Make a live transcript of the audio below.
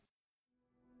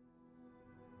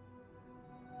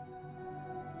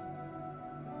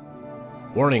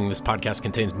Warning, this podcast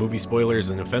contains movie spoilers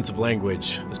and offensive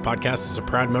language. This podcast is a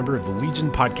proud member of the Legion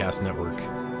Podcast Network.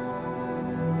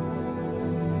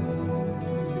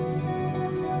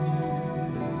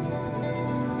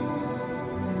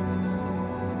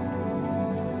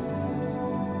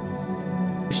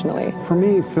 For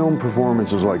me, film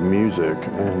performance is like music,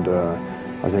 and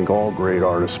I think all great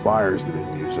art aspires to be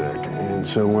music. And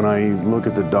so when I look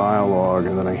at the dialogue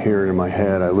and then I hear it in my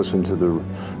head, I listen to the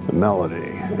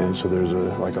melody. And so there's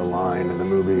a line in the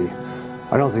movie.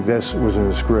 I don't think this was in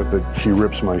the script, but she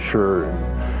rips my shirt,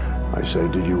 and I say,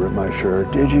 "Did you rip my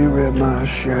shirt? Did you rip my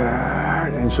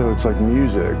shirt?" And so it's like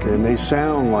music. It may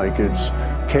sound like it's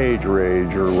cage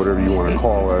rage or whatever you want to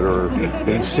call it, or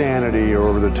insanity or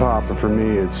over the top, but for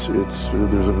me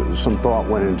there's some thought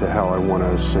went into how I want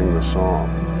to sing the song.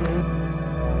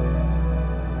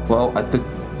 Well, I think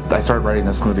I started writing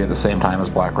this movie at the same time as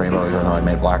Black Rainbow, even though I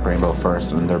made Black Rainbow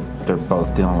first, and they're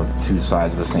both dealing with two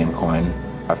sides of the same coin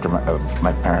after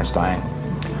my parents dying.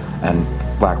 And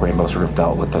Black Rainbow sort of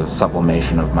dealt with the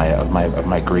sublimation of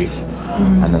my grief,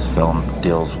 and this film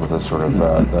deals with the sort of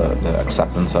the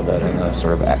acceptance of it and the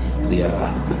sort of the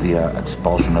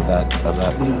expulsion of that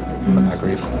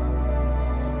grief.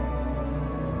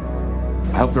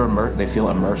 I hope they feel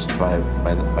immersed by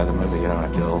the movie. You know,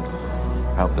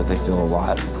 I hope that they feel a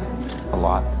lot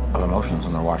of emotions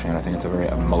when they're watching it. I think it's a very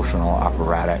emotional,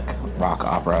 operatic rock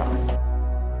opera.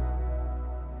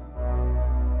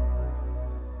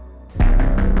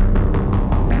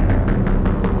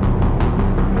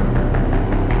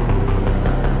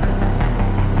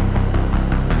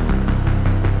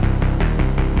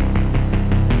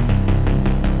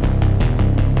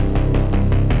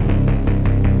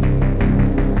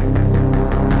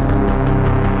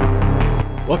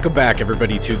 Welcome back,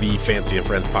 everybody, to the Fancy and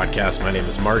Friends podcast. My name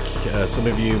is Mark. Some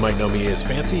of you might know me as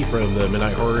Fancy from the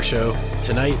Midnight Horror Show.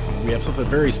 Tonight, we have something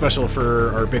very special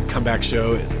for our big comeback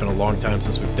show. It's been a long time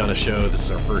since we've done a show. This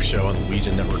is our first show on the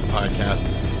Legion Network podcast.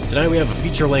 Tonight, we have a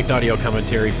feature-length audio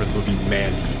commentary for the movie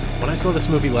Mandy. When I saw this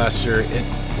movie last year, it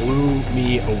blew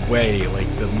me away.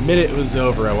 Like, the minute it was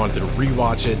over, I wanted to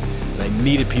rewatch it, and I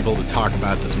needed people to talk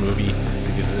about this movie,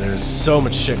 because there's so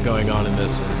much shit going on in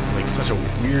this. It's like such a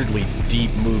weirdly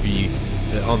deep movie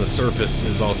that on the surface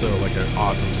is also like an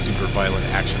awesome, super violent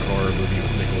action horror movie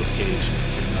with Nicolas Cage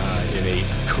in a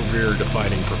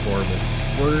career-defining performance.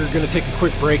 We're going to take a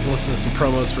quick break and listen to some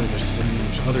promos from some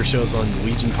other shows on the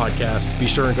Legion podcast. Be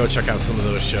sure and go check out some of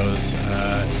those shows.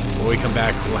 When we come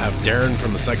back, we'll have Daeron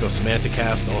from the Psychosemantic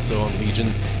Podcast, also on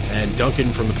Legion, and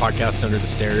Duncan from the podcast Under the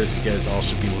Stairs. You guys all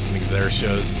should be listening to their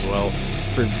shows as well.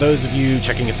 For those of you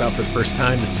checking us out for the first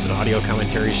time, this is an audio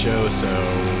commentary show, so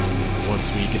once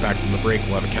we get back from the break,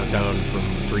 we'll have a countdown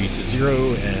from 3 to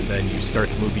 0, and then you start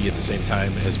the movie at the same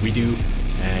time as we do,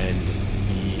 and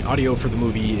the audio for the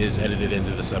movie is edited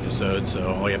into this episode,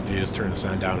 so all you have to do is turn the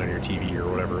sound down on your TV or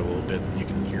whatever a little bit, and you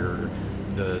can hear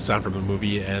the sound from the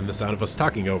movie and the sound of us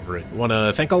talking over it. Want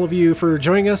to thank all of you for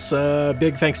joining us.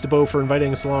 Big thanks to Bo for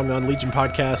inviting us along on Legion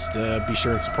Podcast. Be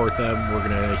sure and support them. We're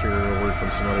going to hear a word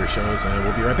from some other shows, and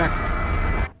we'll be right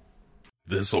back.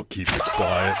 This'll keep you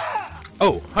quiet.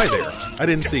 Oh, hi there. I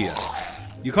didn't see you.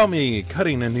 You caught me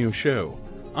cutting a new show.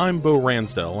 I'm Bo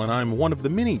Ransdell, and I'm one of the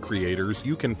many creators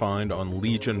you can find on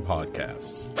Legion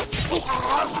Podcasts.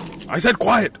 I said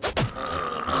quiet!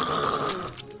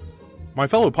 My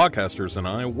fellow podcasters and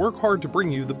I work hard to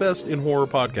bring you the best in horror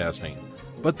podcasting,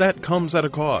 but that comes at a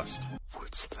cost.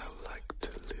 Wouldst thou like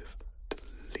to live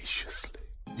deliciously?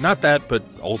 Not that, but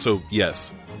also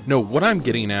yes. No, what I'm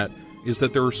getting at is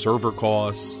that there are server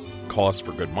costs, costs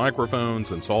for good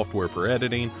microphones and software for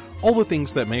editing, all the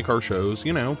things that make our shows,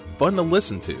 fun to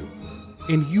listen to.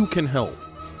 And you can help.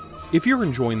 If you're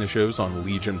enjoying the shows on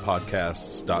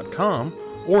legionpodcasts.com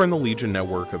or in the Legion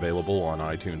Network available on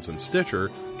iTunes and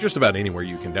Stitcher, just about anywhere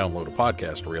you can download a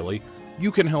podcast, really,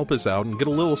 you can help us out and get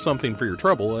a little something for your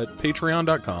trouble at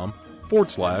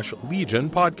patreon.com/Legion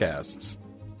Podcasts.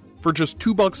 For just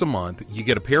 $2 a month, you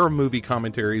get a pair of movie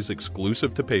commentaries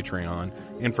exclusive to Patreon,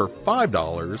 and for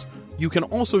 $5, you can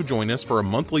also join us for a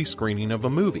monthly screening of a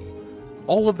movie.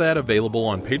 All of that available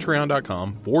on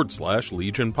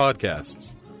patreon.com/Legion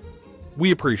Podcasts. We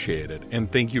appreciate it,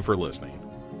 and thank you for listening.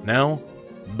 Now,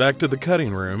 back to the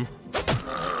cutting room.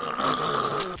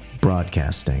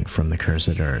 Broadcasting from the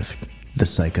cursed earth, the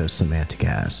Psychosemantic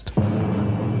Podcast.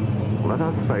 Let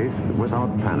us face,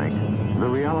 without panic, the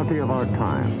reality of our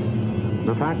time.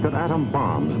 The fact that atom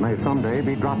bombs may someday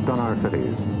be dropped on our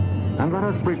cities. And let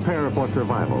us prepare for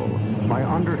survival by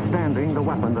understanding the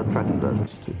weapon that threatens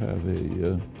us. To have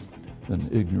an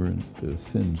ignorant,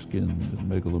 thin-skinned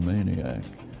megalomaniac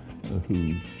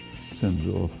who sends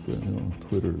off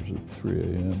Twitters at 3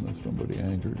 a.m. if somebody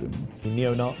angered him.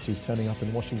 Neo-Nazis turning up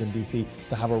in Washington, D.C.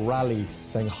 to have a rally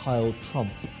saying Heil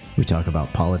Trump. We talk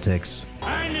about politics.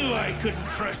 I knew I couldn't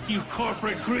trust you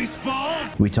corporate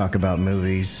greaseballs. We talk about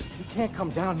movies. You can't come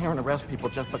down here and arrest people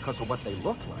just because of what they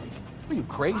look like. Are you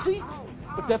crazy?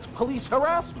 But that's police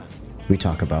harassment. We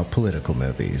talk about political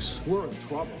movies. We're in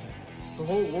trouble. The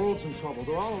whole world's in trouble.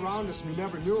 They're all around us and we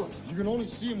never knew it. You can only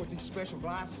see them with these special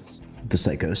glasses. The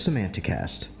Psychosemantic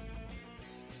Podcast.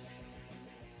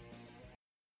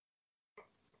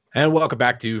 And welcome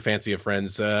back to Fancy and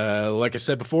Friends. Like I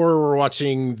said before, we're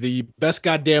watching the best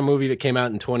goddamn movie that came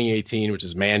out in 2018, which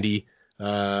is Mandy.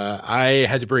 I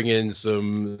had to bring in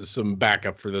some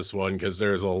backup for this one because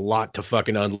there's a lot to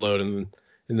fucking unload in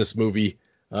this movie.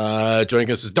 Joining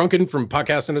us is Duncan from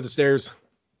Podcast Under the Stairs.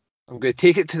 I'm going to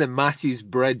take it to the Matthews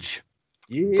Bridge.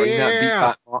 Yeah. Bring that beat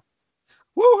back up.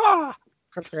 Woo-ha!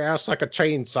 Cut your ass like a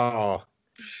chainsaw.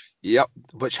 Yep,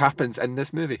 which happens in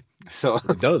this movie. So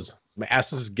it does. My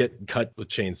asses get cut with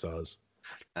chainsaws.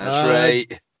 That's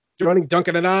right. Joining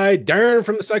Duncan and I, Daeron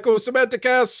from the Psychosemantic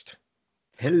Podcast.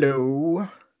 Hello,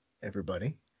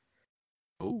 everybody.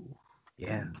 Oh,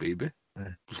 yeah, baby.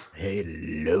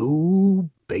 Hello,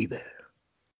 baby.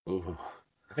 Oh,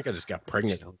 I think I just got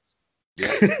pregnant.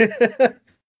 Yeah.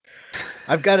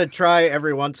 I've got to try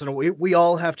every once in a while. We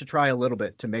all have to try a little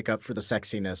bit to make up for the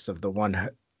sexiness of the one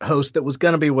host that was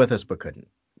going to be with us but couldn't.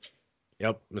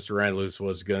 Yep, Mr. Ryan Lewis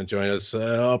was going to join us.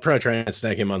 I'll probably try and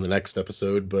snag him on the next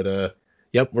episode, but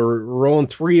yep, we're rolling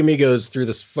three amigos through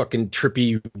this fucking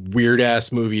trippy,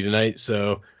 weird-ass movie tonight.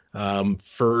 So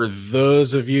for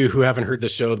those of you who haven't heard the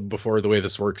show before, the way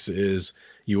this works is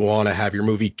you want to have your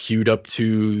movie queued up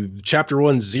to Chapter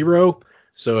 1-0.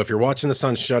 So if you're watching this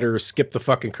on Shudder, skip the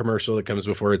fucking commercial that comes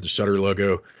before it, the Shudder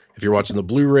logo. If you're watching the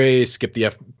Blu-ray, skip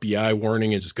the FBI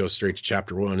warning and just go straight to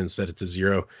Chapter 1 and set it to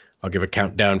 0. I'll give a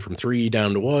countdown from 3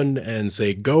 down to 1 and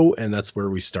say go, and that's where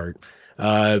we start.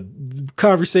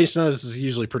 Conversation on this is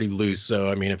usually pretty loose, so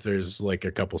I mean, if there's like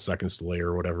a couple seconds delay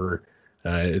or whatever,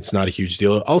 it's not a huge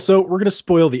deal. Also, we're going to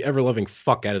spoil the ever-loving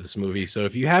fuck out of this movie, so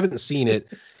if you haven't seen it,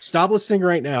 stop listening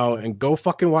right now and go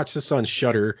fucking watch this on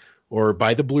Shudder or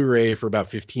buy the Blu-ray for about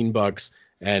 $15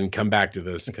 and come back to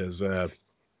this, because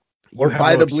or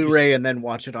buy the Blu-ray and then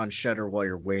watch it on Shudder while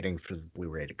you're waiting for the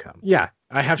Blu-ray to come. Yeah,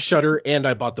 I have Shudder and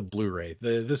I bought the Blu-ray.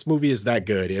 This movie is that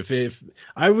good. If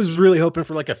I was really hoping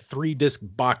for like a 3-disc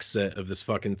box set of this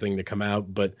fucking thing to come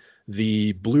out, but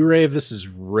the Blu-ray of this is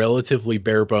relatively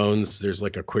bare bones. There's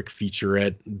like a quick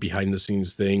featurette behind the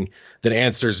scenes thing that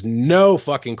answers no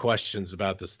fucking questions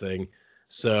about this thing.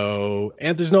 So,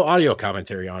 and there's no audio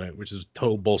commentary on it, which is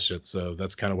total bullshit. So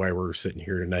that's kind of why we're sitting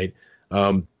here tonight.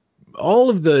 All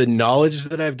of the knowledge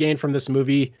that I've gained from this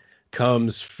movie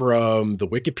comes from the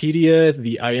Wikipedia,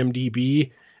 the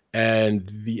IMDb, and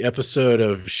the episode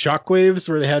of Shockwaves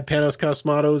where they had Panos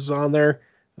Cosmatos on there.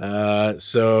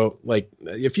 So, like,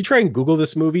 if you try and Google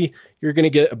this movie, you're going to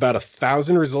get about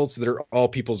 1,000 results that are all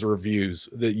people's reviews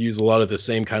that use a lot of the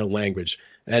same kind of language.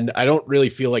 And I don't really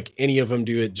feel like any of them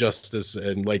do it justice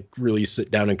and, like, really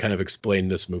sit down and kind of explain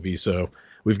this movie. So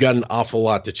we've got an awful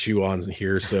lot to chew on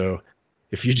here. So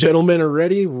if you gentlemen are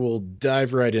ready, we'll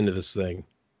dive right into this thing.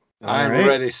 I'm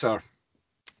ready, sir.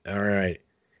 All right.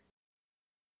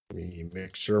 Let me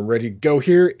make sure I'm ready to go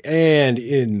here. And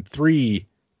in 3,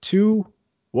 2,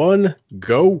 1,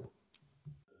 go.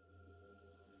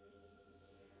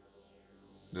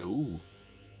 Ooh.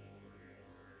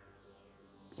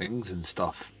 Things and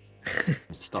stuff.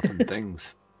 Stuff and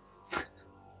things.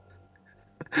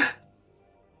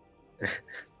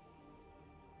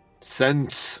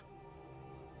 Sense.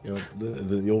 You know,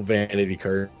 the old vanity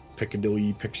card,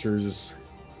 Piccadilly Pictures.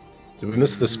 Did we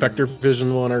miss the Spectre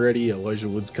Vision one already? Elijah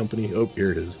Wood's company. Oh,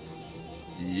 here it is.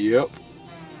 Yep.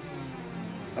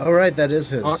 All right, that is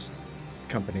his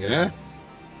company. Yeah,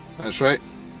 that's right.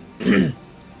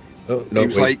 Oh no! He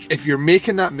was like, if you're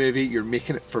making that movie, you're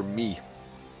making it for me.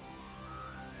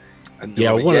 And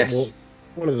yeah, like, one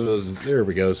of those. There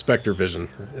we go. Spectre Vision.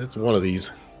 It's one of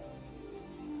these.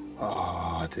 Oh,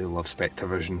 I do love Spectre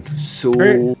Vision.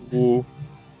 So.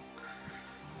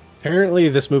 Apparently,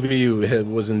 this movie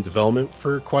was in development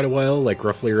for quite a while, like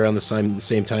roughly around the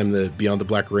same time that Beyond the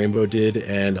Black Rainbow did,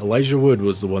 and Elijah Wood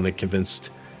was the one that convinced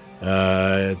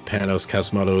Panos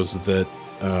Cosmatos that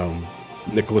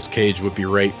Nicolas Cage would be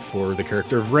right for the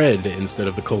character of Red instead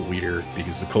of the cult leader,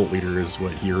 because the cult leader is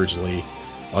what he originally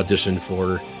auditioned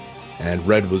for, and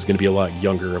Red was going to be a lot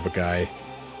younger of a guy.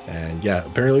 And yeah,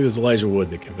 apparently it was Elijah Wood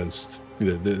that convinced,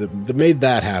 that made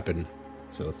that happen.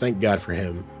 So thank God for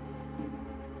him.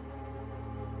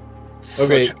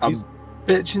 Okay,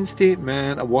 Bitchin'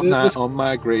 statement. I want that on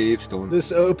my gravestone.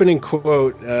 This opening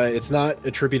quote, it's not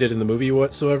attributed in the movie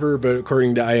whatsoever, but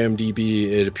according to IMDb,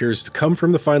 it appears to come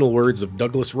from the final words of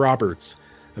Douglas Roberts,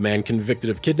 a man convicted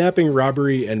of kidnapping,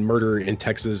 robbery, and murder in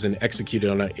Texas and executed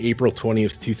on April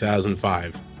 20th,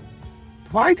 2005.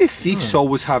 Why do thieves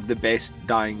always have the best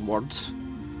dying words?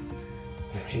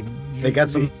 They got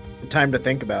some time to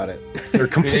think about it. They're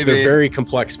very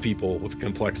complex people with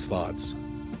complex thoughts.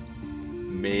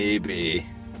 Maybe.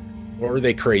 Or are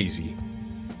they crazy?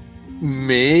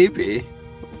 Maybe.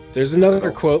 There's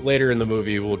another quote later in the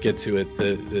movie, we'll get to it,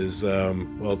 that is,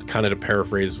 kind of to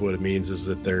paraphrase what it means, is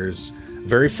that there's a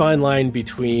very fine line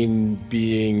between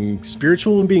being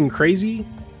spiritual and being crazy,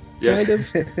 kind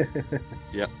of.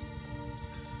 Yep.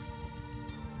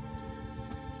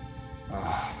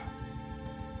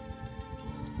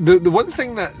 The one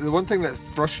thing that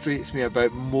frustrates me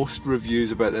about most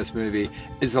reviews about this movie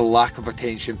is the lack of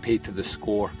attention paid to the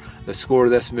score. The score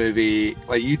of this movie,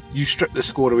 like you strip the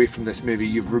score away from this movie,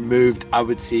 you've removed, I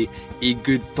would say, a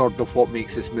good third of what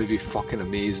makes this movie fucking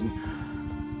amazing.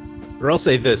 Or I'll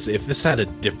say this, if this had a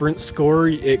different score,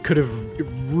 it could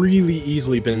have really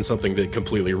easily been something that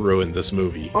completely ruined this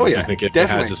movie. Oh yeah, I think if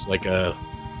definitely. it had just like a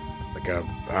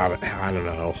I don't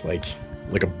know, like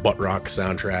a butt rock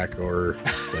soundtrack, or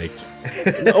like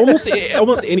almost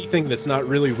anything that's not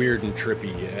really weird and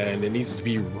trippy, and it needs to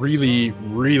be really,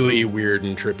 really weird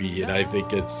and trippy. And I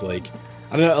think it's like,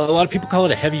 I don't know, a lot of people call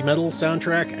it a heavy metal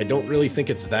soundtrack. I don't really think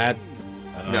it's that.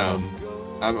 No,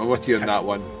 I'm with you on that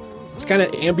one. It's kind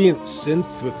of ambient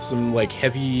synth with some like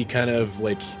heavy kind of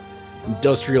like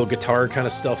industrial guitar kind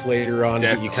of stuff later on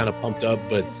that you kind of pumped up,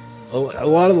 but a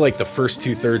lot of like the first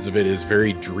 2/3 of it is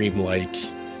very dreamlike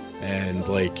and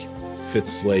like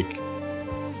fits like,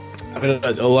 I don't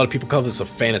know, a lot of people call this a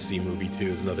fantasy movie too,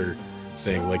 is another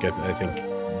thing. Like I think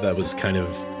that was kind of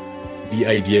the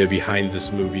idea behind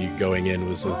this movie going in,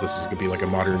 was that this was gonna be like a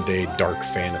modern day dark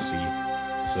fantasy.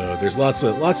 So there's lots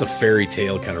of fairy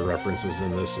tale kind of references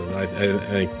in this, and I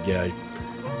think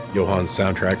Johan's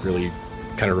soundtrack really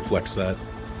kind of reflects that.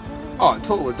 Oh, it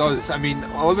totally does. I mean,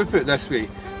 let me put it this way.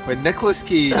 When Nicolas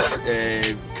Cage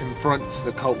confronts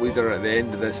the cult leader at the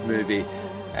end of this movie,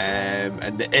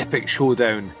 and the epic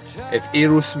showdown, if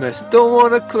Aerosmith don't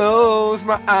want to close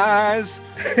my eyes,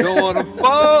 don't want to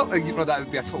fall, that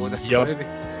would be a totally different movie.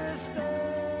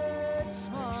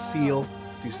 Seal,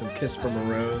 do some Kiss from a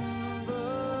Rose.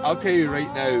 I'll tell you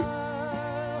right now,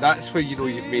 that's where you know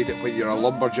you've made it, when you're a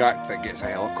lumberjack that gets a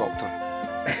helicopter.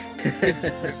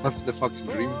 Living the fucking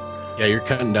dream. Yeah, you're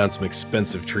cutting down some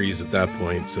expensive trees at that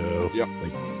point, so... Yep.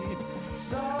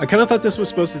 I kind of thought this was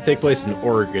supposed to take place in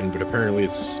Oregon, but apparently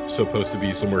it's supposed to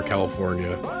be somewhere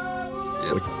California.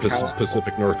 Yep. Like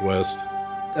Pacific Northwest.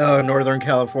 Oh, Northern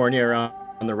California around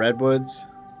the Redwoods?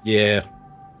 Yeah.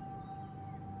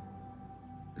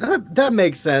 That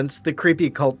makes sense. The creepy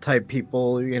cult type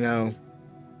people,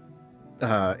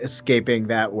 escaping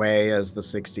that way as the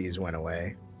 60s went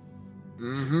away.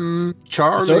 Mm-hmm.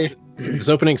 Charlie. His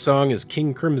opening song is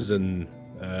King Crimson.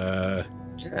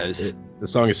 Yes. The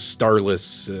song is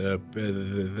Starless.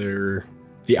 The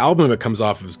album it comes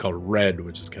off of is called Red,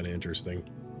 which is kind of interesting.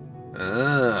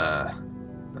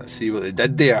 Let's see what they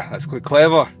did there. That's quite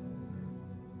clever.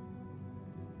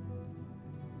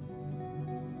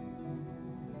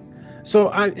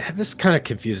 So this kind of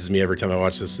confuses me every time I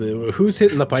watch this. Who's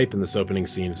hitting the pipe in this opening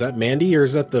scene? Is that Mandy, or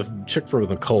is that the chick from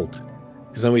the cult?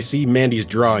 Because then we see Mandy's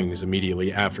drawings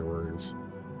immediately afterwards.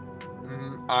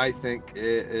 I think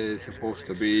it is supposed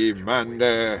to be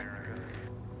Mandy.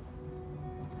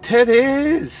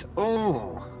 Teddies!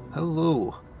 Oh,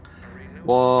 hello.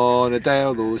 Wanna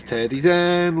dial those teddies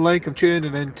in like I'm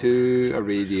tuning into a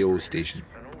radio station.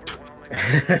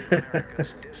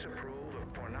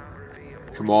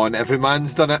 Come on, every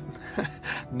man's done it.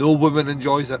 No woman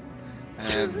enjoys it.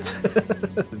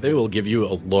 They will give you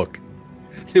a look.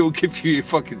 They will give you a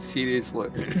fucking serious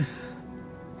look.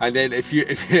 And then if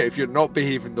you're not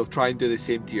behaving, they'll try and do the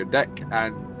same to your dick,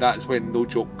 and that's when no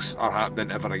jokes are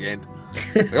happening ever again.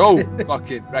 Like, oh,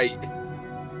 fucking right.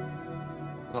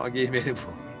 Not a game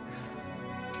anymore.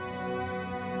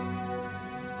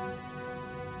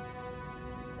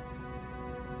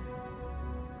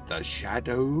 The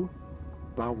Shadow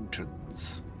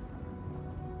Mountains.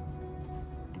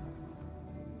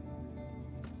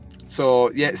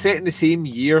 So yeah, set in the same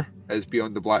year as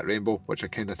Beyond the Black Rainbow, which I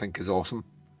kind of think is awesome.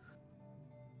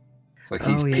 It's like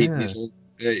he's painting his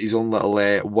own little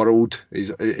world,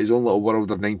 his own little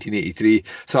world of 1983.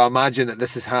 So I imagine that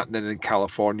this is happening in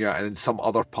California and in some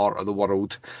other part of the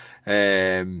world.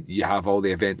 you have all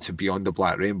the events of Beyond the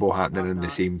Black Rainbow happening in the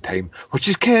same time, which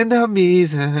is kind of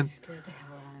amazing.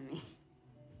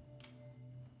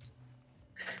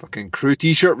 Fucking crew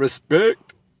t-shirt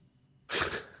respect.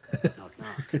 Knock,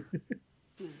 knock.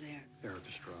 Who's there? Eric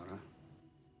Estrada.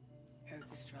 Eric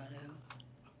Estrada.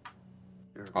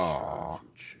 Aww.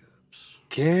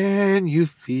 Can you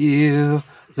feel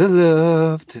the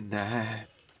love tonight?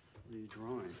 What are you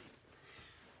drawing?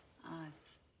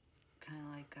 It's kind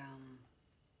of like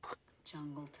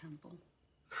jungle temple.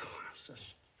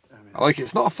 I like it.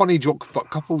 It's not a funny joke, but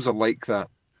couples are like that.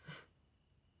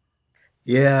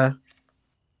 Yeah.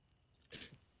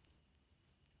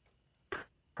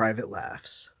 Private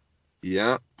laughs.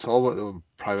 Yeah, it's all about the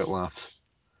private laughs.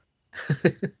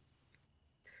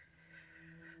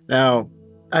 Now,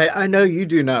 I know you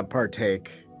do not partake,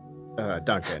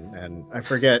 Duncan, and I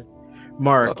forget,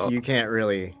 Mark, you can't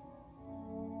really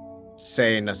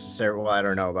say necessarily, well, I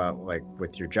don't know about, like,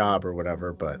 with your job or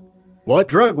whatever, but what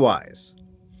drug-wise?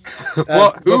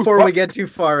 Before we get too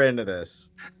far into this,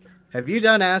 have you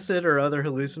done acid or other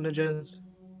hallucinogens?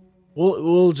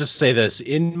 We'll just say this.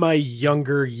 In my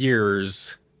younger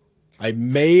years, I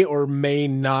may or may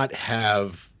not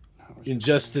have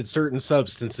ingested certain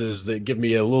substances that give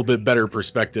me a little bit better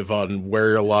perspective on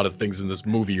where a lot of things in this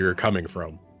movie are coming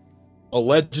from.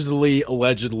 Allegedly.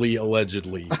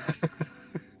 I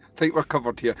think we're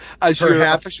covered here. As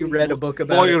perhaps you read a book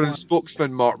about lawyer and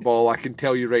spokesman, Mark Ball, I can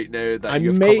tell you right now that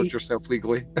you've covered yourself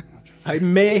legally. I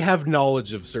may have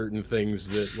knowledge of certain things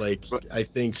that, like, I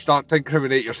think... Start to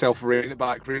incriminate yourself, rein it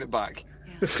back. May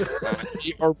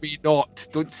or may not.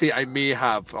 Don't say I may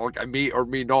have. Like, I may or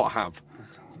may not have.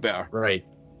 It's better. Right.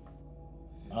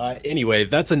 Anyway,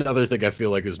 that's another thing I feel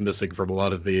like is missing from a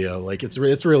lot of the, like, it's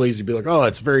real easy to be like, oh,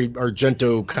 it's very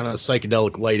Argento kind of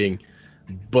psychedelic lighting.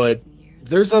 But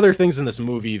there's other things in this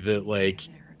movie that, like...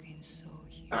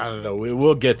 I don't know.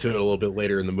 We'll get to it a little bit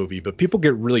later in the movie, but people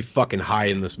get really fucking high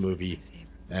in this movie,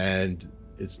 and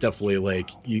it's definitely like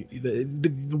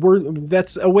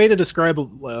that's a way to describe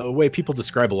a way people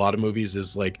describe a lot of movies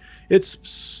is like it's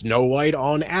Snow White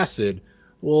on acid.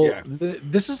 Well, yeah.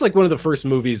 This is like one of the first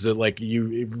movies that like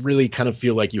you really kind of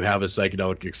feel like you have a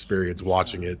psychedelic experience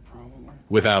watching it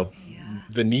without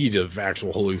the need of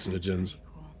actual hallucinogens.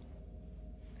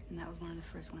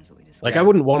 Like, I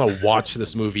wouldn't want to watch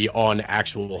this movie on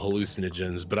actual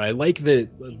hallucinogens, but I like the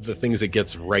things it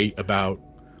gets right about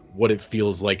what it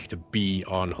feels like to be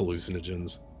on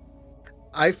hallucinogens.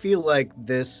 I feel like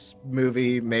this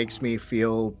movie makes me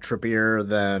feel trippier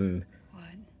than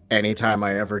any time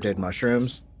I ever did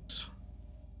mushrooms.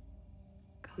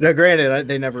 Now, granted,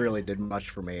 they never really did much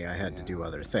for me. I had to do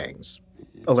other things,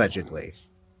 allegedly.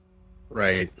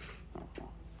 Right.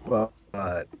 Well,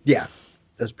 yeah,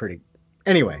 that's pretty...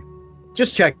 Anyway.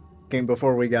 Just checking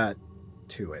before we got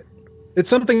to it. It's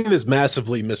something that's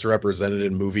massively misrepresented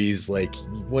in movies. Like,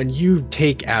 when you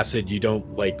take acid, you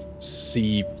don't, like,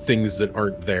 see things that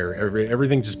aren't there.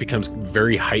 Everything just becomes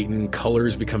very heightened.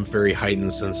 Colors become very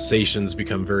heightened. Sensations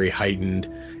become very heightened.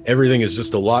 Everything is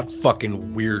just a lot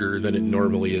fucking weirder than it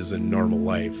normally is in normal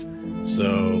life. So,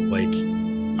 like,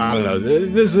 I don't know.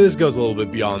 This goes a little bit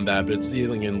beyond that, but it's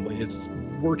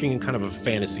working in kind of a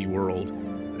fantasy world.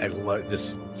 I love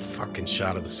this fucking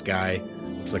shot of the sky.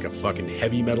 Looks like a fucking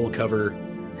heavy metal cover.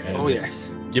 And it's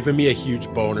giving me a huge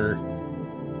boner.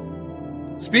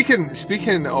 Speaking of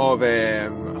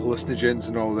hallucinogens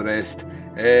and all the rest,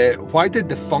 why did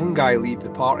the fungi leave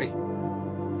the party?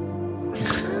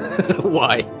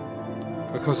 Why?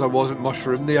 Because there wasn't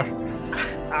mushroom there.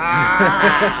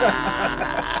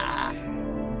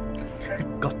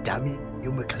 God damn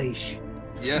you, McLeish.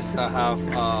 Yes, I have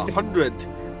 100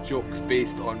 jokes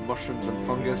based on mushrooms and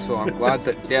fungus, so I'm glad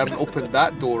that Daeron opened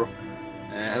that door,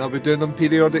 and I'll be doing them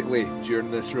periodically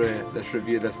during this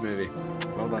review of this movie.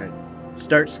 Well done.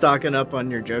 Start stocking up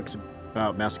on your jokes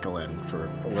about mescaline for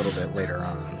a little bit later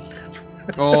on.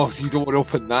 Oh, you don't want to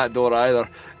open that door either.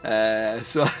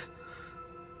 So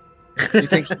he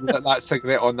thinks he lit that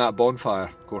cigarette on that bonfire.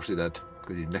 Of course he did,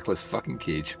 because he's Nicolas fucking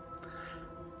Cage.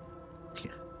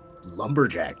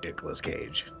 Lumberjack Nicolas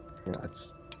Cage.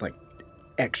 That's like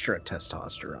extra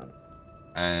testosterone.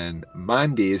 And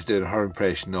Mandy is doing her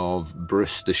impression of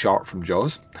Bruce the shark from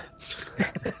Jaws.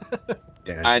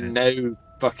 And now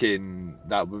fucking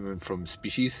that woman from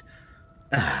Species.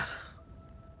 I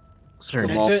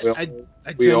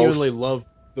genuinely love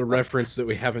the reference that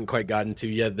we haven't quite gotten to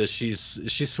yet. That she's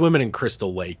swimming in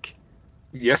Crystal Lake.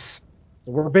 Yes.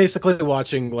 We're basically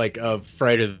watching like a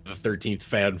Friday the 13th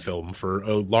fan film for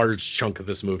a large chunk of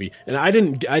this movie. And I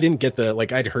didn't get the,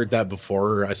 like, I'd heard that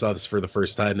before. I saw this for the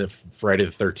first time, that Friday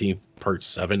the 13th Part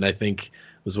 7, I think,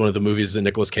 was one of the movies that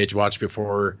Nicolas Cage watched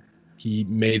before he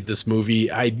made this movie.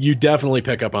 You definitely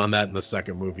pick up on that in the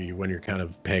second movie when you're kind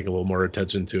of paying a little more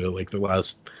attention to it. Like the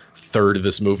last third of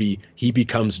this movie, he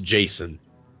becomes Jason.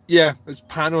 Yeah, it's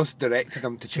Panos directed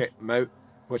him to check them out,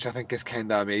 which I think is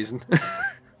kind of amazing.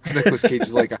 Nicolas Cage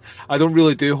is like, I don't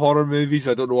really do horror movies.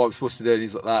 I don't know what I'm supposed to do. And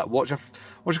he's like that. Watch a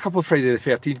couple of Friday the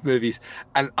 13th movies,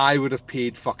 and I would have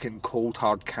paid fucking cold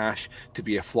hard cash to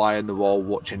be a fly on the wall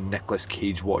watching Nicolas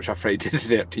Cage watch a Friday the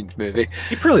 13th movie.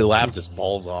 He probably laughed his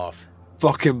balls off.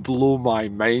 Fucking blow my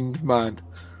mind, man.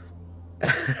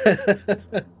 I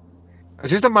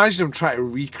just imagine him trying to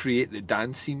recreate the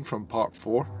dance scene from Part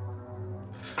 4.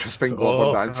 Crispin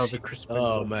Glover dance.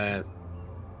 Oh man.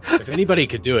 If anybody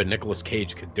could do it, Nicolas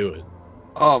Cage could do it.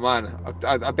 Oh man,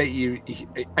 I bet you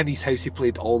in his house he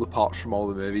played all the parts from all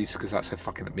the movies, because that's how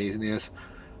fucking amazing he is.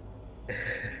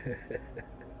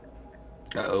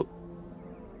 Uh-oh.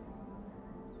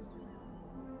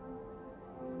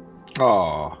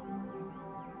 Oh.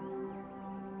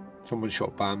 Someone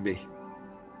shot Bambi.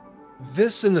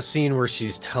 This and the scene where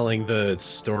she's telling the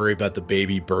story about the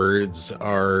baby birds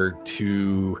are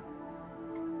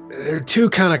they're two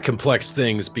kind of complex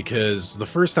things, because the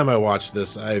first time I watched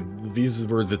this, these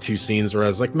were the two scenes where I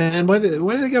was like, man, why do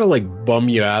they gotta like bum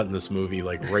you out in this movie,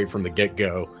 like right from the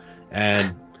get-go?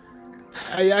 And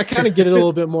I kind of get it a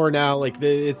little bit more now. Like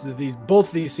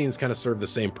both these scenes kind of serve the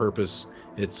same purpose.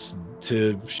 It's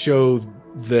to show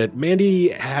that Mandy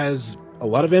has a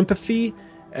lot of empathy,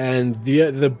 and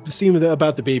the scene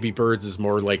about the baby birds is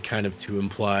more like kind of to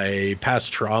imply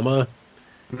past trauma.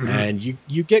 Mm-hmm. And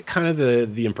you get kind of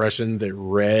the impression that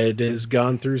Red has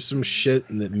gone through some shit,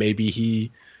 and that maybe he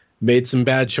made some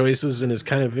bad choices and is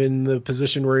kind of in the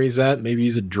position where he's at. Maybe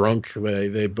he's a drunk.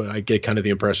 I get kind of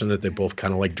the impression that they both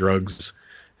kind of like drugs.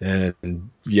 And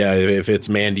yeah, if it's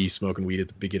Mandy smoking weed at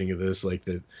the beginning of this, like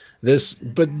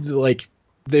but like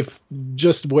they've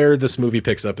just, where this movie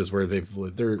picks up is where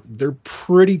they're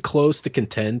pretty close to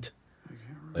content.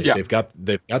 Like they've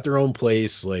got their own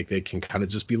place. Like they can kind of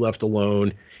just be left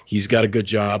alone. He's got a good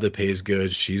job that pays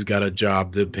good. She's got a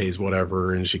job that pays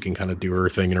whatever, and she can kind of do her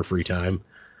thing in her free time.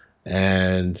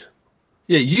 And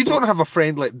yeah, you don't have a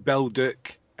friend like Bill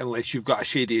Duke unless you've got a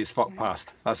shady as fuck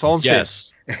past. That's all I'm saying.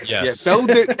 Yes. Yeah, Bill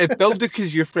Duke. If Bill Duke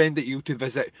is your friend that you go to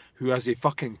visit, who has a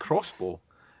fucking crossbow,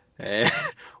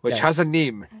 which has a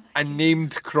name, a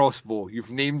named crossbow.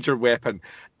 You've named your weapon.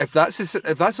 If that's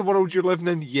the world you're living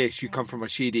in, yes, you come from a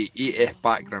shady AF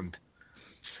background.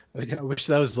 I wish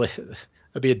that was like,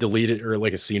 that'd be a deleted or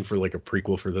like a scene for like a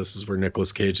prequel for this, is where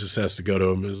Nicolas Cage just has to go to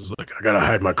him. Is like, I gotta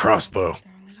hide my crossbow.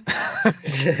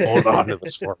 Hold on to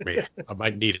this for me. I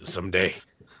might need it someday.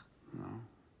 In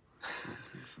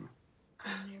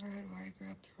the neighborhood where I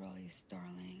grew up, there were all these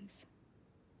starlings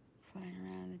flying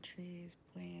around in the trees,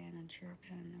 playing and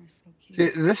chirping. They were so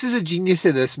cute. See, this is a genius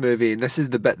of this movie, and this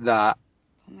is the bit that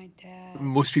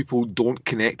most people don't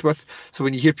connect with. So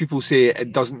when you hear people say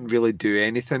it doesn't really do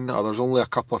anything, or there's only a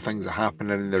couple of things that happen,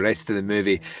 and in the rest of the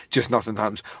movie just nothing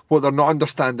happens, what they're not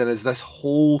understanding is this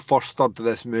whole first third of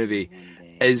this movie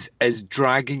is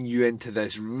dragging you into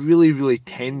this really, really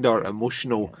tender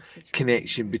emotional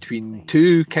connection between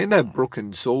two kind of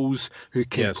broken souls who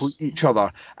complete each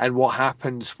other, and what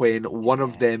happens when one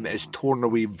of them is torn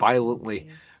away violently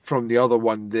from the other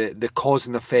one, the cause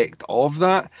and effect of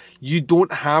that. You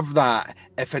don't have that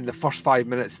if in the first 5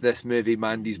 minutes of this movie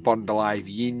Mandy's burned alive.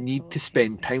 You need to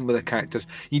spend time with the characters.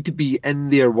 You need to be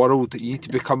in their world. You need to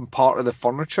become part of the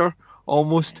furniture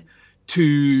almost,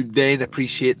 to then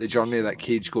appreciate the journey that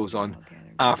Cage goes on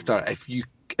after. If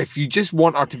you just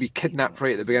want her to be kidnapped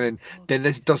right at the beginning, then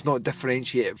this does not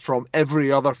differentiate it from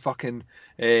every other fucking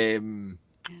kind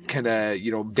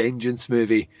of, vengeance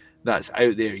movie that's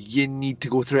out there. You need to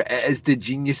go through it. It is the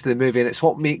genius of the movie, and it's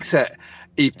what makes it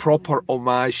a proper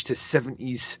homage to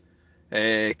 70s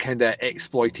kind of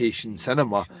exploitation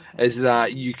cinema, is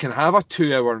that you can have a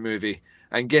 2-hour movie,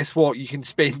 and guess what? You can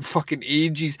spend fucking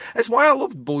ages. That's why I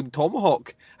love Bone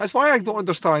Tomahawk. That's why I don't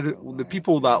understand the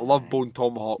people that love Bone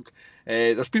Tomahawk.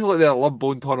 There's people out there that love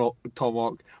Bone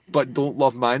Tomahawk but don't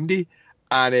love Mandy.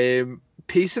 And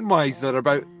pacing wise, they're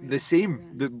about the same.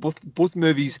 Both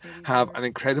movies have an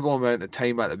incredible amount of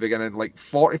time at the beginning, like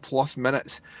 40 plus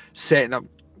minutes setting up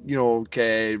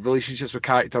relationships with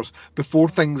characters before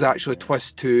things actually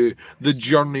twist to the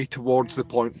journey towards the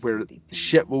point where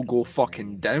shit will go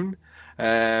fucking down.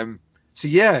 So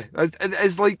yeah,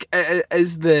 it's like it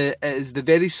is the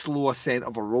very slow ascent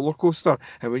of a roller coaster,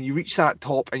 and when you reach that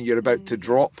top and you're about to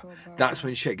drop, that's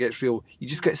when shit gets real. You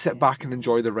just get to sit back and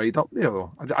enjoy the ride up there.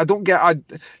 Though I don't get.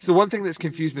 So one thing that's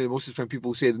confused me the most is when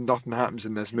people say that nothing happens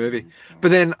in this movie, but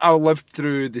then I lived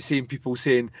through the same people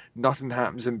saying nothing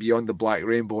happens in Beyond the Black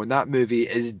Rainbow, and that movie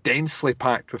is densely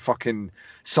packed with fucking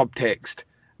subtext.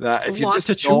 That it's a lot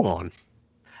to chew on.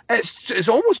 It's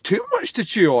almost too much to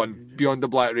chew on, Beyond the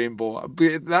Black Rainbow.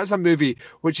 That's a movie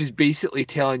which is basically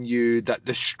telling you that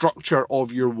the structure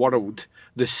of your world,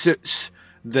 the suits,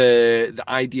 the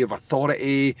idea of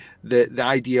authority, the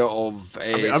idea of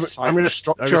I'm going to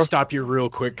stop you real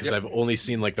quick because I've only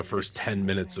seen like the first 10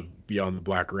 minutes of Beyond the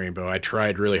Black Rainbow. I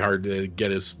tried really hard to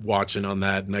get us watching on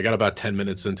that, and I got about 10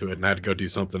 minutes into it and I had to go do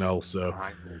something else. So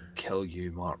I will kill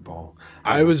you, Mark Ball.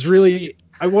 I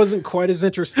wasn't quite as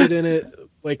interested in it.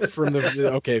 Like from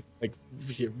the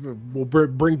we'll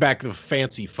bring back the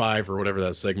Fancy Five or whatever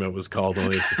that segment was called.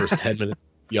 Only it's the first 10 minutes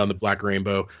Beyond the Black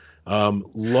Rainbow.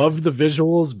 Loved the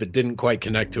visuals, but didn't quite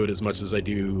connect to it as much as I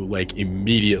do like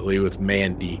immediately with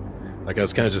Mandy. Like I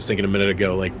was kind of just thinking a minute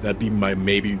ago, like that'd be my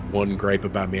maybe one gripe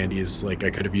about Mandy is like I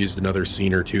could have used another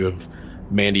scene or two of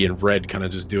Mandy and Red kind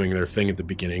of just doing their thing at the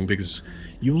beginning because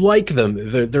you like them.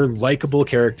 They're likable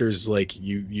characters. Like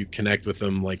you connect with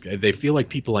them. Like they feel like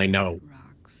people I know.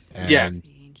 And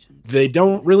they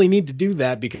don't really need to do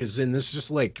that because then this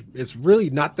just like it's really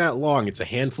not that long. It's a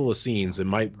handful of scenes. It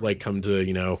might like come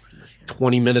to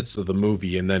 20 minutes of the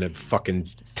movie and then it fucking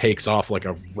takes off like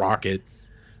a rocket.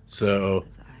 So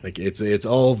like it's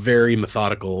all very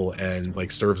methodical and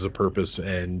like serves a purpose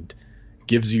and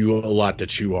gives you a lot to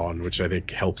chew on, which I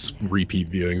think helps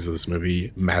repeat viewings of this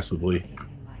movie massively.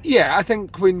 Yeah, I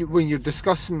think when you're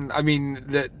discussing, I mean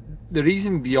the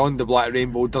reason Beyond the Black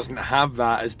Rainbow doesn't have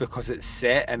that is because it's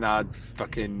set in a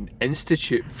fucking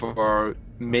institute for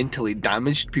mentally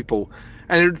damaged people,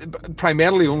 and it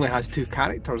primarily only has two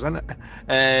characters in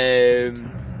it.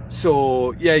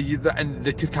 So yeah, and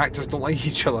the two characters don't like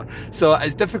each other, so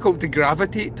it's difficult to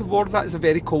gravitate towards that. It's a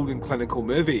very cold and clinical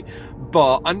movie,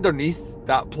 but underneath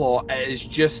that plot, it is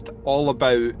just all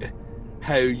about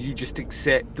how you just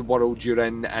accept the world you're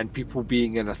in and people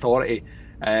being in authority.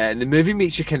 And the movie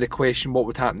makes you kind of question what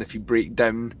would happen if you break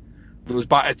down those.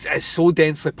 But it's so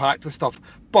densely packed with stuff.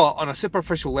 But on a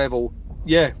superficial level,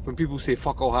 yeah, when people say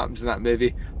fuck all happens in that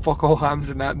movie, fuck all happens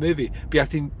in that movie. But you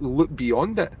have to look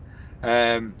beyond it.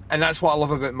 And that's what I love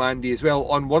about Mandy as well.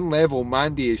 On one level,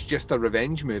 Mandy is just a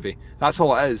revenge movie. That's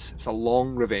all it is. It's a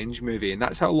long revenge movie. And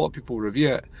that's how a lot of people review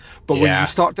it. But when you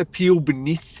start to peel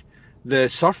beneath the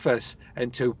surface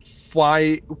into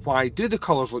why do the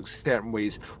colours look certain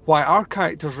ways, why are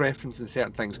characters referencing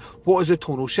certain things, what is a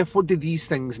tonal shift, what do these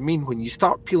things mean, when you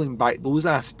start peeling back those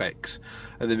aspects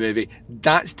of the movie,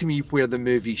 that's to me where the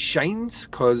movie shines,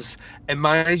 because it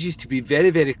manages to be very,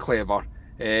 very clever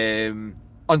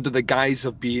under the guise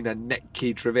of being a Nick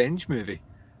Cage revenge movie.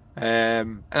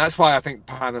 And that's why I think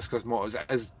Panos Cosmatos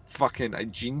is fucking a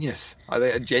genius.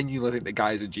 I genuinely think the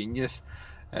guy is a genius.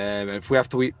 If we have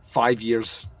to wait 5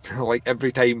 years, like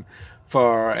every time,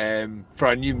 for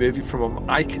a new movie from him,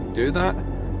 I can do that.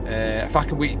 If I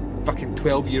can wait fucking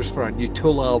 12 years for a new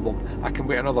Tool album, I can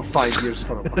wait another 5 years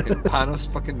for a fucking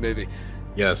Panos fucking movie.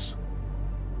 Yes.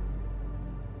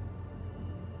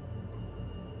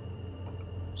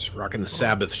 Just rocking the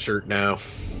Sabbath shirt now.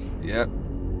 Yep.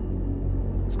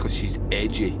 It's because she's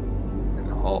edgy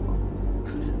and hot.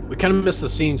 We kind of missed the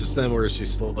scene just then where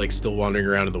she's still wandering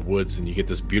around in the woods, and you get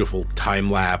this beautiful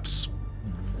time-lapse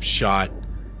shot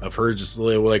of her just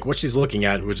like what she's looking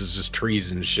at, which is just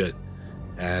trees and shit.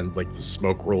 And like the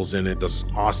smoke rolls in, it does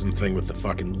this awesome thing with the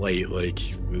fucking light. Like,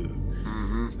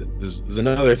 there's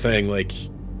another thing, like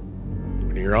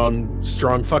when you're on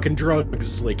strong fucking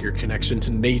drugs, like your connection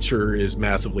to nature is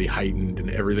massively heightened, and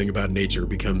everything about nature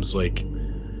becomes like,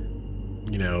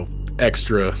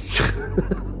 extra.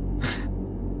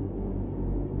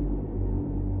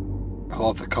 I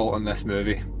love the cult in this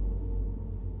movie.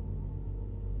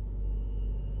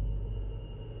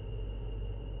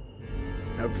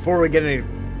 Now, before we get any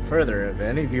further, have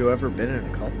any of you ever been in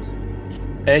a cult?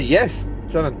 Yes,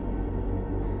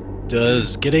 7.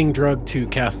 Does getting drugged to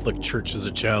Catholic church as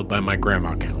a child by my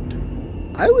grandma count?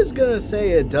 I was gonna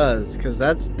say it does, because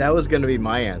that was gonna be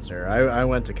my answer. I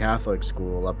went to Catholic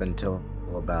school up until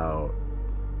about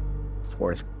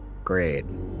 4th grade.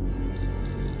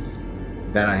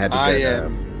 Then I had to get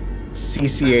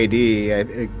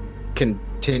CCAD,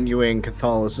 Continuing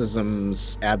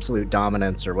Catholicism's Absolute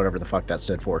Dominance, or whatever the fuck that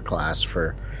stood for, class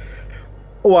for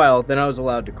a while. Then I was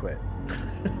allowed to quit.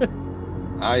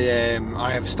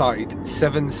 I have started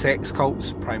 7 sex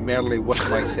cults, primarily with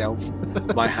myself,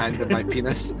 my hand and my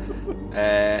penis.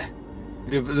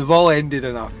 They've all ended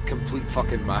in a complete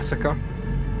fucking massacre.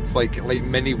 It's like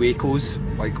mini Wacos,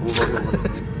 like over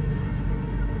and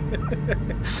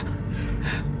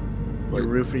You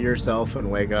roof yourself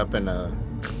and wake up in a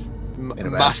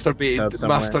masturbated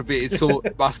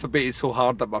so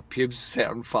hard that my pubes set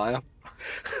on fire.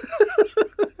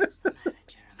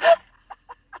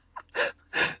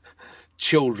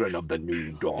 Children of the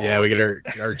New Dawn. Yeah, we get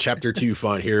our chapter 2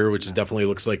 font here, which definitely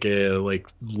looks like a late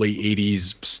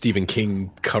 80s Stephen King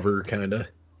cover kind of.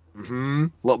 A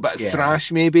little bit of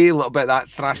thrash, maybe a little bit of that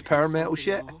thrash power metal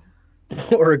shit,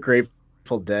 or a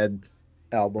Grateful Dead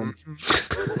album.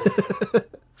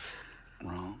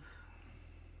 Wrong.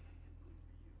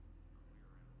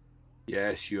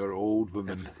 Yes, you're old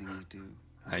woman. Everything you do.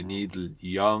 I need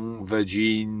young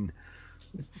virgin.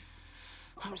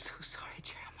 I'm so sorry,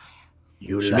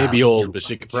 Jeremiah. She may be old, but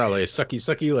she could probably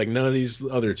sucky like none of these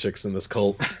other chicks in this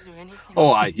cult.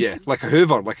 Oh, yeah, like a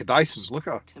Hoover, like a Dyson. Look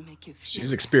at her.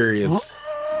 She's experienced.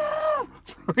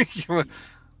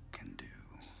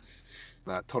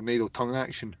 That tornado tongue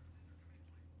action.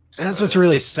 That's what's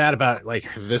really sad about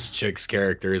like this chick's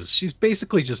character is she's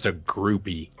basically just a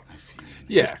groupie.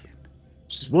 Yeah,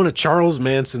 she's one of Charles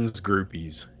Manson's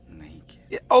groupies.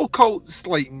 Yeah, all cults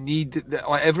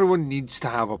everyone needs to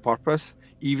have a purpose,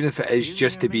 even if it is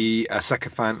just to be a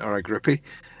sycophant or a groupie.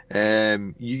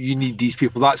 You need these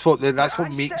people. That's what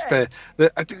makes a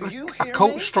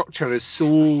cult structure is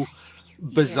so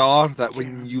bizarre that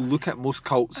when you look at most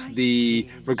cults,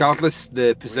 regardless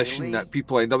the position that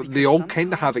people end up, they all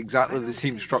kind of have exactly the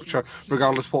same structure,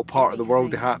 regardless what part of the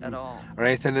world they happen or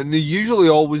anything, and they usually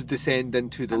always descend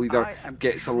into the leader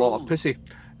gets a lot of pussy.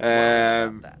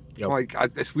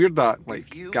 It's weird that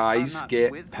guys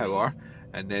get power,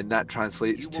 and then that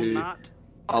translates to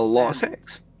a lot of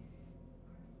sex.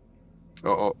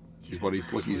 Oh, he's worried.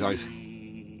 Look at his eyes.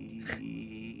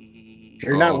 If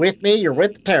you're not with me, you're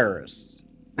with the terrorists.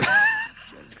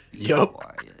 Yup.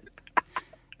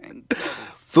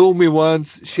 Fool me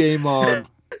once, shame on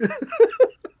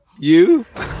you.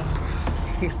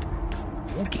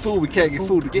 Won't get fooled, we can't get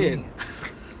fooled again.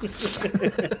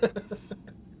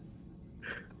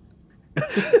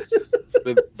 It's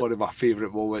one of my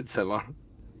favourite moments ever.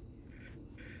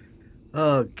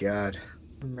 Oh God,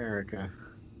 America!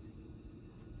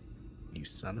 You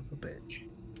son of a bitch!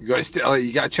 You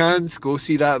got a chance? Go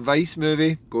see that Vice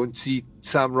movie. Go and see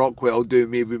Sam Rockwell do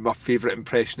maybe my favourite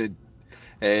impression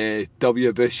of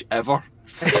W. Bush ever.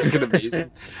 Fucking amazing.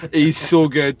 He's so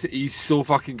good. He's so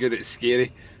fucking good. It's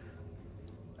scary.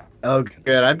 Oh,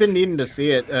 good. I've been needing to see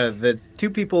it. The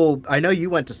two people, I know you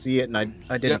went to see it, and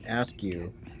I didn't ask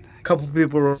you. A couple of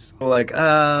people were like,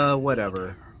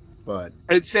 whatever. But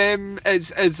it's a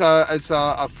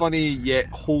funny yet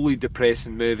wholly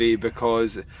depressing movie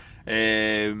because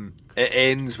it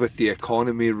ends with the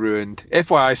economy ruined.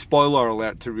 FYI, spoiler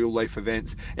alert to real life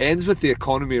events. It ends with the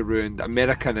economy ruined,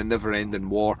 America in a never-ending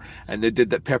war, and they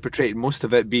did that, perpetrated most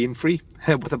of it being free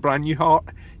with a brand new heart.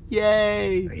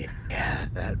 Yay! Yeah,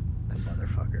 that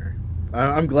motherfucker.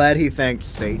 I'm glad he thanked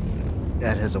Satan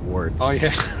at his awards. Oh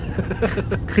yeah,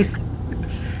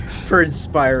 for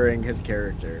inspiring his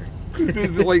character.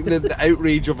 the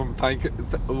outrage of him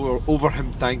over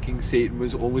him thanking Satan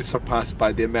was only surpassed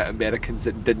by the amount of Americans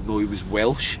that didn't know he was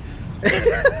Welsh.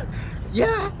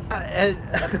 Yeah, and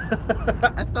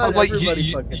I thought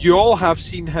you all have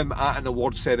seen him at an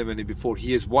award ceremony before.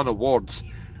 He has won awards,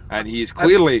 and he is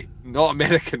clearly not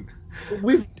American.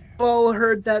 We've all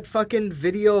heard that fucking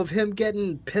video of him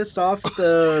getting pissed off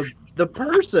the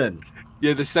person.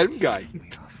 Yeah, the sound guy.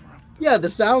 Yeah, the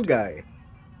sound guy.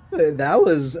 That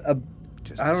was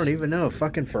I don't even know,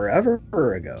 fucking forever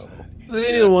ago.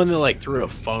 The one that threw a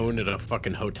phone at a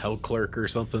fucking hotel clerk or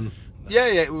something.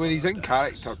 Yeah. When he's in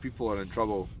character, people are in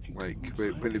trouble.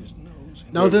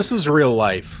 No, this was real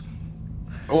life.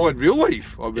 Oh, in real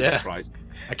life? I'm surprised.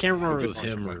 I can't remember if it was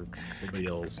him or somebody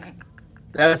else.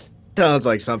 That sounds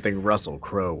like something Russell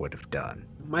Crowe would have done.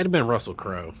 Might have been Russell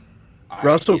Crowe.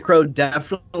 Russell Crowe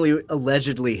definitely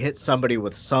allegedly hit somebody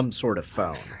with some sort of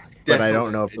phone. But I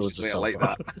don't know if it was a cell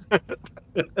phone.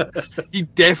 That. He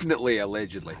definitely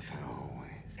allegedly.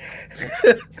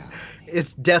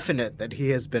 It's definite that he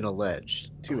has been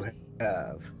alleged to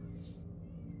have.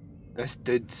 This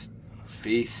dude's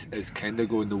face is kind of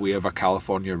going the way of a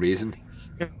California raisin.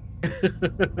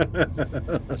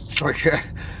 It's like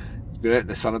he's been out in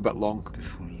the sun a bit long.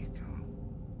 Before you go,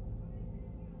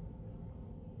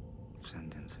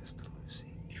 sentences to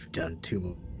Lucy. You've done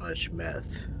too much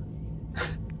meth.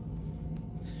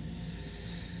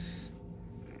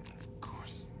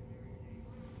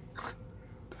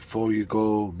 before you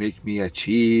go, make me a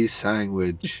cheese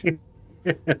sandwich.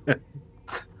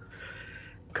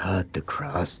 Cut the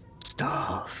crust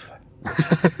off.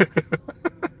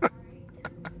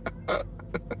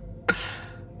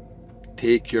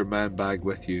 Take your man bag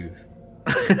with you.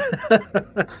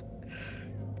 That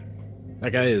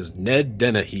guy is Ned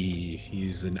Dennehy.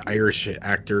 He's an Irish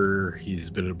actor. He's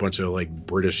been in a bunch of like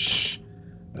British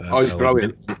he's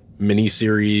brilliant.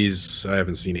 Miniseries. I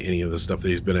haven't seen any of the stuff that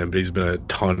he's been in, but he's been in a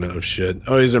ton of shit.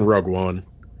 Oh, he's in Rogue One.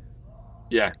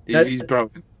 Yeah, he's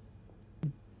brilliant.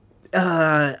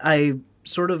 I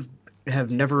sort of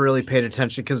have never really paid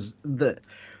attention because the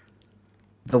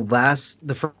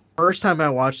first time I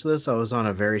watched this, I was on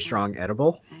a very strong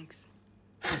edible. Thanks.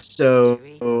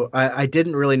 So I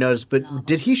didn't really notice, but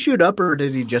did he shoot up or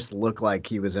did he just look like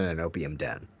he was in an opium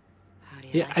den?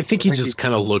 Yeah, I think he just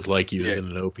kind of looked like he was in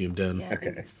an opium den. Yeah,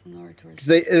 Okay. Because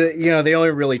they only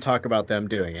really talk about them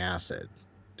doing acid,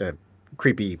 the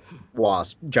creepy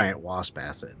giant wasp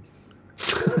acid.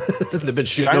 They've been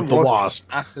shooting up the wasp.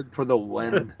 Acid for the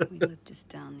win. We live just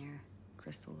down near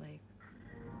Crystal Lake.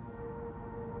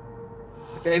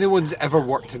 If anyone's ever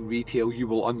worked in retail, you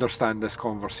will understand this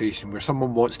conversation where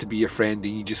someone wants to be your friend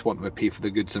and you just want them to pay for the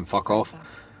goods and fuck off.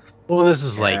 Well, this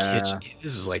is like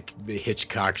the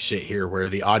Hitchcock shit here, where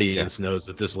the audience knows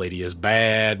that this lady is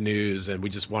bad news, and we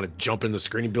just want to jump in the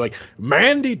screen and be like,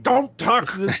 "Mandy, don't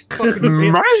talk to this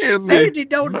fucking Mandy,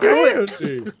 don't do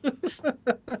it."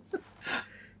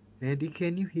 Mandy,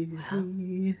 can you hear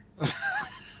me?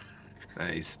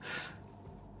 Nice.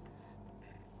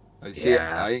 I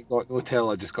ain't got no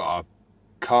tell. I just got a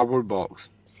cardboard box.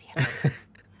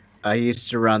 I used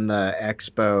to run the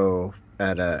expo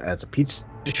as a pizza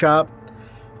shop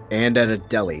and at a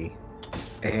deli,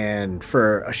 and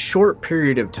for a short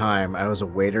period of time I was a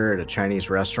waiter at a Chinese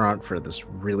restaurant for this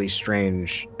really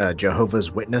strange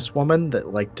Jehovah's Witness woman that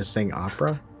liked to sing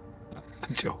opera.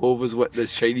 Jehovah's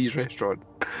Witness Chinese restaurant.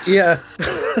 Yeah.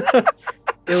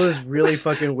 It was really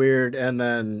fucking weird. And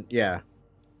then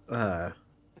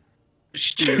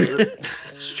she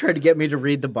tried to get me to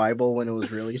read the Bible when it was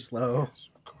really slow.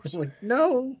 I was like,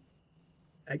 no,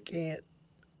 I can't.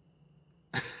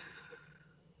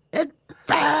 It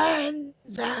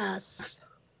burns us.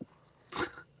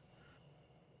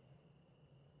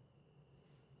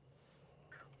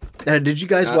 Did you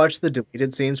guys watch the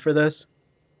deleted scenes for this?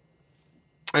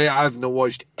 I've not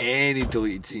watched any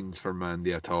deleted scenes for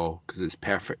Mandy at all because it's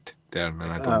perfect, Daeron,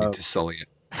 and I don't need to sully it.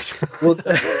 Well,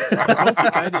 I don't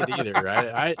think I did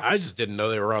either. I just didn't know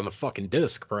they were on the fucking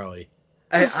disc, probably.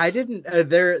 I didn't.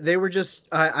 They were just.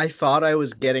 I thought I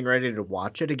was getting ready to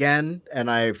watch it again, and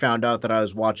I found out that I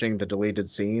was watching the deleted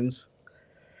scenes.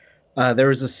 There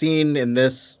was a scene in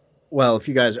this. Well, if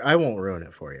you guys, I won't ruin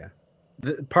it for you.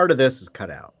 Part of this is cut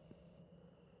out.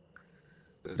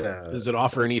 Does it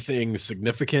offer anything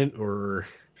significant or?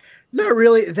 Not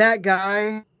really. That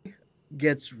guy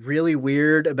gets really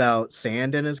weird about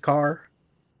sand in his car.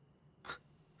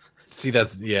 See,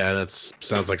 that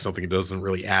sounds like something that doesn't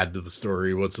really add to the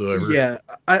story whatsoever. Yeah,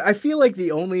 I feel like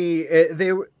the only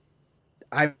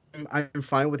I'm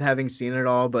fine with having seen it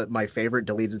all, but my favorite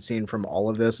deleted scene from all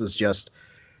of this is just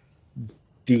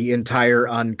the entire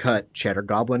uncut Cheddar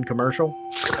Goblin commercial.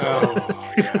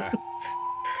 Oh yeah.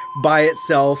 By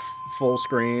itself, full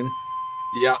screen.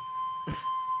 Yeah.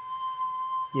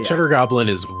 Yeah. Cheddar Goblin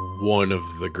is one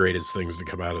of the greatest things to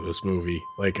come out of this movie.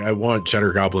 Like, I want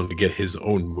Cheddar Goblin to get his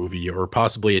own movie or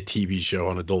possibly a TV show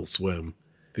on Adult Swim,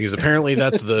 because apparently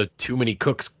that's the Too Many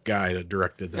Cooks guy that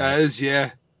directed that. That is,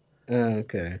 yeah.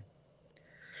 Okay.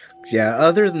 Yeah.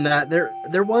 Other than that,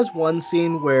 there was one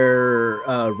scene where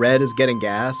Red is getting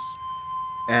gas,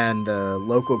 and the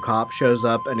local cop shows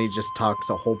up, and he just talks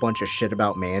a whole bunch of shit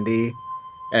about Mandy,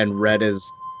 and Red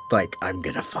is like, "I'm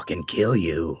gonna fucking kill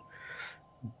you."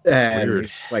 And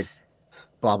it's just like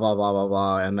blah blah blah blah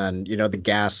blah, and then the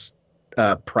gas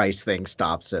price thing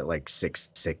stops at like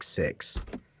 666.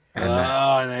 And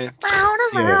Love it.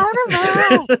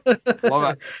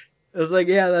 I was like,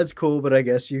 yeah, that's cool, but I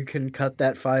guess you can cut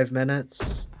that 5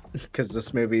 minutes because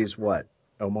this movie is what,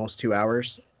 almost 2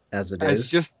 hours as it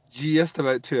is. It's just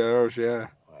about 2 hours, yeah.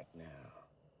 What now?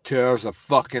 2 hours of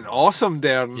fucking awesome,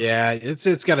 Daeron. Yeah,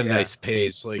 it's got a nice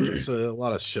pace. Like, it's a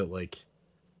lot of shit. Like,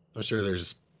 I'm sure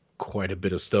there's quite a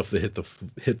bit of stuff that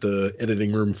hit the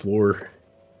editing room floor.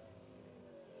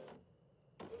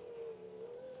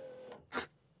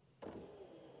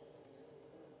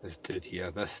 This dude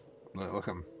here, look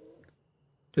at him.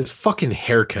 His fucking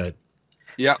haircut.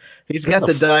 Yeah, he's got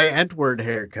the Die Entward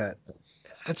haircut.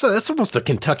 That's almost a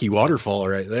Kentucky waterfall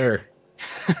right there.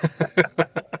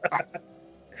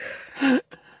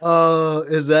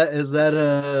 Is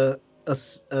that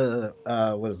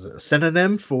what is it? A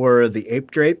synonym for the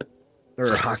ape drape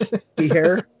or hockey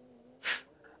hair?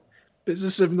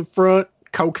 Business in the front,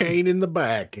 cocaine in the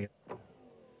back.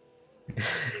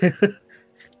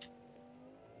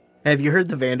 Have you heard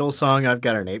the Vandal song, I've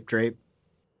Got an Ape Drape?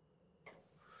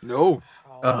 No.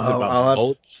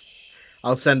 I'll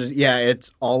send it. Yeah,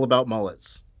 it's all about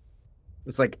mullets.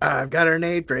 It's like, I've got an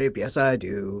ape drape. Yes, I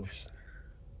do.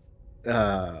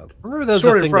 Remember those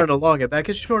short in front and long and back.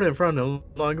 It's short in front and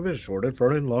long and back. Short in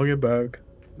front and long and back.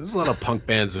 There's a lot of punk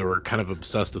bands that were kind of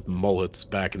obsessed with mullets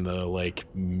back in the like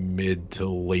mid to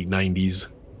late 90s.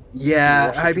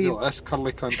 Yeah, I mean, that's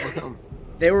cuddly cunt. Look at him.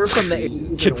 They were from the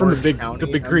 80s. Kid from the big I'm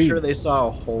green. sure they saw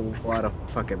a whole lot of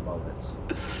fucking mullets.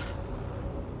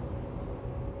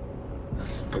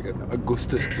 Fucking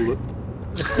Augustus Blip.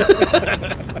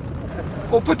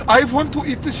 Oh, but I want to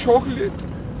eat the chocolate.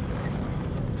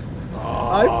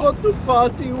 I want to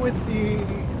party with the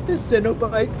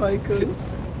Cenobite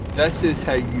bikers. This is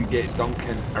how you get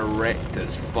Duncan erect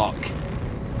as fuck.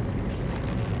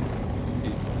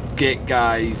 You get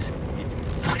guys, you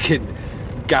fucking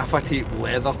gaffer tape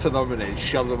leather to them and then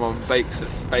shove them on bikes with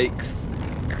spikes.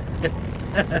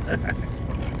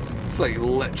 It's like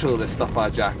literally the stuff I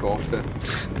jack off to.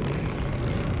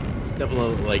 It's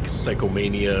definitely like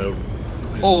Psychomania.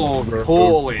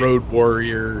 Totally. Road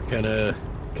Warrior kind of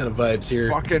vibes here.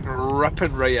 Fucking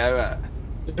ripping right out at it.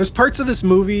 There's parts of this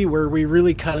movie where we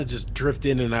really kind of just drift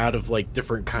in and out of like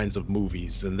different kinds of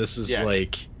movies, and this is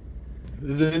like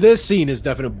this scene is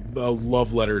definitely a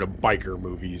love letter to biker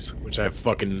movies, which I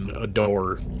fucking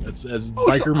adore.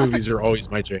 Biker movies are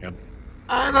always my jam.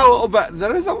 And a little bit.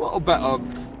 There is a little bit of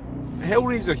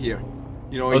Hellraiser here.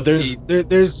 You know,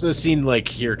 there's a scene like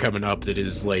here coming up that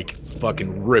is like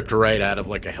fucking ripped right out of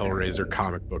like a Hellraiser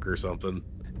comic book or something.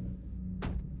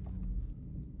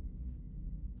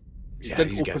 Yeah,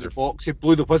 these guys are box. He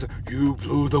blew the whistle. You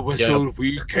blew the whistle. Yep.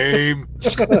 We came.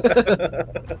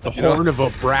 The horn of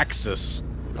Abraxas,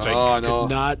 which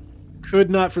I could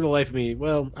not for the life of me.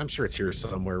 Well, I'm sure it's here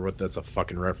somewhere. What that's a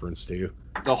fucking reference to.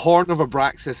 The horn of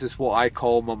Abraxas is what I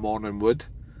call my morning wood.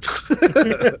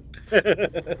 It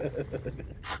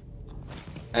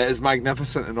is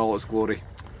magnificent in all its glory.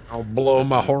 I'll blow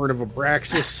my horn of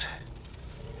Abraxas.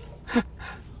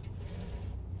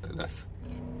 This.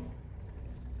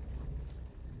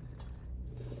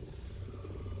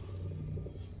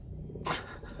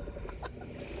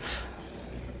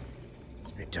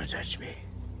 Don't touch me.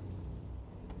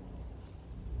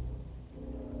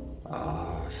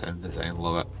 Sound design,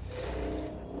 love it.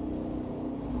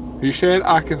 He said,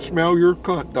 I can smell your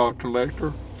cunt, Dr.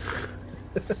 Lecter.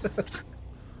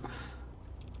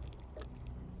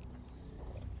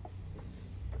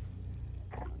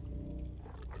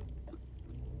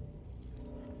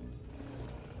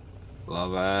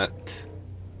 Love it.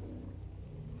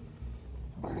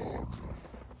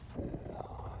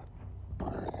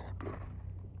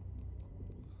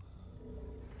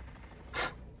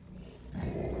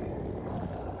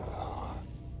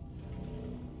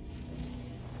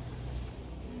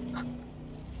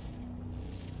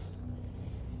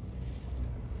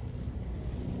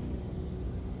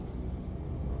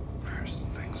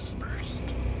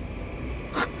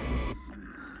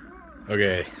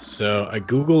 Okay, so I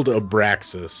googled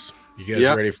Abraxas. You guys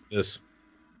ready for this?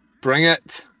 Bring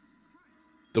it.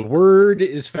 The word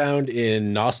is found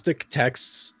in Gnostic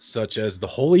texts such as the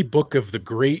Holy Book of the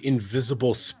Great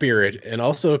Invisible Spirit, and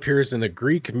also appears in the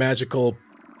Greek magical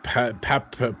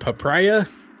papyrus.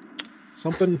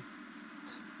 Something.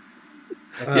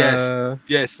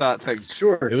 Yes, that thing.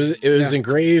 Sure. It was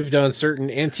engraved on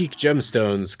certain antique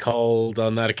gemstones called,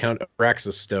 on that account,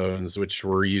 Abraxas stones, which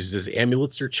were used as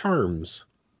amulets or charms.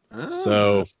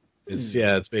 So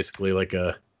it's basically like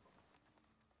a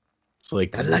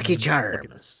lucky charm.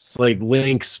 It's like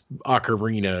Link's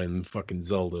ocarina and fucking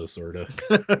Zelda, sort of.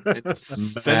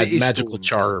 Magical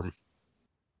charm.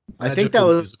 I think that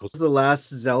was the last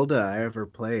Zelda I ever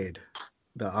played.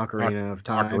 The Ocarina of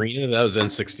Time. Ocarina? That was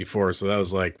N64, so that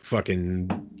was like fucking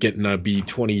getting to be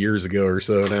 20 years ago or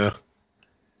so now.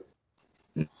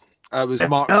 I was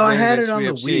Mark's I had it on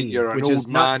the Wii, which is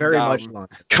not very much longer.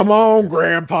 Come on,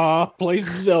 Grandpa, play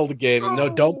some Zelda games. No,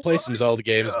 don't play some Zelda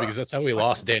games because that's how we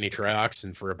lost Danny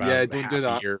Trioxin for about don't do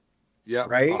that. A year. Yeah,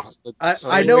 right.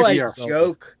 I know I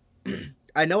joke.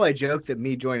 I know I joke that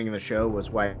me joining the show was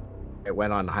why it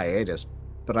went on hiatus,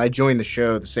 but I joined the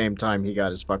show the same time he got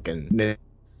his fucking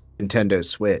Nintendo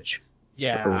Switch.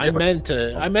 Yeah, I meant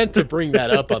to bring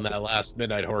that up on that last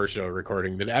Midnight Horror Show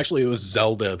recording. That actually it was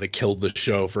Zelda that killed the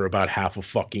show for about half a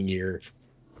fucking year.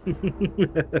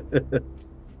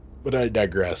 But I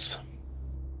digress.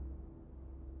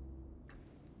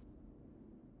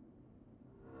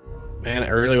 Man, I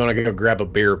really want to go grab a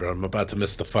beer, but I'm about to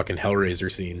miss the fucking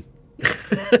Hellraiser scene.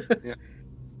 Yeah.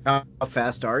 How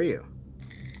fast are you?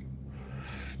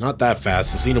 Not that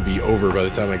fast. The scene will be over by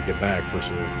the time I get back, for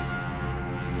sure.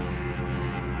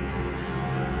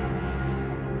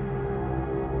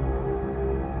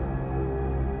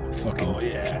 Fucking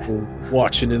people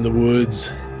watching in the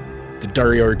woods. The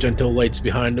Dario Argento lights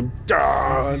behind them.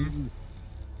 Done.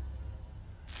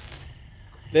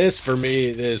 This, for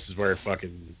me, this is where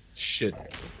fucking shit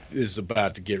is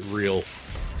about to get real.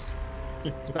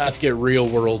 It's about to get Real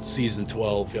World Season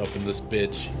 12 up in this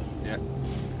bitch. Yeah.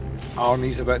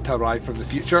 Arnie's about to arrive from the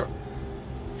future.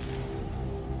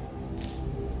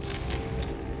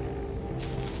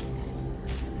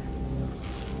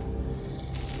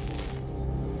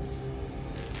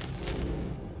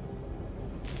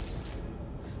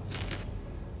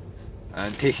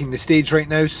 And taking the stage right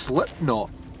now, Slipknot,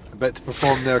 about to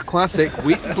perform their classic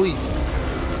Wait and Bleed.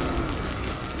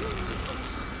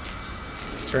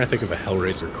 Just trying to think of a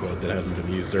Hellraiser quote that hasn't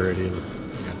been used already.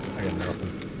 I got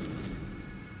nothing.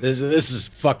 This is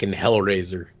fucking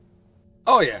Hellraiser.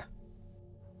 Oh yeah.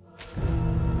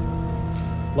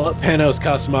 Let Panos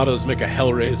Cosmatos make a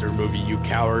Hellraiser movie, you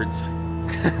cowards.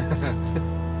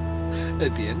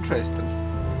 It'd be interesting.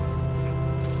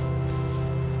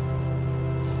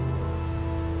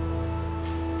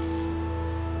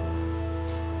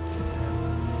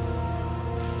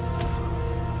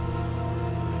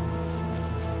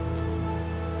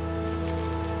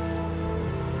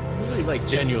 Like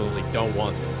genuinely don't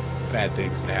want bad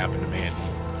things to happen to Mandy.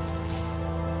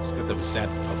 Just got them sad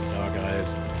puppy dog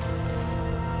eyes.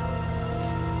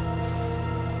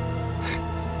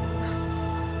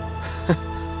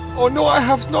 Oh no, I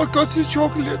have not got the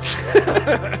chocolate.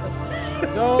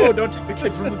 No, don't take the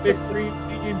kid from the big green.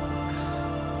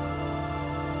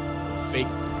 Fake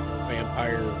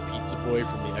vampire pizza boy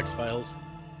from the X-Files.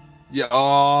 Yeah.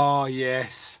 Oh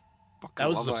yes. That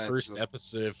was the first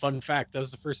episode. Fun fact, that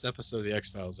was the first episode of the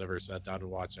X-Files I ever sat down to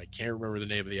watch. I can't remember the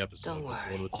name of the episode.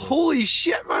 Holy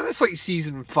shit, man! It's like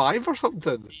season 5 or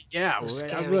something. Yeah, I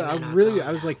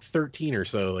was like 13 or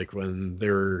so, like when they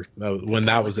were when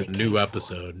that was a new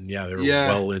episode. And yeah, they were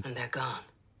well in. And they're gone.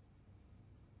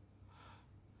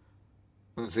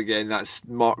 Once again, that's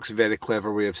Mark's very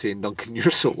clever way of saying, Duncan, you're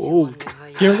so old.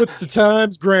 Get with the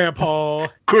times, Grandpa.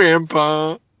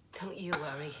 Grandpa. Don't you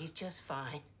worry, he's just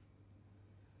fine.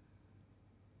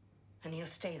 And he'll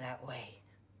stay that way.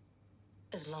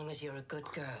 As long as you're a good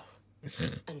girl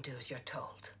and do as you're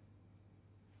told.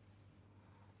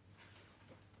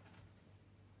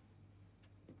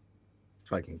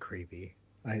 Fucking creepy.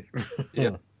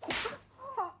 Yeah.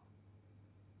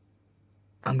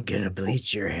 I'm gonna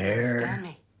bleach your hair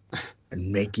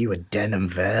and make you a denim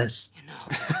vest. You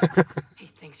know, he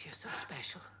thinks you're so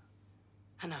special.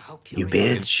 And I hope you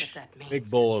realize bitch. what that means.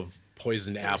 Big bowl of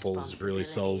poisoned apples really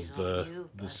sells the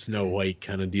Snow White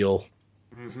kind of deal.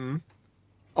 Mm-hmm.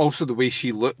 Also, the way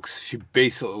she looks, she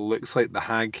basically looks like the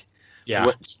hag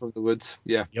witch from the woods.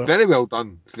 Yeah, very well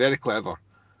done. Very clever.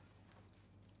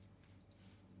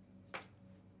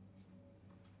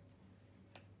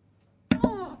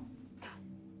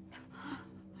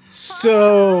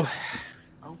 So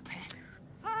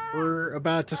we're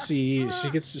about to see she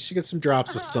gets some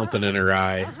drops of something in her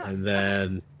eye, and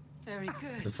then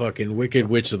the fucking Wicked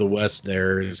Witch of the West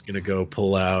there is gonna go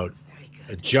pull out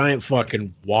a giant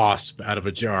fucking wasp out of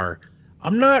a jar.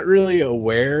 I'm not really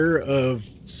aware of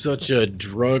such a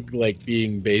drug like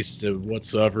being based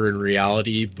whatsoever in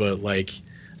reality, but like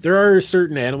there are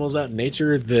certain animals out in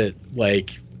nature that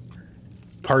like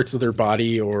parts of their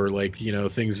body or like, you know,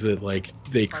 things that like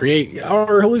they create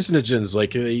are hallucinogens.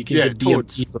 Like you can get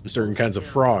DMT from certain kinds of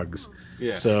frogs.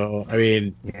 Yeah. So I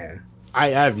mean, I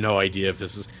have no idea if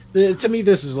this is. To me,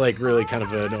 this is like really kind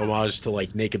of an homage to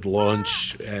like Naked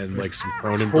Lunch and like some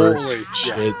Cronenberg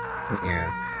shit.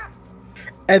 Yeah.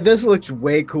 And this looks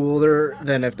way cooler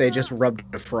than if they just rubbed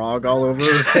a frog all over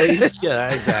her face.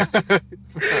 Yeah, exactly.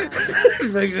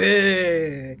 Like,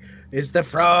 hey, it's the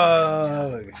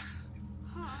frog.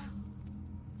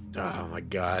 Oh my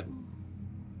god.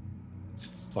 It's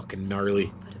fucking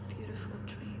gnarly.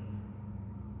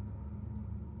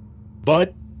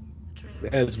 But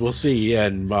as we'll see,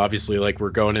 and obviously like we're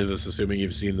going into this assuming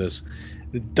you've seen this,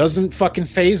 it doesn't fucking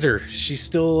phase her. She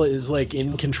still is like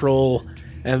in control,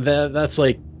 and that's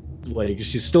like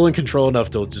she's still in control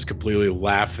enough to just completely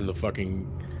laugh in the fucking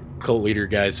cult leader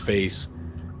guy's face.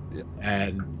 Yeah.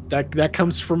 And that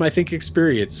comes from, I think,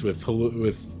 experience with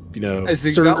It's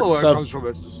exactly where it comes from.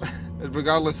 It's,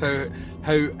 regardless how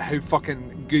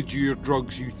fucking good your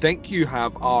drugs you think you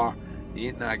have are, they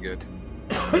ain't that good.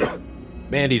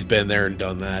 Mandy's been there and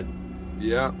done that.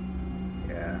 Yeah.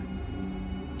 Yeah.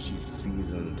 She's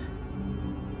seasoned.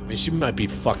 I mean, she might be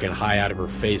fucking high out of her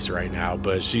face right now,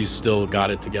 but she's still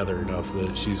got it together enough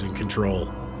that she's in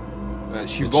control.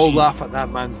 She will laugh at that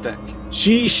man's dick.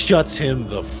 She shuts him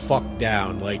the fuck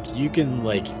down. Like, you can,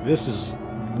 like, this is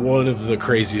one of the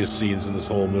craziest scenes in this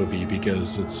whole movie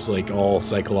because it's, like, all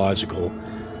psychological.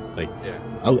 Like, yeah.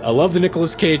 I love the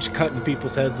Nicolas Cage cutting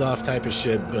people's heads off type of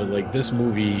shit, but, like, this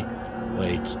movie,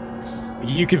 like,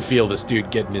 you can feel this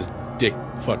dude getting his dick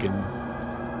fucking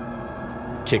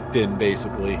kicked in,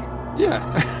 basically. Yeah.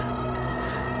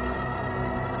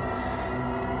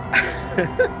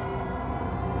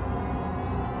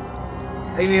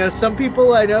 And some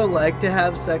people I know like to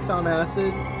have sex on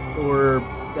acid or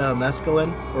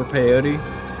mescaline or peyote.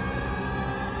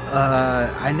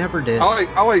 I never did.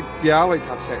 I like to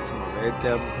have sex in my bed,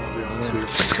 I'll be honest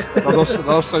with you.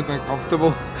 That'll sound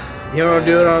uncomfortable. You don't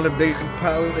do it on a big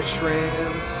pile of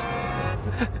shrimps.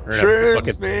 Or a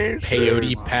fucking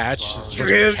peyote patch.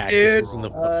 Shrimp, cactuses in the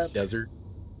fucking desert.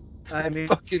 I mean,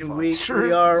 we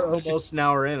are almost an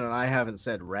hour in, and I haven't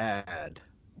said rad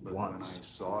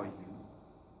once.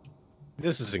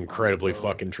 This is incredibly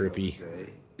fucking trippy.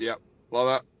 Yep,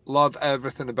 love it. Love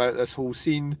everything about this whole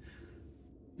scene.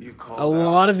 A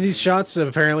lot of these shots,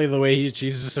 apparently the way he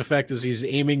achieves this effect is he's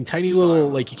aiming tiny little,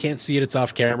 like, you can't see it's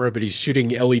off camera, but he's shooting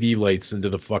LED lights into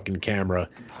the fucking camera.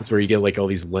 That's where you get, like, all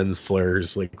these lens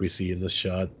flares like we see in this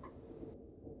shot.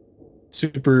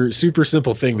 Super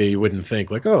simple thing that you wouldn't think.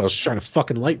 Like, oh, I was trying to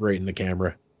fucking light right in the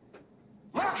camera.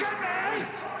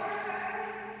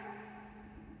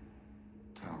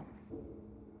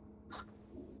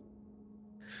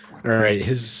 All right,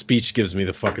 his speech gives me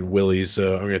the fucking willies,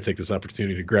 so I'm going to take this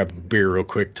opportunity to grab a beer real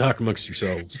quick. Talk amongst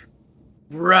yourselves.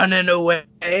 Running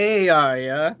away, are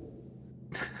ya?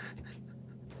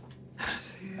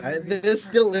 This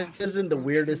still isn't the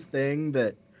weirdest thing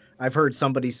that I've heard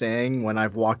somebody saying when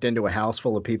I've walked into a house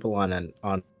full of people on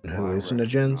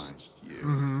hallucinogens.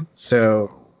 Mm-hmm.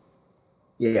 So,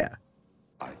 yeah.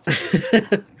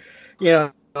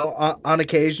 On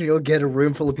occasion, you'll get a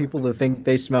room full of people that think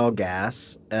they smell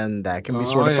gas, and that can be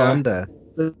sort of fun to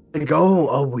think,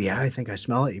 oh, yeah, I think I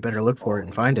smell it. You better look for it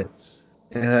and find it.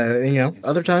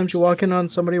 Other times you walk in on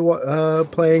somebody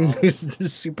playing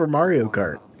Super Mario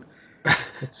Kart.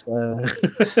 It's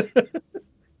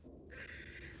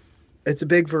it's a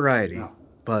big variety,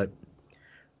 but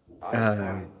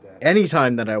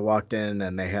anytime that I walked in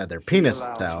and they had their penis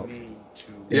out,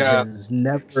 it has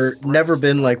never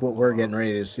been like what we're getting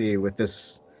ready to see with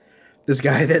this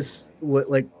guy that's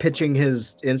like pitching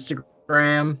his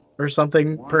Instagram or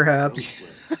something, perhaps.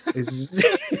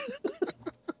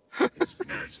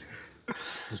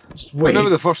 Wait, I remember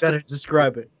the first time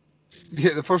describe it.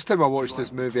 Yeah, the first time I watched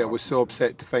this movie, I was so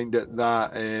upset to find out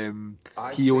that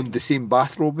he owned the same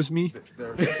bathrobe as me.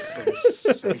 Because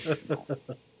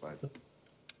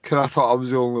I thought I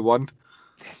was the only one.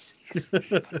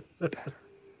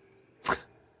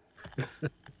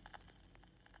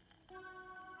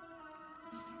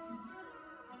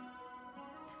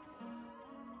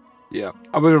 Yeah,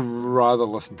 I would have rather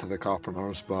listened to the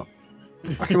Carpenters, but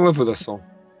I can live with this song.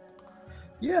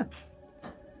 Yeah.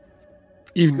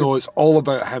 Even though it's all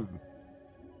about him.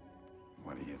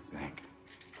 What do you think?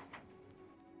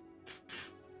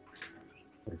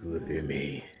 Look at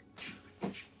me.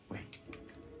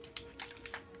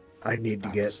 I need to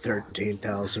get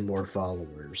 13,000 more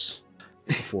followers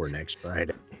before next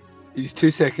Friday. He's 2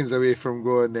 seconds away from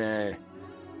going,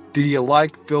 do you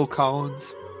like Phil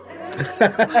Collins?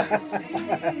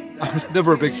 I was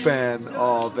never a big fan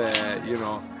of,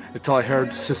 until I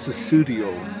heard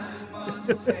Susudio.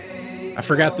 I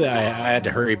forgot that I had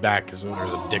to hurry back because there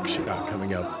was a dick shot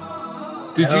coming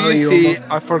up. Did you say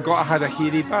I forgot I had a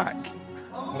hairy back?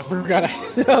 I forgot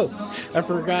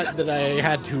that I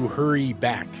had to hurry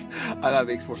back. That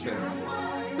makes more sense.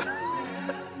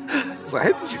 So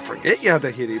how did you forget you had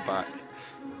a hairy back?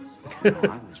 I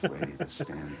was ready to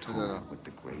stand tall with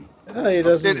the great. He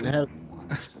doesn't have.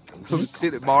 I was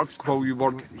saying to Mark while you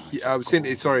weren't. I was saying to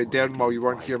Daeron while you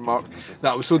weren't here, Mark,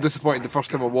 that I was so disappointed the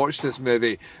first time I watched this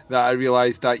movie that I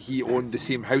realised that he owned the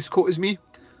same house coat as me.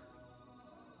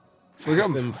 Look at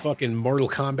him. Them fucking Mortal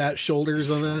Kombat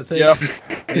shoulders on that thing.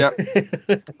 Yeah.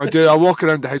 I do. I walk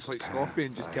around the house like Scorpion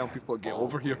and just tell people to get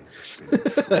over here.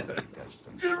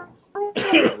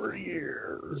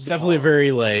 It's definitely a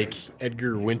very like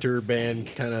Edgar Winter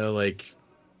band kind of like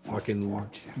fucking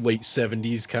late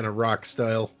 70s kind of rock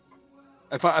style.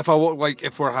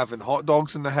 If we're having hot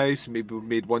dogs in the house and maybe we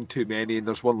made one too many and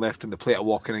there's one left in the plate, I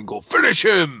walk in and go, finish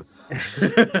him.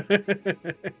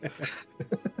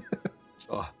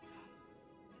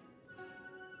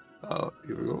 Oh,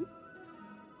 here we go.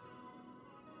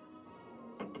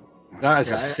 That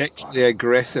is a sexually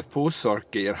aggressive pose, sir.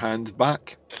 Get your hands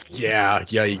back. Yeah,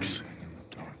 yikes.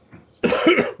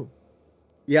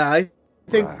 Yeah, I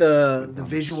think the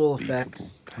visual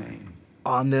effects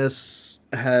on this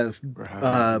have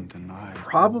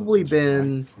probably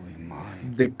been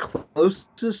the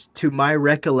closest to my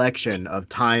recollection of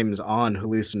times on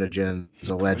hallucinogens,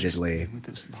 allegedly,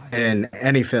 in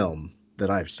any film that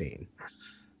I've seen.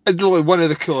 It's like one of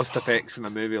the coolest effects in the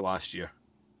movie last year.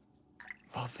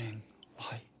 Loving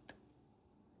light.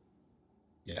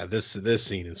 Yeah, this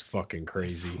scene is fucking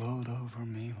crazy. Flowed over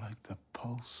me like the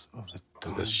pulse of the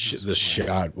this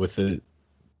shot with it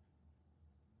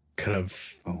kind of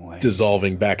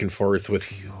dissolving back and forth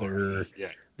with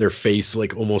their face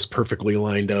like almost perfectly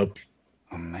lined up.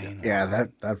 Yeah,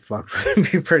 that fucked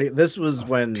me pretty. This was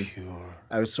when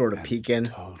I was sort of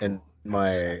peaking in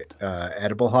my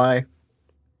edible high.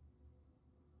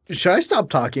 Should I stop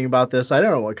talking about this? I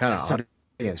don't know what kind of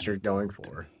audience you're going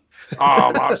for.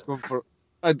 Oh, Mark's going for.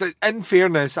 In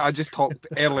fairness, I just talked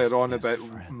earlier on about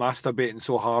masturbating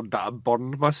so hard that I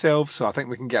burned myself, so I think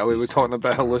we can get away with talking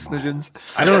about hallucinogens.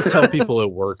 I don't tell people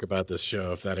at work about this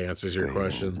show, if that answers your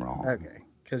question. Okay,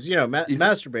 because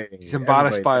masturbating. He's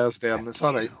embarrassed by us there, and it's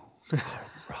all right.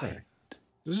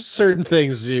 There's certain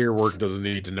things your work doesn't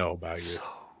need to know about you.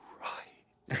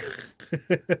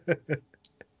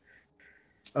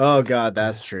 Oh God,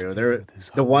 that's true.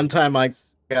 The one time I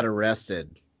got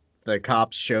arrested, the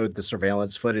cops showed the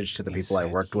surveillance footage to the people I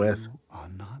worked with.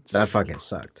 That fucking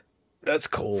sucked. That's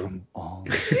cold.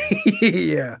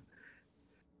 Yeah.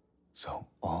 So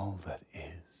all that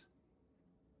is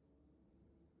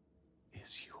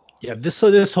yours. Yeah,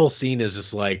 this whole scene is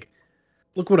just like,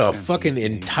 look what a fucking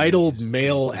entitled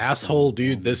male asshole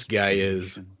dude this guy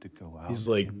is. He's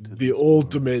like the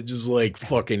ultimate, just like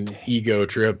fucking ego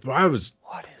trip. I was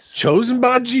chosen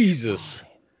by Jesus.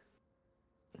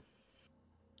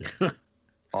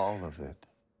 All of it.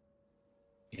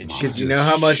 Because you know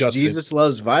how much Jesus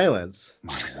loves violence.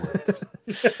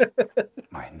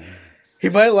 My needs. He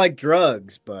might like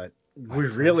drugs, but we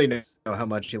really know how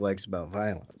much he likes about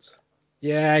violence.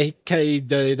 Yeah, he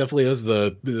definitely has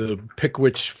the pick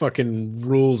which fucking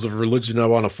rules of religion I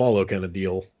want to follow kind of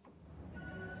deal.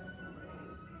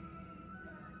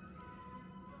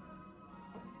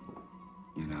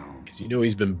 Because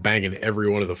he's been banging every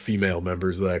one of the female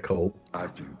members of that cult.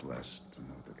 I've been blessed to know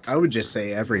that. I would just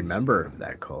say every member of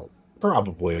that cult.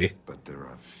 Probably. But there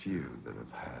are few that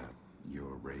have had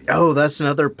your race. Oh, that's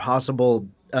another possible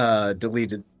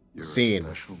deleted scene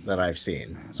that I've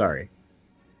seen. Man. Sorry.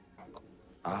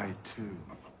 I too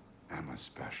am a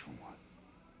special one.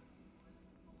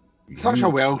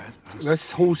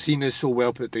 This whole scene is so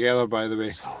well put together, by the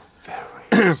way. So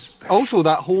very also,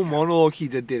 that whole monologue he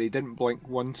did there, he didn't blink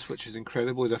once, which is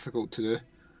incredibly difficult to do.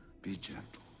 Be gentle.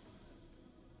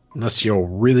 Unless you're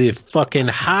really fucking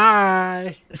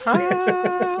high.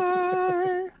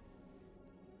 High.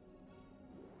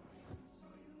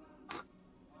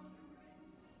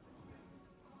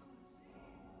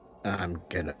 I'm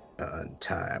gonna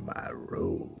untie my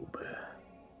robe.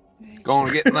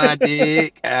 Gonna get my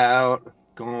dick out.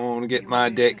 Gonna get my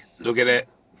dick. Look at it.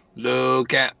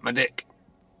 Look at my dick.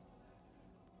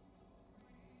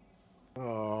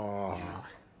 Oh.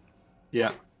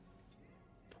 Yeah.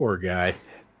 Poor guy.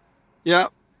 Yeah.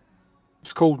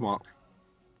 It's cold, Mark.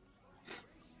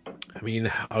 I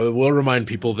mean, I will remind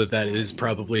people that is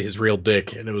probably his real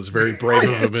dick, and it was very brave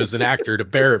of him as an actor to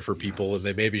bear it for people, and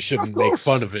they maybe shouldn't make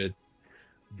fun of it.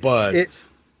 But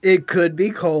it could be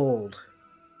cold.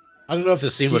 I don't know if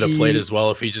the scene would have played as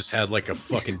well if he just had like a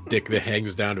fucking dick that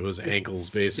hangs down to his ankles,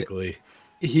 basically.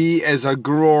 He is a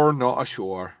grower, not a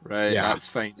shower, right? Yeah. That's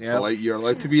fine. Yep. So you're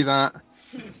allowed to be that.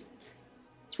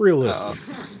 It's realistic.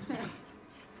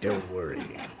 Don't worry.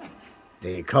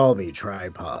 They call me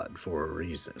Tripod for a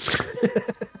reason.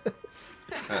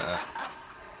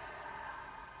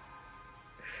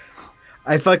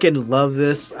 I fucking love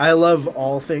this. I love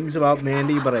all things about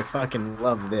Mandy, but I fucking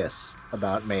love this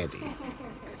about Mandy.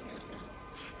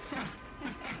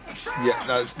 Yeah,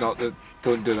 that's not the...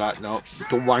 Don't do that, no.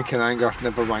 Don't wank in anger.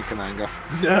 Never wank in anger.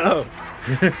 No!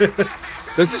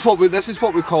 This is what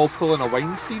we call pulling a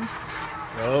Weinstein.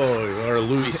 Oh, or a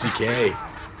Louis C.K.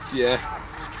 Yeah.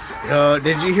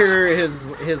 Did you hear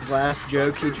his last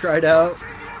joke he tried out?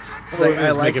 It's like, I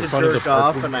like to jerk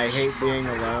off and I hate being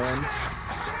alone.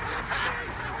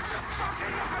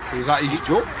 Was that his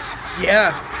joke?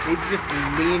 Yeah, he's just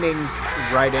leaning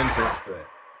right into it.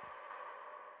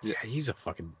 Yeah, he's a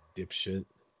fucking dipshit.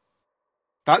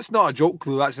 That's not a joke,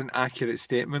 though. That's an accurate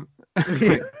statement.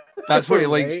 That's what he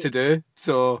likes to do.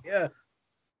 So yeah.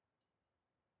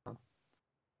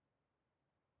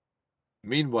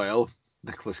 Meanwhile,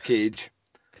 Nicolas Cage.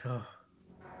 Poor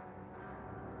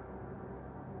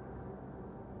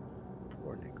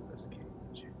Nicolas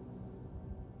Cage.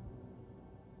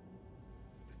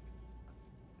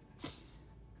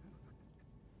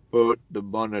 Put the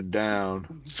bunny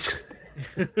down.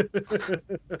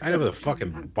 I have a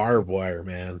fucking barbed wire,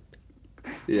 man.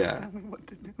 Yeah. Tell me what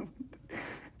to do.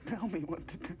 Tell me what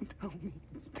to do.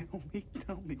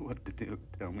 Tell me what to do.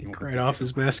 Tell me what Right off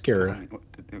his mascara. Tell me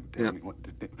what to do. Tell me what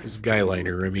to do. His guy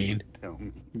liner, I mean. Tell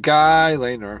me. Guy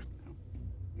liner.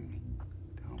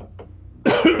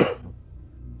 I'm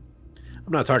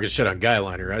not talking shit on guy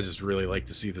liner. I just really like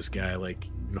to see this guy like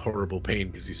in horrible pain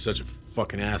because he's such a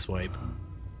fucking asswipe.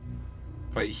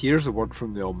 But here's a word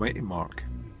from the Almighty Mark.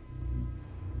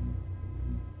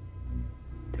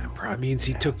 That probably means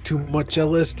he took too much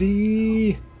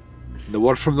LSD. The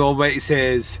word from the Almighty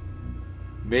says,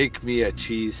 "Make me a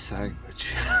cheese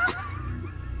sandwich."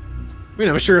 I mean,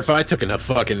 I'm sure if I took enough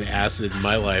fucking acid in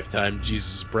my lifetime,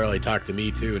 Jesus would probably talk to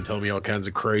me too and tell me all kinds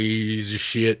of crazy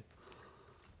shit.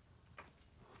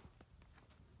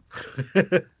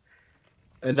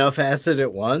 Enough acid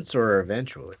at once or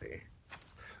eventually?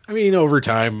 I mean, over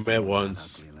time at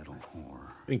once.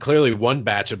 I mean, clearly one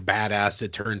batch of bad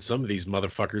acid turned some of these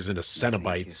motherfuckers into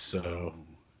Cenobites, so...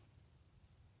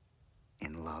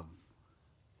 In love,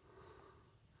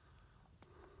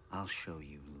 I'll show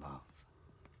you love.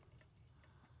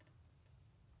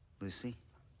 Lucy?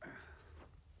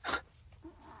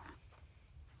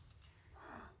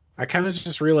 I kind of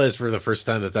just realized for the first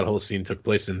time that whole scene took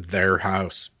place in their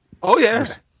house. Oh, yeah.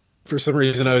 For some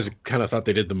reason, I was kind of thought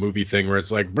they did the movie thing where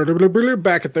it's like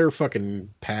back at their fucking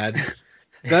pad.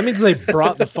 So that means they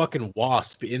brought the fucking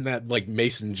wasp in that like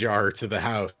mason jar to the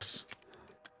house.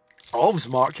 Olives,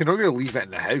 Mark, you're not going to leave it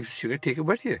in the house. You're going to take it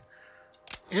with you.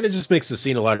 And it just makes the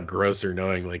scene a lot grosser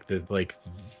knowing like that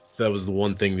was the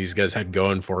one thing these guys had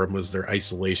going for them was their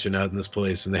isolation out in this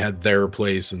place, and they had their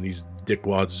place, and these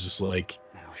dickwads just like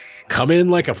come in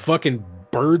like a fucking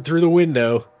bird through the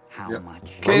window. How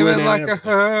much? Came in like a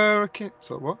hurricane.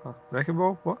 So what? Wrecking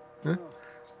ball? What? Yeah.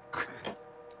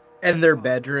 And their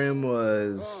bedroom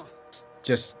was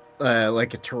just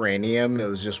like a terrarium. It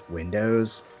was just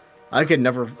windows. I could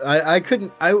never. I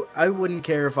couldn't. I wouldn't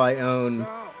care if I own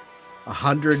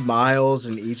 100 miles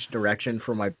in each direction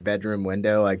from my bedroom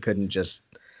window. I couldn't just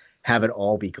have it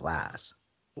all be glass.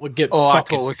 Would get I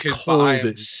fucking totally could. cold I am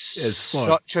as fuck.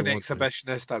 such an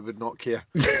exhibitionist. I would not care.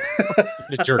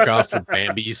 To jerk off for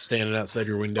Bambi standing outside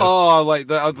your window. Oh, I like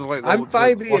that. I'm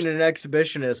fine being an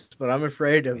exhibitionist, but I'm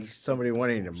afraid of somebody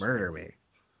wanting to murder me.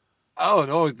 Oh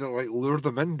no! Like lure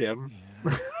them in, Daeron.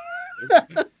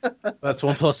 That's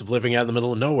one plus of living out in the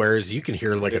middle of nowhere is you can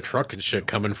hear like a truck and shit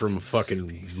coming from a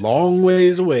fucking long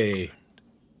ways away.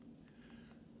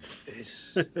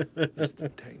 This is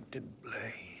the tainted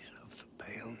blade of the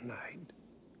pale night,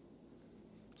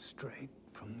 straight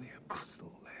from the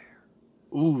abyssal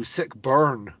lair. Ooh, sick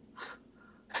burn.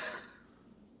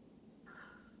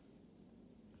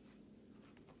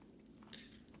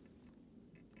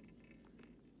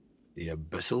 The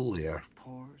abyssal lair.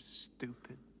 Poor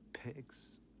stupid pigs,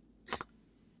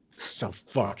 So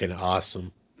fucking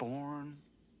awesome. born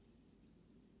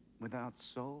without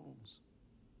souls.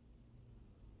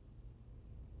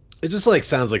 It just like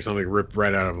sounds like something ripped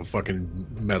right out of a fucking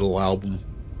metal album.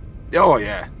 Oh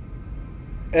yeah.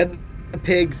 And the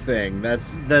pigs thing,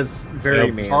 that's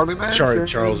very mean.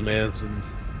 Charles Manson.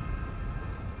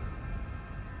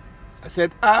 I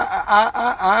said,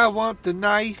 I want the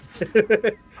knife.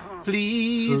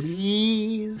 Please.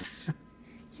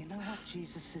 You know what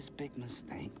Jesus' big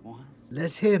mistake was?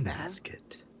 Let him ask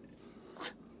it.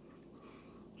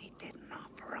 He didn't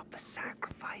offer up a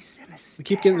sacrifice in a We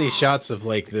keep getting these shots of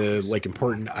like the like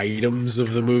important items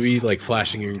of the movie like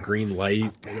flashing in green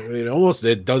light.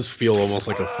 It does feel almost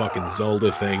like a fucking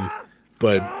Zelda thing,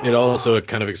 but it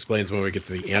kind of explains when we get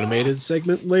to the animated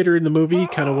segment later in the movie,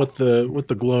 kind of what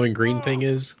the glowing green thing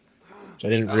is.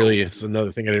 Which it's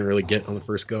another thing I didn't really get on the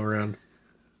first go around.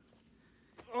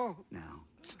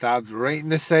 Stabbed right in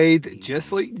the side,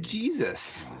 just like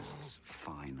Jesus.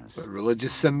 But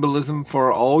religious symbolism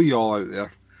for all y'all out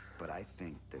there. But I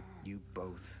think that you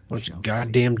both Bunch of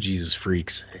goddamn Jesus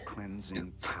freaks. the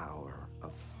cleansing power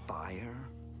of fire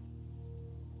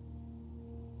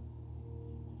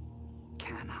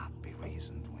cannot be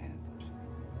reasoned with.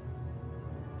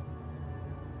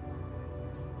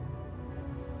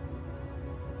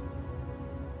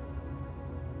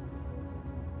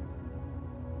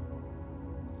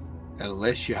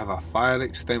 unless you have a fire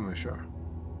extinguisher.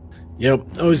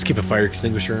 Yep, always keep a fire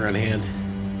extinguisher on hand.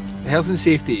 Health and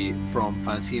safety from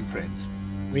Fancy and Friends.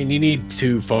 I mean, you need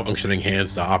 2 functioning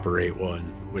hands to operate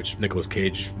one, which Nicolas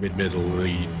Cage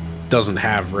admittedly doesn't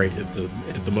have right at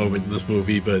the moment in this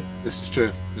movie, but... This is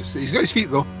true. He's got his feet,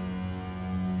 though.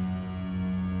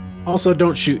 Also,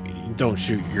 don't shoot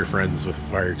your friends with a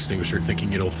fire extinguisher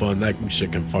thinking it'll fun. That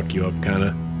shit can fuck you up, kind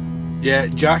of. Yeah,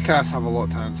 Jackass have a lot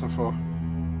to answer for.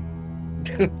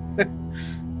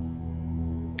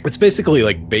 It's basically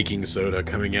like baking soda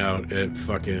coming out at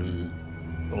fucking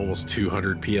almost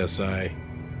 200 PSI.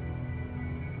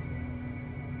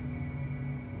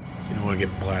 So you don't want to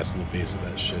get blasted in the face with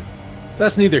that shit.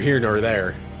 That's neither here nor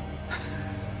there.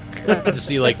 To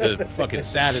see like the fucking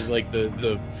like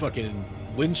the fucking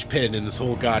linchpin in this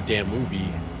whole goddamn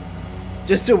movie.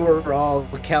 Just so we're all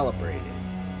calibrated.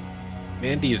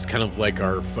 Mandy is kind of like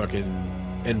our fucking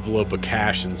envelope of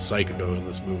cash in Psycho in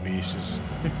this movie. She's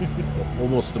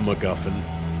almost a MacGuffin.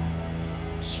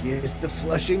 She is the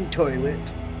flushing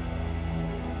toilet.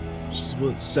 She's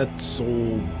what sets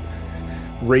soul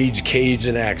Rage Cage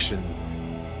in action.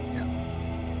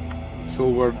 Yeah. So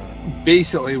we're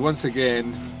basically, once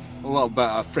again, a little bit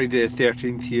of Friday the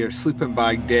 13th here. Sleeping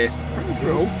bag death. Pretty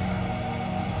brutal.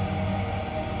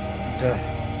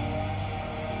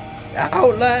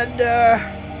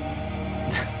 Outlander!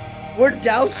 We're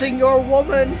dousing your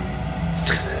woman!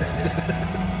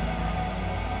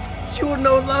 She will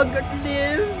no longer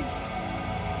live!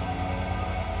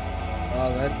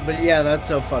 But yeah, that's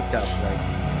so fucked up. Like,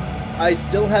 I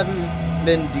still haven't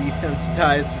been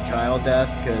desensitized to child death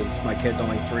because my kid's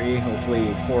only 3.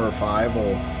 Hopefully 4 or 5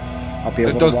 I'll be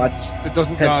able to watch Pet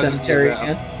Sematary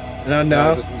again.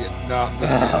 No. It doesn't get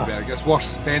better. It gets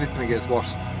worse. If anything, it gets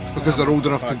worse. Because they're old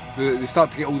enough they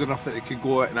start to get old enough that they could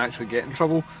go out and actually get in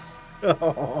trouble.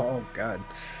 Oh god.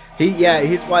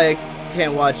 He's why I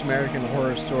can't watch American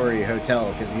Horror Story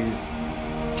Hotel, because he's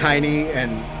tiny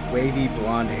and wavy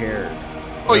blonde hair.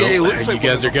 Oh yeah, he looks like you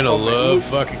guys are gonna love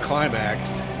fucking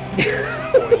Climax.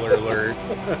 Spoiler alert.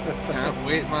 Can't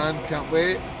wait, man. Can't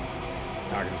wait. Just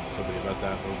talking to somebody about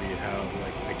that movie and how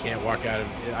like I can't walk out of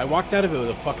it. I walked out of it with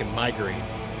a fucking migraine.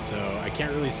 So I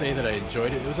can't really say that I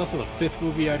enjoyed it. It was also the 5th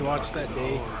movie I'd watched that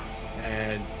day.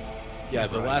 And yeah,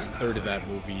 the last third of that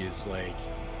movie is like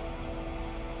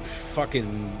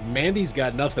fucking Mandy's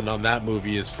got nothing on that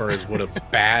movie as far as what a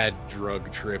bad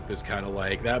drug trip is kind of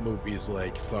like. That movie is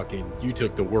like fucking you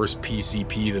took the worst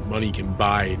PCP that money can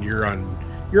buy and you're on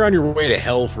your way to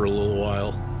hell for a little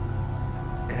while.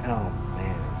 Oh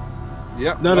man.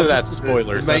 Yep. None of that's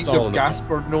spoilers. The that's all in the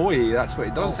Gaspar Noé. That's what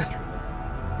he does.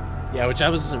 Yeah, which I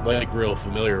wasn't like real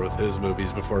familiar with his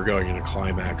movies before going into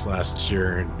Climax last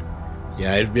year, and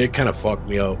yeah, it kind of fucked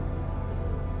me up.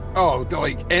 Oh,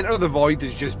 like Enter the Void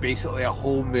is just basically a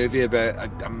whole movie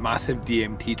about a massive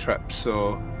DMT trip.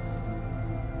 So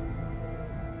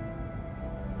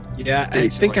yeah, I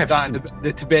think I've seen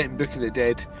the Tibetan Book of the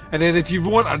Dead. And then if you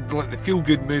want like the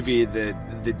feel-good movie of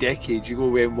the decade, you go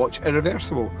away and watch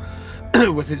Irreversible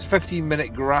with its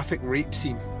 15-minute graphic rape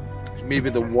scene.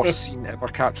 Maybe the worst scene ever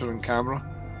captured on camera.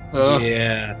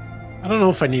 Yeah, I don't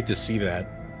know if I need to see that.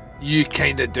 You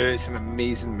kind of do. It's an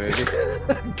amazing movie.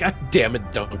 God damn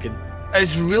it, Duncan.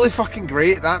 It's really fucking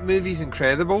great. That movie's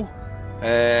incredible.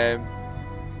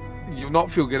 You'll not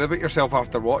feel good about yourself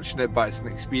after watching it, but it's an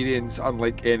experience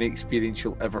unlike any experience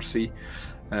you'll ever see.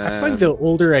 I find the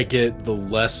older I get, the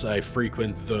less I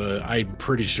frequent the I'm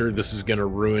pretty sure this is gonna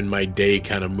ruin my day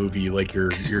kind of movie, like your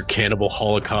Cannibal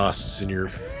Holocausts and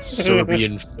your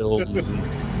Serbian films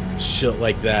and shit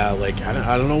like that. Like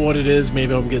I don't know what it is.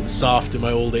 Maybe I'm getting soft in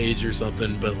my old age or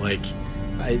something. But like,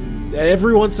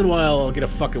 every once in a while I'll get a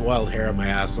fucking wild hair on my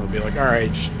ass and I'll be like, all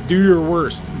right, do your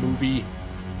worst, movie.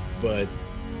 But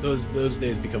those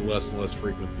days become less and less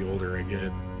frequent the older I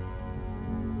get.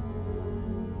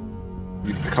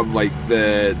 You become like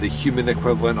the human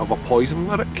equivalent of a Poison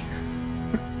lyric.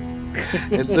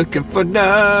 And looking for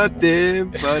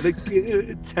nothing but a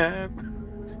good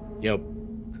time. Yep.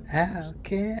 How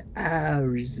can I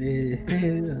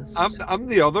resist? I'm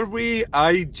the other way.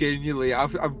 I genuinely,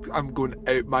 I'm going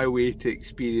out my way to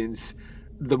experience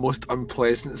the most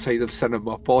unpleasant side of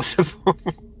cinema possible.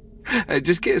 It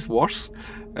just gets worse.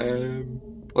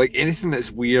 Like anything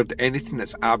that's weird, anything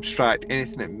that's abstract,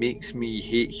 anything that makes me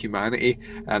hate humanity,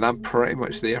 and I'm pretty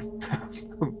much there.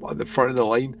 At the front of the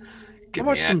line. I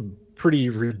watch some pretty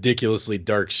ridiculously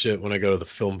dark shit when I go to the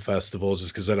film festival,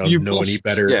 just because I don't know any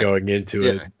better going into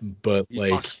it. But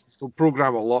like, they'll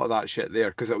program a lot of that shit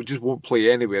there because it just won't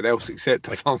play anywhere else except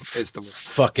a film festival.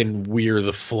 Fucking We're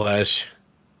the Flesh.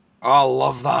 I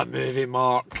love that movie,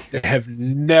 Mark. I have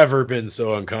never been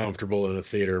so uncomfortable in a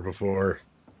theater before.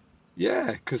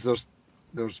 Yeah, because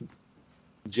there's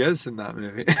jizz in that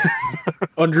movie.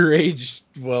 Underage,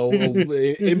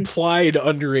 implied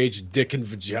underage dick and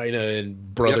vagina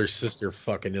and brother sister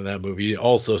fucking in that movie.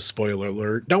 Also, spoiler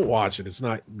alert, don't watch it. It's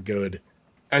not good.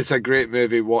 It's a great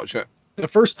movie. Watch it. The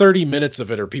first 30 minutes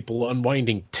of it are people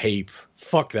unwinding tape.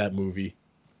 Fuck that movie.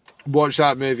 Watch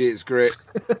that movie. It's great.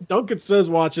 Duncan says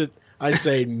watch it. I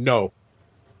say no.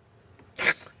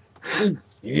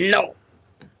 No.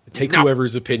 Take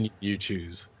whoever's opinion you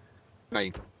choose.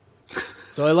 Fine.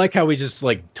 So I like how we just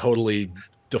like totally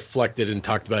deflected and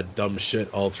talked about dumb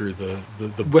shit all through the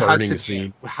burning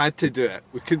scene. We had to do it.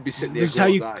 We couldn't be sitting there. This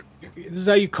is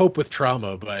how you cope with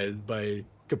trauma, by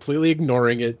completely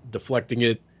ignoring it, deflecting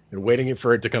it, and waiting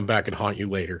for it to come back and haunt you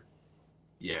later.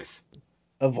 Yes.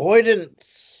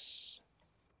 Avoidance.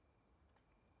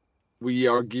 We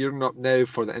are gearing up now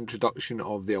for the introduction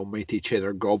of the almighty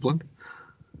Cheddar Goblin.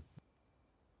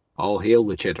 All hail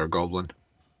the Cheddar Goblin.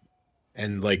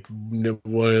 And one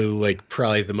of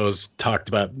probably the most talked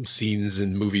about scenes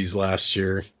in movies last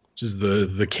year, which is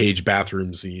the cage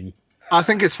bathroom scene. I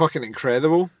think it's fucking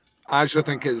incredible. I actually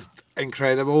think it's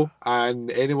incredible,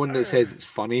 and anyone that says it's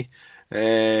funny,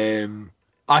 I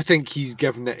think he's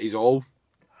given it his all.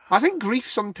 I think grief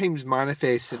sometimes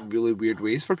manifests in really weird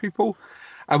ways for people,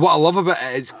 and what I love about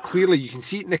it is clearly you can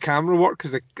see it in the camera work,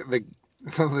 because the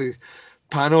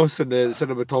Panos and the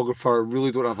cinematographer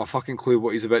really don't have a fucking clue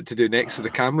what he's about to do next, so the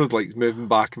camera's like moving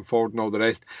back and forward and all the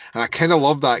rest, and I kind of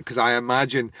love that, because I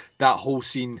imagine that whole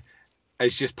scene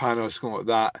is just Panos going like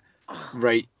that,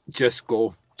 right, just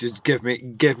go. Just give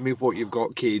me what you've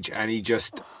got, Cage. And he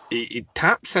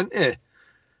taps into,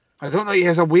 I don't know, he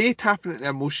has a way of tapping into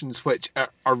emotions which are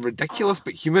ridiculous,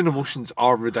 but human emotions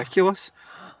are ridiculous.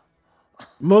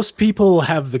 Most people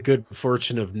have the good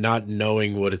fortune of not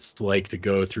knowing what it's like to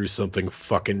go through something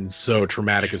fucking so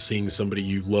traumatic as seeing somebody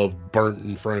you love burnt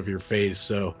in front of your face.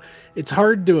 So it's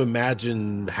hard to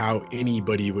imagine how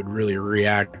anybody would really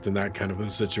react in that kind of a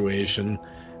situation.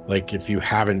 Like if you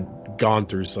haven't gone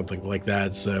through something like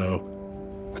that. So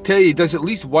I tell you, he does at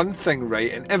least one thing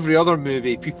right. In every other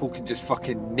movie, people can just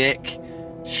fucking neck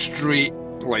straight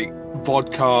like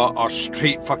vodka or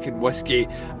straight fucking whiskey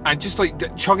and just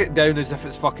like chug it down as if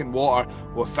it's fucking water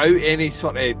without any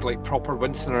sort of like proper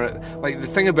wincing or like. The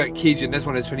thing about Cage in this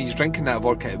one is when he's drinking that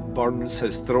vodka, it burns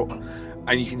his throat,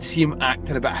 and you can see him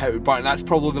acting about how it burns. That's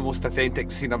probably the most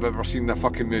authentic scene I've ever seen in a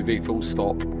fucking movie, full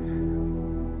stop.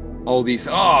 All these,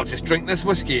 just drink this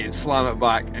whiskey and slam it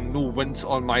back and no wince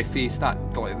on my face.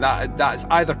 That's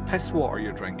either piss water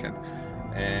you're drinking,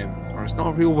 or it's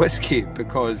not real whiskey,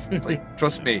 because like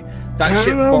trust me, that I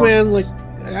shit don't know, burns. man. Like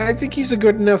I think he's a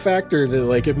good enough actor that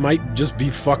like it might just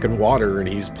be fucking water and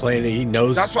he's playing it. He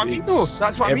knows. That's what I mean, though.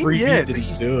 That's what I mean. Every Yeah, beat that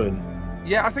he's doing.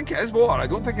 Yeah, I think it is water. I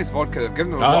don't think it's vodka. They've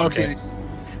given him water. Okay.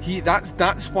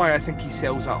 That's why I think he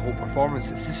sells that whole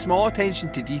performance. It's the small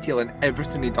attention to detail in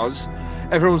everything he does.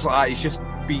 Everyone's like, he's just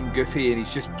being goofy and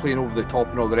he's just playing over the top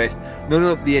and all the rest.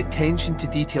 No, the attention to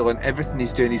detail in everything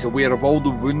he's doing. He's aware of all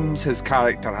the wounds his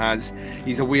character has.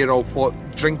 He's aware of what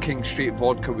drinking straight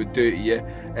vodka would do to you.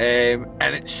 And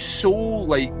it's so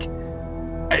like,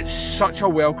 it's such a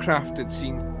well-crafted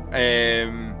scene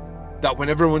that when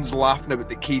everyone's laughing about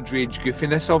the Cage Rage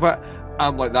goofiness of it,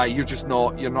 I'm like that.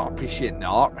 You're not appreciating the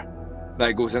art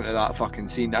that goes into that fucking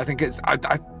scene. I think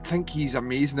I think he's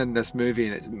amazing in this movie,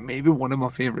 and it's maybe one of my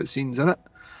favourite scenes in it.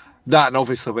 That, and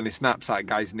obviously when he snaps that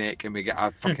guy's neck and we get a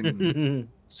fucking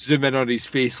zoom in on his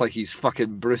face like he's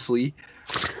fucking Bruce Lee.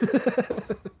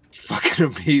 Fucking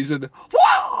amazing.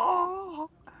 Oh,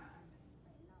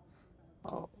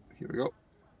 here we go.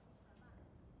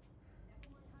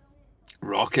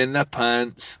 Rocking the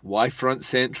pants. Why front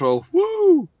central?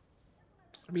 Woo!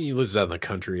 I mean, he lives out in the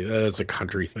country. That's a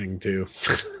country thing, too.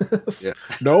 Yeah.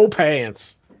 No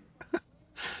pants.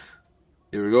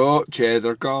 Here we go.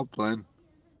 Cheddar Goblin.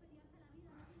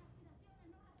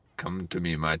 Come to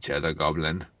me, my Cheddar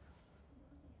Goblin.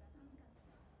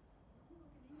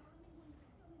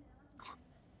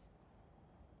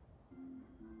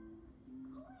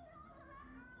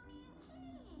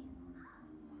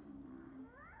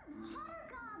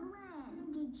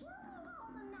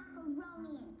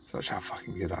 Such a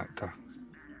fucking good actor.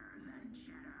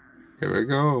 Here we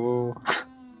go.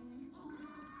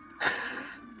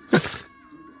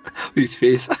 His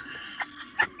face.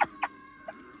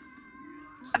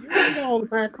 You all the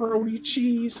macaroni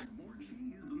cheese.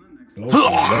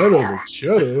 Oh,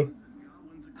 cheddar.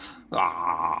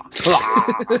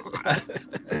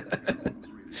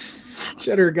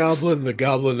 Cheddar Goblin, the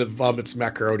goblin that vomits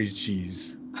macaroni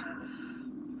cheese.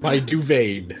 My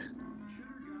Duvain.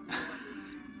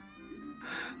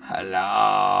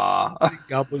 Hello.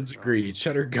 Goblins agree.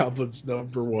 Cheddar Goblins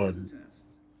 #1.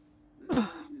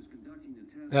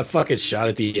 That fucking shot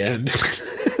at the end.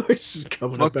 It's just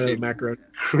coming up out of the background.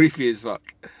 Creepy as fuck.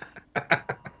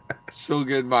 So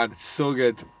good, man. So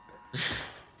good.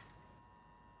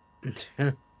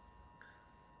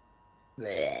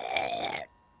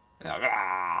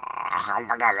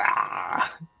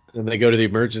 Then they go to the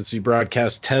emergency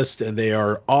broadcast test and they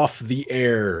are off the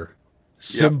air.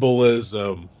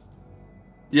 Symbolism.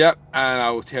 Yep, and I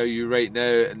will tell you right now,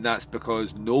 and that's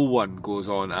because no one goes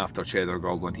on after Cheddar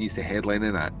Goblin. He's the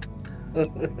headlining act.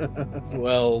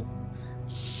 Well,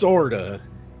 sorta.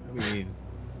 I mean,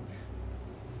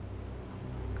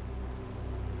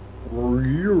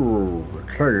 you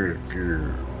take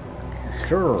it.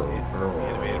 Sure.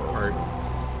 Animated part.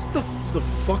 Just the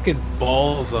fucking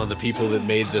balls on the people that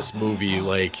made this movie,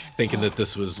 like thinking that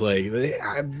this was like,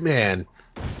 man,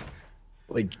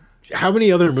 like. How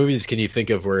many other movies can you think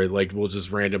of where like we'll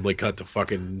just randomly cut to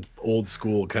fucking old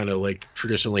school kind of like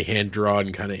traditionally hand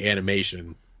drawn kind of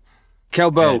animation?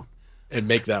 Kill Bill and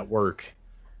make that work.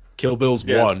 Kill Bill's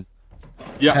one.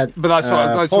 Yeah, but that's what I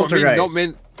mean. Not Poltergeist.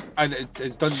 meant, and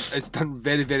it's done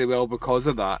very, very well because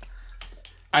of that,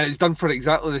 and it's done for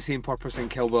exactly the same purpose in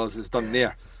Kill Bill as it's done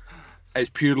there. It's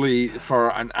purely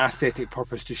for an aesthetic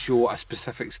purpose to show a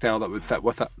specific style that would fit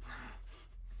with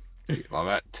it. Love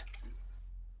it.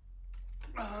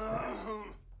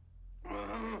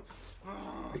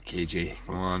 KJ,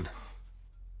 come on.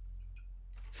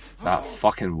 That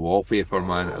fucking wallpaper,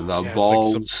 man. The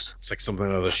balls. It's like something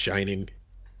out of The Shining.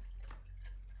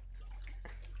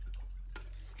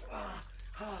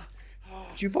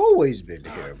 You've always been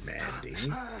here, Mandy.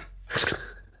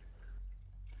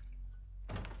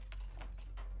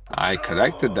 I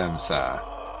corrected them, sir.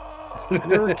 I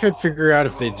never could figure out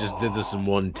if they just did this in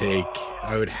one take.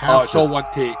 I would have it's all one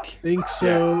take. Think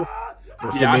so. Yeah. Or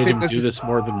if Yeah, I they made think him do this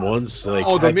more than once, like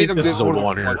Oh, they I made think them this do is it a more than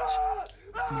one. once.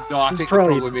 No, I This think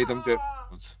probably- they probably made them do it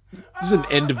once. This is an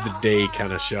end of the day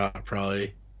kind of shot,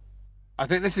 probably. I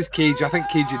think this is Cage. I think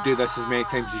Cage would do this as many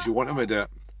times as you want him to do it.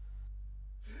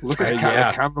 Look at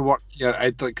the camera work here.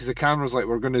 Because the camera's like,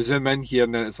 we're going to zoom in here,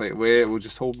 and then it's like, wait, we'll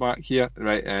just hold back here.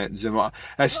 Right, zoom out.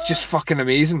 It's just fucking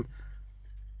amazing.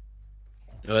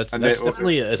 No, that's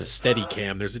definitely a steady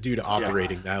cam. There's a dude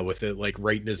operating that with it, like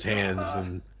right in his hands,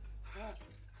 and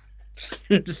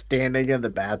standing in the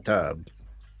bathtub.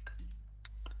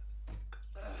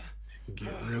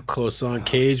 Get real close on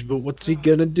Cage, but what's he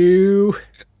gonna do?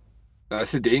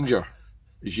 That's the danger,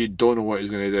 is you don't know what he's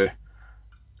going to do.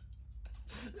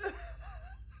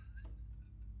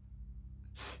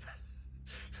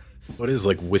 What is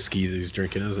like whiskey that he's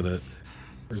drinking, isn't it?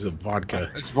 Or is it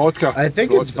vodka? It's vodka. I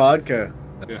think it's vodka.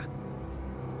 Yeah.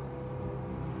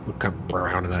 Look kind of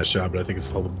brown in that shot, but I think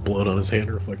it's all the blood on his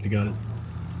hand reflecting on it.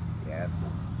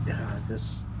 Yeah.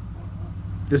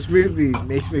 This movie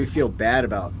makes me feel bad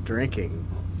about drinking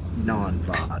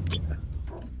non-vodka.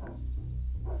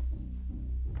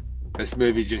 This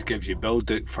movie just gives you Bill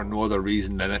Duke for no other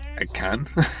reason than it can.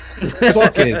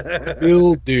 Fucking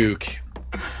Bill Duke.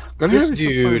 This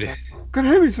dude. Gonna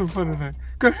have me some fun tonight.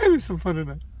 Gonna have me some fun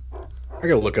tonight. I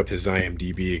gotta look up his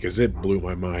IMDb because it blew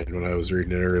my mind when I was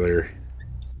reading it earlier.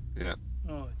 Yeah.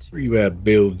 Where you at,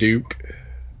 Bill Duke?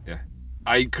 Yeah.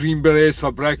 I eat green berets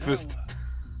for breakfast.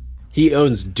 He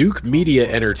owns Duke Media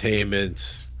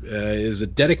Entertainment. Is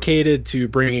dedicated to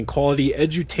bringing quality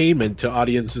edutainment to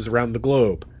audiences around the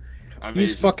globe.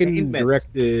 He's fucking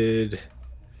directed.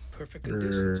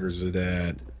 Where's it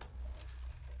at?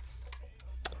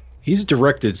 He's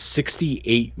directed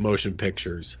 68 motion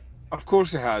pictures. Of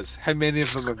course he has. How many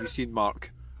of them have you seen,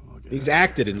 Mark? He's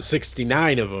acted in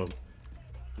 69 of them.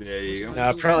 There you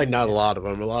go. Probably not a lot of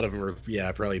them. A lot of them are,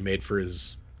 probably made for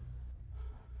his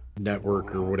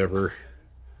network or whatever.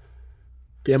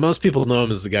 Yeah, most people know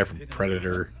him as the guy from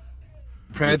Predator.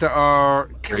 Commando.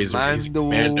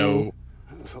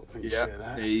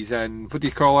 Yeah, he's in, what do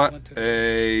you call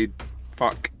it?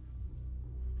 Fuck.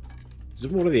 Is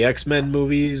it one of the X-Men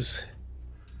movies?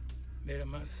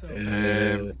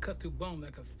 Cut through bone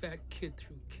like a fat kid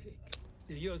through cake.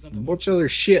 Much other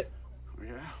shit.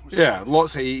 Yeah,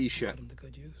 lots of 80s shit.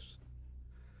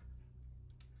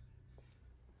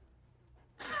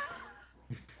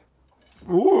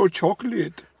 Oh,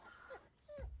 chocolate.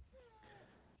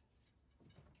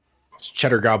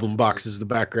 Cheddar Goblin box is the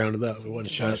background of that one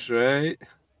shot. That's right.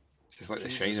 It's just like The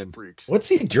Shining. What's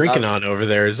he drinking on over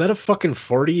there? Is that a fucking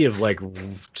 40 of like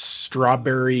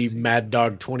strawberry Mad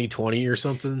Dog 2020 or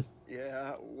something?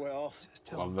 Yeah, well,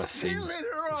 Love this scene. This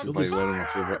is It like looks- one of my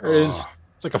favorite. There it is.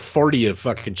 It's like a 40 of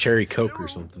fucking cherry Coke or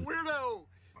something.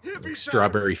 Like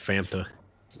strawberry Fanta.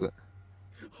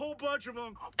 Whole bunch of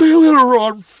them. They lit her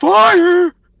on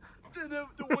fire. Then there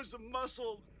was a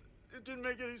muscle. It didn't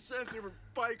make any sense. They were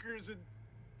bikers and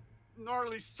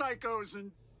gnarly psychos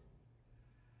and.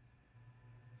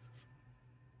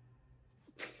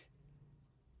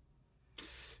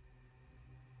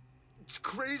 It's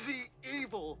crazy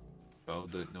evil.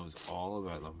 Veldet knows all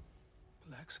about them.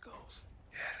 Black skulls.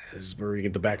 This is where we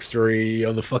get the backstory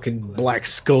on the fucking Black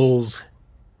Skulls.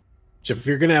 Jeff, if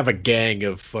you're gonna have a gang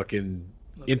of fucking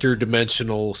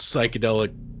interdimensional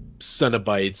psychedelic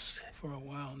Cenobites,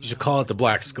 you should call it the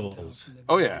Black Skulls.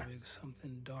 Oh yeah.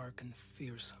 Something dark and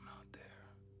fearsome out there.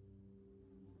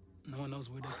 No one knows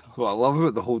where they come. What I love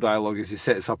about the whole dialogue is he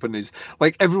sets up and he's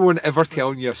like, everyone ever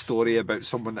telling you a story about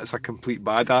someone that's a complete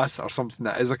badass or something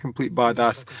that is a complete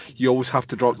badass, you always have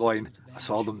to drop the line, I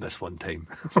saw them this one time.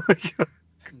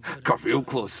 Got real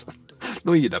close.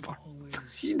 No, you never.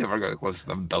 You never got close to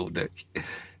them, Dick.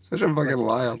 Such a fucking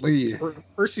liar. Look at you.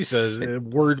 First he says,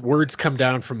 words come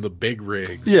down from the big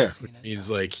rigs. Yeah. Which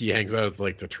means like he hangs out with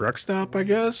like the truck stop, I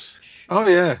guess. Oh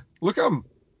yeah. Look at him.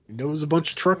 He knows a bunch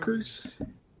of truckers.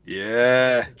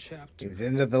 Yeah. He's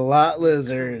into the lot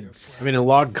lizards. I mean, in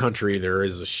log country, there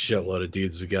is a shitload of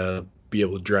dudes that gotta be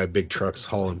able to drive big trucks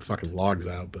hauling fucking logs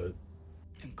out, but.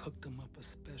 And cook them up a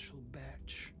special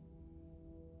batch.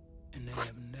 And they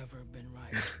have never been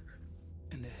right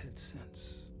in the head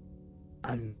since.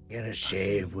 I'm gonna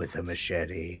shave with a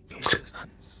machete.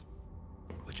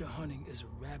 But your hunting is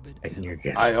rabid. And you're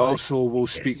gonna I also will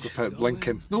speak without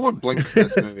blinking. No one blinks in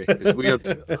this movie. It's weird.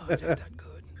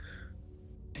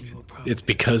 It's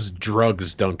because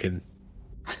drugs, Duncan.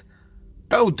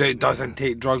 Bill doesn't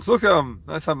take drugs. Look at him.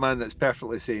 That's a man that's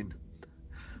perfectly sane.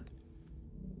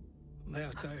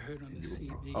 Last I heard on the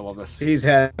CB. I love this. He's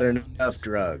had enough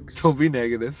drugs. Don't be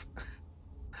negative.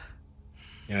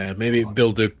 Yeah, maybe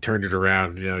Bill Duke turned it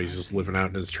around. You know, he's just living out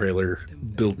in his trailer,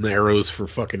 building arrows for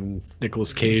fucking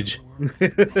Nicolas Cage.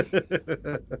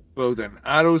 Building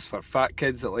arrows for fat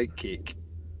kids that like cake.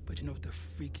 But you know what the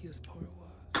freakiest part was?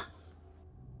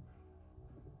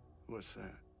 What's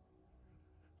that?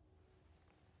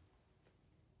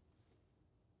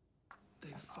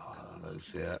 They fucking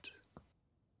That's it.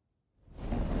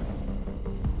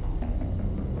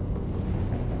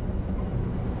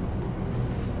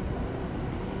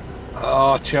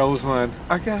 Oh, chills, man.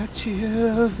 I got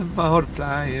chills and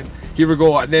multiplying. Here we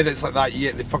go, and then it's like that,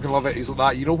 yeah, they fucking love it. He's like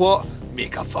that, you know what?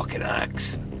 Make a fucking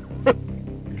axe. Put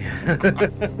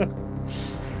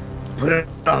it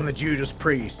on the Judas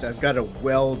Priest. I've got to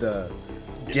weld a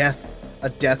death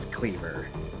cleaver.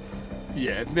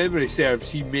 Yeah, if memory serves,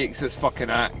 he makes this fucking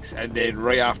axe, and then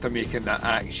right after making that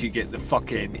axe, you get the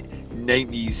fucking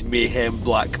 90s mayhem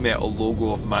black metal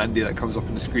logo of Mandy that comes up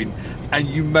on the screen, and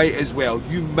you might as well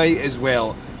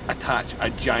attach a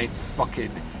giant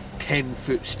fucking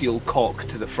 10-foot steel cock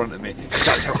to the front of me.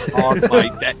 That's how hard my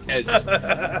dick is.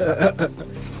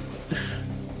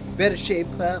 Better shape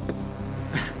up.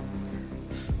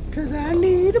 Cause I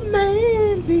need a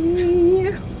Mandy,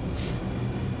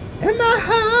 and my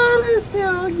heart is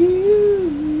on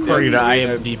you. According to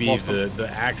IMDb, the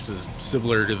axe is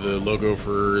similar to the logo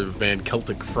for the band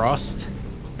Celtic Frost.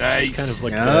 Nice. It's kind of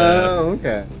like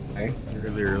okay.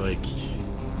 They're like,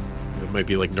 it might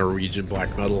be like Norwegian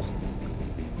black metal.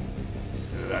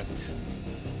 That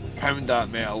pound that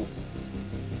metal.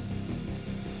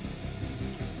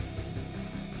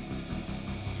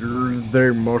 They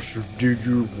must have did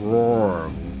you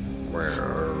wrong. Well,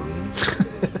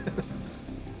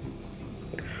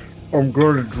 I'm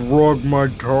gonna drug my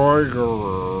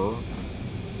tiger.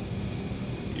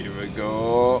 Here we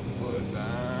go. Look at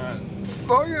that.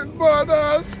 Fucking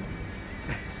badass.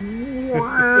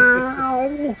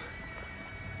 Wow.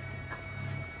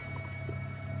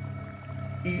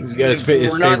 He's got his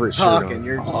favorite shirt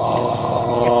on.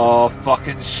 Oh,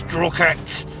 fucking stroke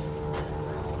it.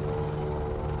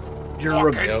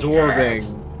 You're fucking absorbing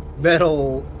yes.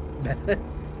 metal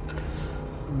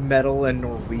and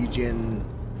Norwegian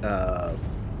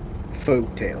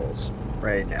folk tales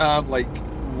right now. I'm like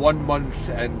 1 month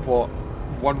and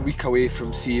 1 week away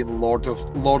from seeing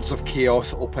Lords of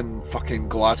Chaos open fucking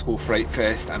Glasgow Fright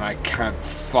Fest, and I can't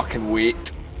fucking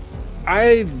wait.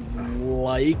 I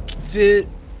liked it.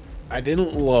 I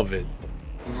didn't love it.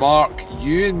 Mark,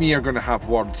 you and me are going to have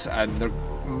words, and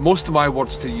most of my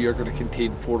words to you are going to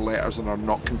contain 4 letters and are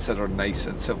not considered nice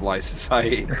in civilized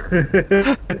society.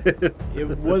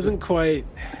 It wasn't quite.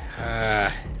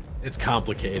 It's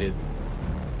complicated.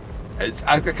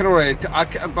 I've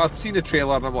seen the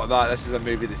trailer and I'm like, this is a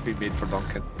movie that's been made for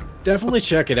Duncan. Definitely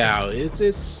check it out.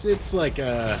 It's like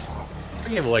I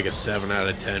give it like a 7 out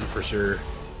of 10 for sure.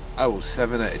 I will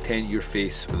 7 out of 10 your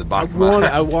face with the back of my hand.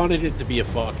 I wanted it to be a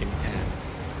fucking 10.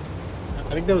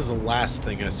 I think that was the last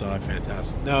thing I saw at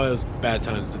Fantastic. No, it was Bad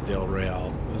Times at the El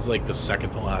Royale. It was like the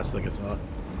second to last thing I saw.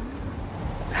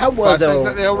 How was Bad Times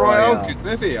at the El Royale? Good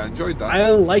movie. I enjoyed that. I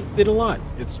liked it a lot.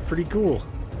 It's pretty cool.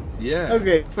 Yeah.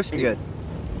 Okay. Twisty. Good.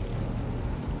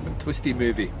 Twisty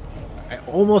movie. I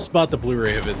almost bought the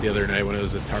Blu-ray of it the other night when I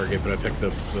was at Target, but I picked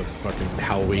the fucking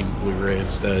Halloween Blu-ray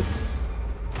instead.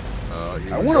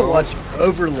 I want to watch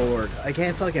Overlord. I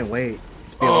can't fucking wait.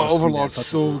 Oh, Overlord's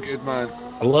so good, man.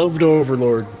 I loved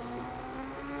Overlord.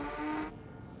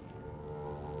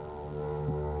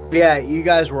 Yeah, you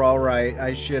guys were all right.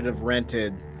 I should have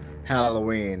rented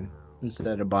Halloween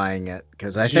instead of buying it,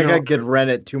 because I think I could rent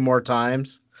it 2 more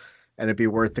times and it'd be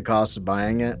worth the cost of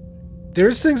buying it.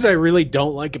 There's things I really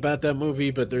don't like about that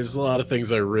movie, but there's a lot of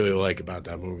things I really like about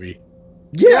that movie.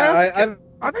 Yeah,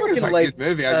 I think it's a good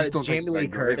movie. I just don't Jamie think Lee it's a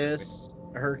great Curtis.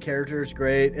 Her character is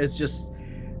great. It's just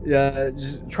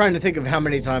trying to think of how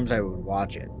many times I would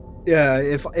watch it. Yeah,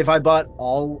 if I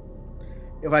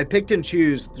picked and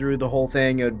choose through the whole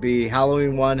thing, it would be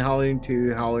Halloween 1, Halloween 2,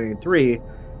 Halloween 3,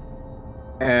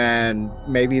 and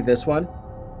maybe this one.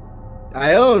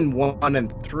 I own 1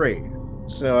 and 3,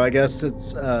 so I guess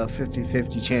it's a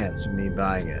 50-50 chance of me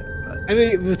buying it. But I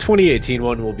think the 2018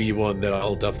 one will be one that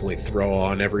I'll definitely throw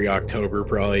on every October,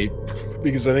 probably,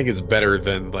 because I think it's better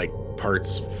than like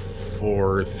parts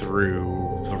 4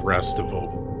 through the rest of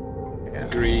them. Yeah.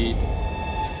 Agreed.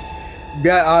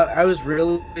 Yeah, I was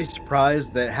really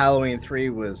surprised that Halloween 3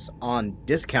 was on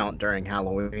discount during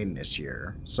Halloween this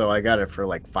year. So I got it for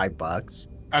like $5.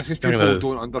 That's because people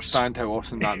don't understand how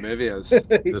awesome that movie is. You're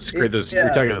talking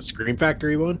about the Scream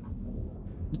Factory one?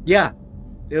 Yeah.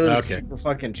 It was super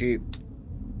fucking cheap.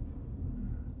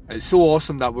 It's so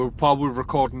awesome that we're probably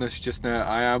recording this just now.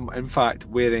 I am, in fact,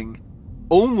 wearing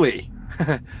only,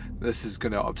 this is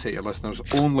going to upset your listeners,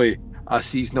 only a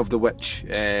Season of the Witch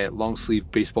long sleeve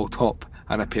baseball top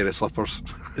and a pair of slippers.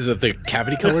 Is it the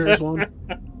Cavity Colors one?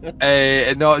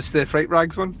 No, it's the Fright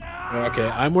Rags one. Okay,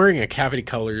 I'm wearing a Cavity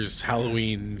Colors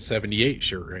Halloween 78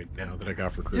 shirt right now that I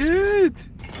got for Christmas.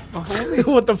 Dude!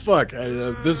 What the fuck?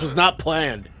 This was not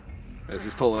planned. This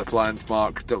was totally planned,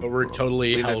 Mark. But we're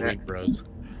totally Halloween bros.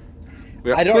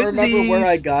 I don't remember where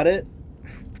I got it,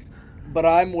 but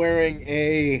I'm wearing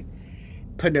a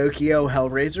Pinocchio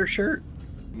Hellraiser shirt.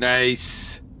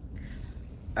 Nice.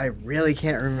 I really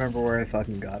can't remember where I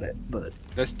fucking got it, but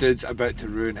this dude's about to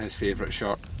ruin his favourite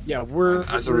shirt. Yeah,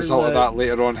 as a result of that,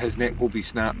 later on, his neck will be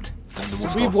snapped. So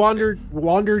we've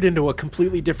wandered into a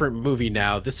completely different movie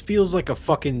now. This feels like a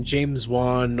fucking James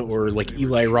Wan or like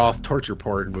Eli Roth torture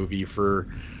porn movie for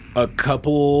a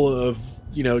couple of,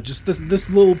 just this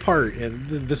little part, and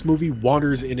this movie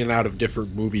wanders in and out of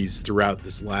different movies throughout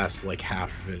this last like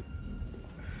half of it.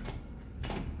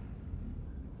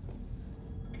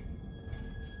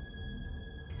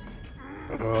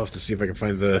 I'll have to see if I can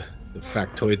find the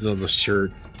factoids on the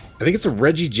shirt. I think it's a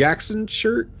Reggie Jackson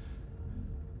shirt.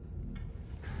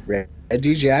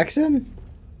 Reggie Jackson?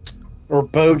 Or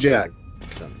Bo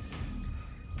Jackson?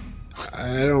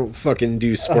 I don't fucking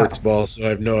do sports ball, so I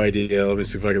have no idea. Let me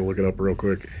see if I can look it up real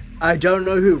quick. I don't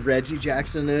know who Reggie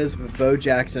Jackson is, but Bo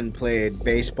Jackson played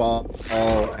baseball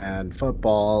and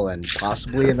football and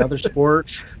possibly another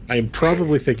sport. I'm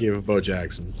probably thinking of Bo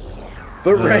Jackson.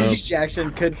 But Reggie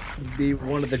Jackson could be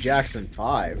one of the Jackson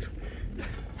 5.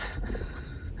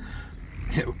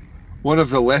 One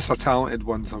of the lesser talented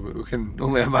ones, we can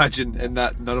only imagine, in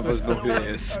that none of us know who he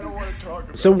is.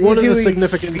 So one of the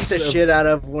significance beat the shit out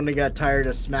of when he got tired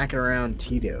of smacking around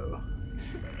Tito.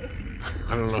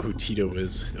 I don't know who Tito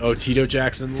is. Oh, Tito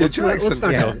Jackson. Let's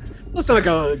not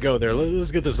go there.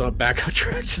 Let's get this on back on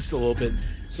track just a little bit.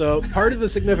 So part of the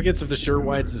significance of the shirt,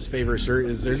 why it's his favorite shirt,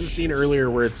 is there's a scene earlier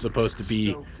where it's supposed to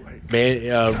be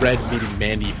Red meeting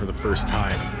Mandy for the first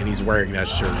time, and he's wearing that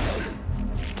shirt.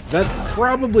 So that's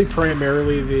probably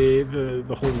primarily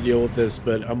the whole deal with this.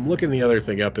 But I'm looking the other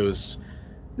thing up. It's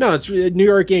New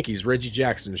York Yankees Reggie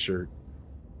Jackson shirt.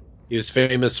 He was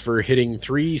famous for hitting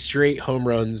 3 straight home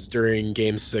runs during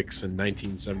Game 6 in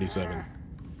 1977.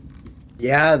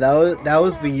 Yeah, that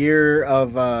was the year of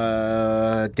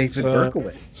David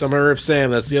Berkowitz. Summer of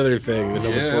Sam, that's the other thing. The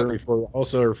number 44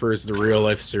 also refers to the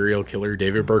real-life serial killer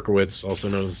David Berkowitz, also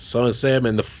known as Son of Sam,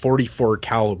 and the 44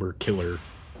 caliber killer.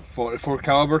 44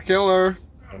 caliber killer.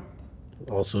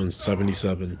 Also in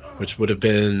 77, which would have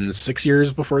been 6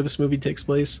 years before this movie takes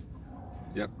place.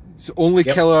 Yep. It's the only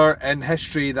killer in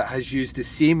history that has used the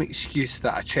same excuse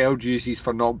that a child uses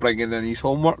for not bringing in his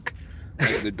homework.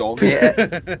 Get the dog ate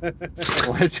it.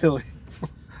 Literally.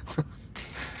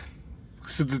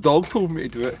 So the dog told me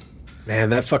to do it. Man,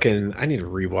 that fucking... I need to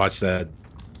rewatch that.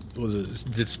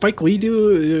 Did Spike Lee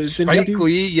do... Spike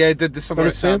Lee, yeah, did the Summer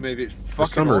of Sam movie. It's fucking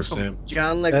Summer awesome. of Sam.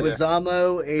 John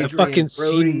Leguizamo, Adrian That fucking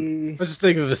Brody. scene... I was just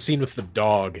thinking of the scene with the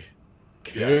dog.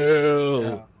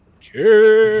 Kill!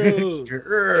 Kill!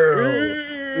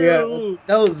 Yeah,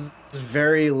 that was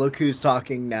very look who's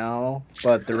talking now,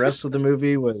 but the rest of the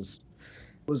movie was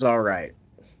all right.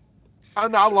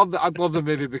 And I love that. I love the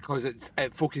movie because it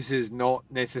focuses not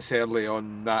necessarily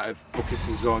on that. It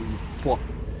focuses on what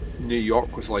New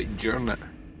York was like during it.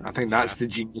 I think that's the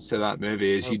genius of that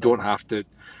movie. Is you don't have to,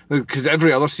 because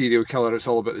every other serial killer, it's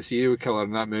all about the serial killer.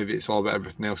 In that movie, it's all about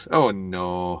everything else. Oh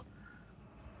no,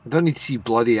 I don't need to see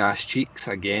bloody ass cheeks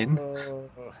again.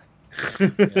 Yeah,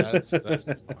 that's fucked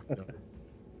up.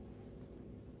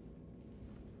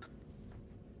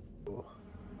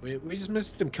 We just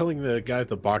missed him killing the guy with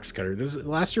the box cutter.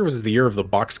 Last year was the year of the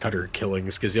box cutter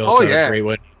killings because he also had a great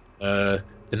one. The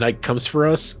Night Comes for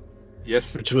Us.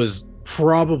 Yes. Which was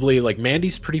probably like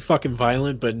Mandy's pretty fucking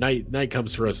violent, but Night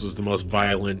Comes for Us was the most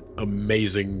violent,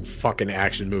 amazing fucking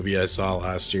action movie I saw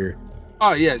last year.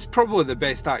 Oh yeah, it's probably the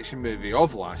best action movie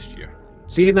of last year.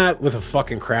 Seeing that with a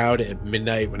fucking crowd at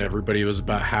midnight when everybody was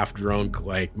about half drunk,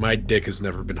 like, my dick has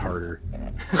never been harder.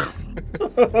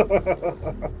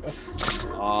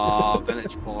 Oh,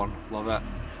 vintage porn. Love it.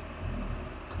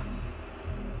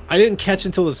 I didn't catch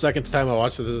until the second time I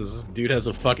watched it. This dude has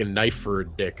a fucking knife for a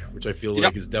dick, which I feel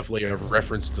like is definitely a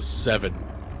reference to Seven.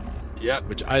 Yep.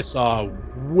 Which I saw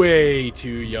way too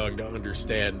young to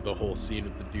understand the whole scene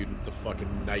with the dude with the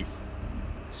fucking knife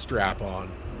strap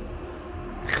on.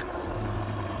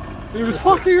 He was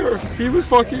fucking her. He was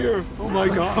fucking her. Oh my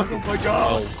god. Oh my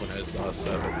god. When I saw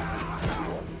Seven.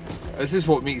 This is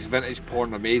what makes vintage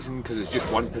porn amazing, because it's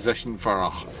just one position for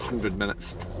 100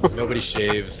 minutes. Nobody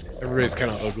shaves. Everybody's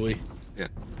kind of ugly. Yeah.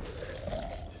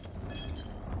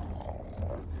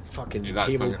 Fucking Yeah,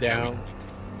 that's table not down.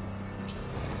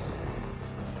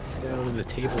 Down in the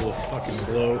table of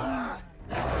fucking blow.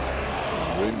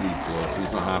 Ruined his blow.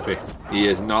 He's not happy. He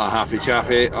is not happy,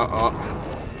 chappy.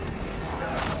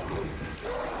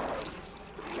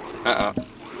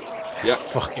 Yep.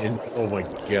 Fucking. Oh my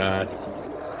god.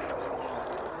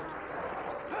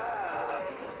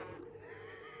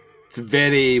 It's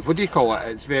very. What do you call it?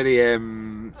 It's very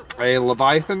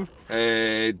Leviathan.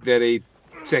 Very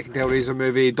second Hellraiser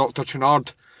movie. Dr.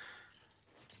 Chenard.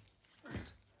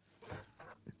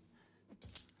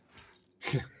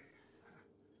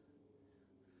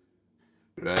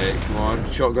 Right, come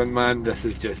on, Shotgun Man. This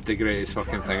is just the greatest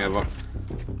fucking thing ever.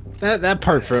 That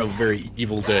part felt very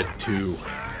Evil Dead 2.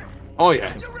 Oh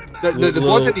yeah, the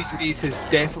blood in these movies is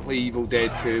definitely Evil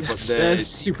Dead 2, but the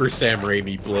Super Sam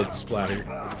Raimi blood splatter.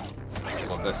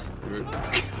 Love this.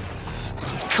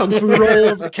 Kung Fu roll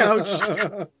of the couch.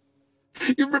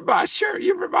 You rip my shirt.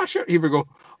 You rip my shirt. Here we go.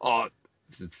 Oh,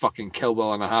 this is fucking Kill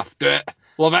Bill and a half. Do it.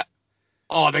 Love it.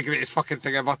 Oh, the greatest fucking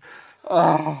thing ever.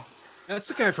 Oh. That's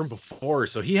the guy from before,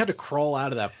 so he had to crawl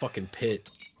out of that fucking pit.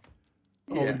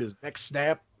 Oh, and his neck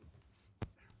snap.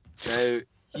 Now,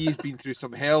 he's been through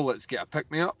some hell. Let's get a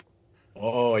pick-me-up.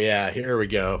 Oh, yeah, here we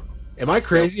go. Am I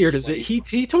crazy, or does it... He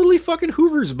totally fucking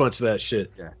hoovers a bunch of that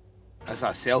shit. Yeah. That's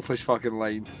a selfish fucking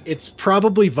line. It's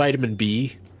probably vitamin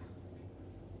B.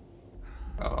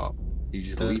 Oh, you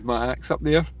just leave my axe up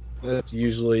there? That's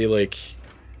usually, like...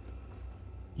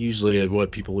 Usually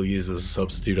what people use as a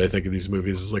substitute, I think, in these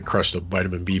movies is, like, crushed up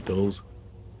vitamin B pills.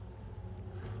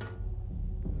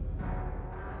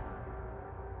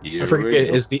 Yeah, I forget,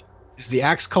 is the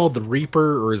axe called the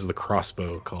Reaper, or is the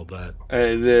crossbow called that?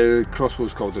 The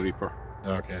crossbow's called the Reaper.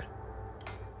 Okay.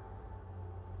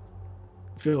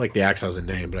 I feel like the axe has a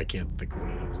name, but I can't think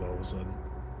what it is all of a sudden.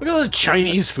 Look at all the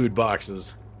Chinese food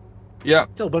boxes. Yeah.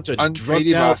 Tell a bunch of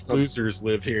drugged out losers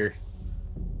live here.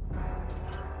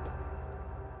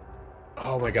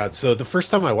 Oh my god, so the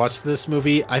first time I watched this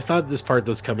movie, I thought this part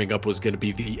that's coming up was going to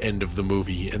be the end of the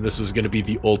movie, and this was going to be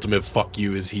the ultimate fuck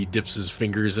you as he dips his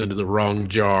fingers into the wrong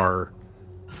jar.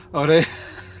 Oh, right.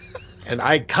 And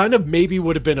I kind of maybe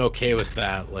would have been okay with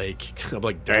that. Like, I'm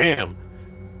like, damn,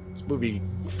 this movie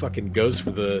fucking goes for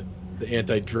the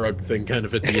anti-drug thing kind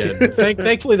of at the end.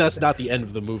 Thankfully, that's not the end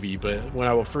of the movie, but when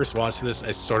I first watched this, I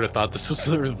sort of thought this was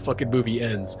where the fucking movie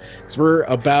ends. Because we're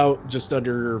about just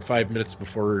under 5 minutes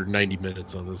before 90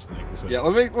 minutes on this thing. So. Yeah,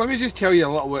 let me just tell you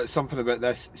a little bit something about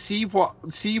this. See what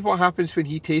happens when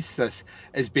he tastes this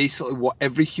is basically what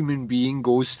every human being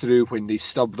goes through when they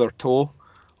stub their toe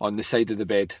on the side of the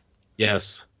bed.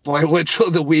 Yes. Like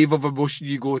literally the wave of emotion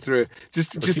you go through.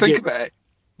 Just think about it.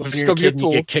 When You you're a stub your kid and you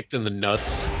toe. get kicked in the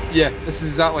nuts. Yeah, this is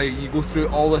exactly. You go through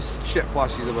all this shit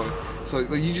flashes about it. So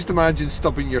like, you just imagine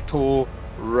stubbing your toe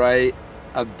right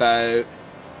about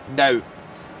now.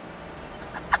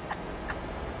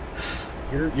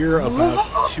 You're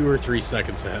about 2 or 3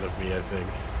 seconds ahead of me, I think.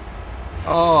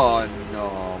 Oh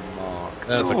no, Mark.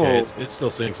 That's no. okay. It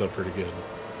still syncs up pretty good.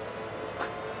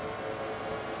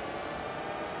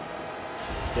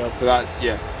 Yep. But that's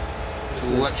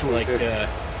This is literally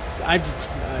like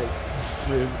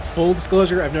full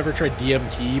disclosure, I've never tried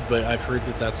DMT, but I've heard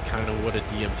that that's kind of what a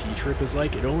DMT trip is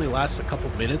like. It only lasts a couple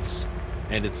minutes,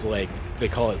 and it's like they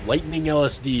call it lightning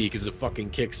LSD because it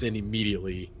fucking kicks in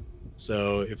immediately.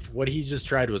 So if what he just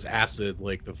tried was acid,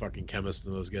 like the fucking chemist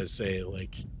and those guys say,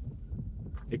 like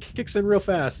it kicks in real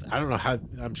fast. I don't know how.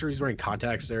 I'm sure he's wearing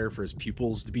contacts there for his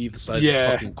pupils to be the size of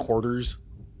fucking quarters.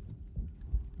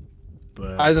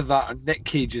 But either that or Nick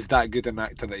Cage is that good an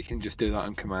actor that he can just do that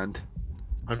on command.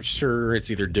 I'm sure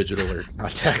it's either digital or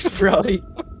contacts, probably.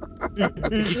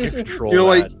 He can control You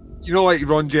know, that. like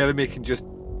Ron Jeremy can just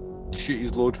shoot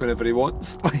his load whenever he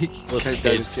wants. Like, Let's kind of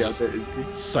kids does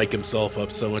just psych himself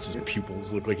up so much his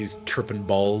pupils look like he's tripping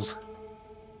balls.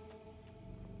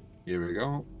 Here we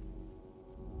go.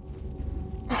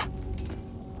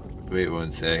 Wait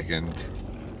 1 second.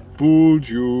 Fooled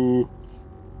you.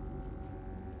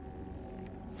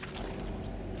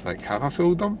 It's like, have I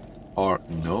fooled them? Or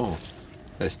no.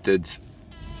 This dude's.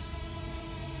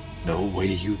 No way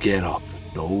you get up.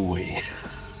 No way.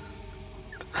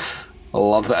 I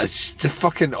love that. It's just the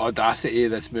fucking audacity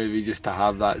of this movie just to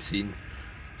have that scene.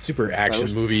 Super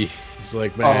action movie. He's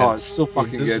like, man, oh, it's so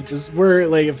fucking good. This is where,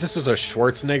 like, if this was a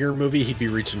Schwarzenegger movie, he'd be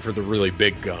reaching for the really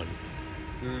big gun.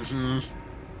 Mm-hmm.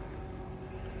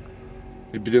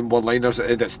 He'd be doing one-liners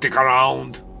that stick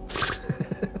around.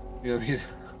 You know what I mean?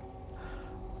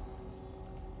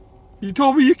 You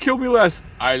told me you'd kill me less.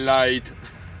 I lied.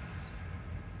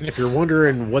 If you're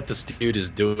wondering what this dude is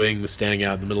doing, standing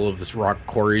out in the middle of this rock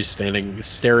quarry, staring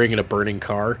at a burning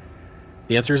car,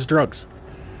 the answer is drugs.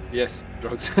 Yes,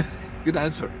 drugs. Good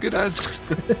answer. Good answer.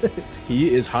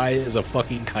 He is high as a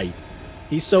fucking kite.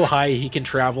 He's so high he can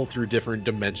travel through different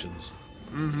dimensions.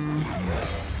 Mm-hmm.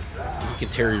 He can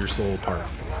tear your soul apart.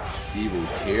 He will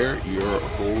tear your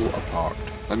whole apart.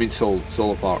 I mean soul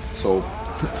apart. Soul.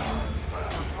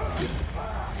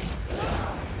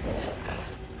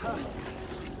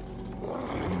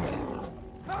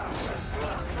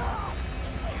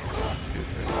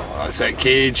 That's that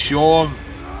Cage, show him.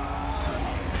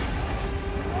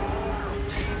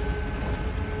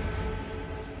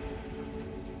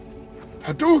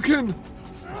 Hadouken!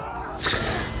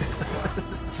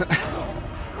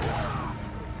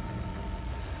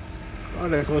 Oh,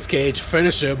 Nicolas Cage,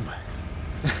 finish him.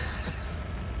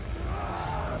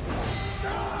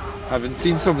 Having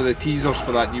seen some of the teasers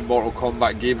for that new Mortal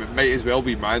Kombat game, it might as well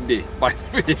be Mandy, by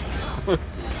the way.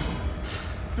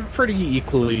 They're pretty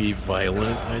equally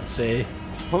violent, I'd say.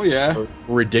 Oh yeah. Or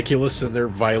ridiculous in their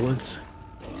violence.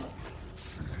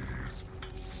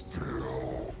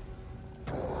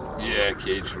 Yeah,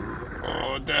 Cage.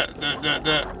 Oh,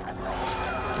 that.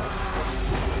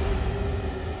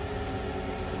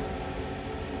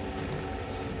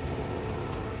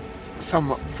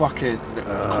 Some fucking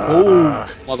cold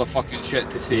motherfucking shit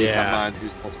to say to a man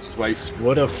who's lost his wife.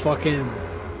 What a fucking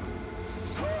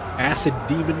acid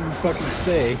demon fucking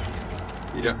say.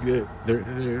 Yeah.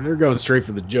 They're going straight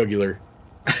for the jugular.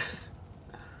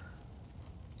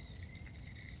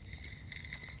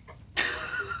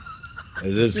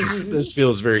 This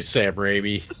feels very Sam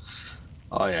Raimi.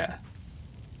 Oh yeah.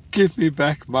 Give me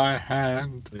back my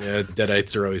hand. Yeah,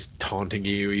 Deadites are always taunting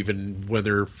you even when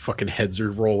their fucking heads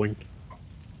are rolling.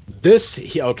 This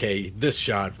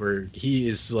shot where he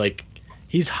is like,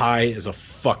 he's high as a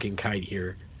fucking kite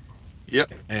here.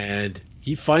 Yep. And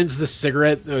he finds this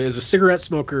cigarette. As a cigarette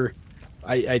smoker,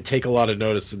 I take a lot of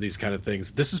notice in these kind of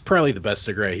things. This is probably the best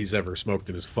cigarette he's ever smoked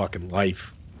in his fucking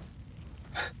life.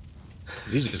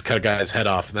 He just cut a guy's head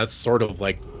off, and that's sort of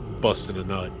like busting a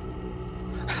nut.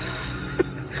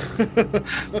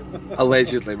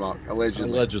 Allegedly, Mark.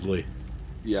 Allegedly.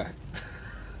 Yeah.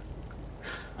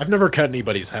 I've never cut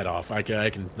anybody's head off. I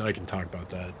can talk about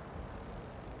that.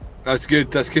 That's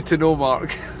good. That's good to know,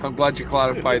 Mark. I'm glad you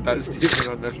clarified that statement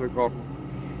on this recording.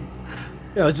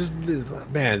 Yeah, just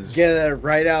man, get it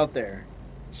right out there.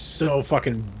 So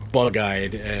fucking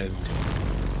bug-eyed and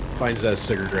finds that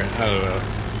cigarette. I don't know.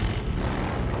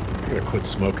 I'm gonna quit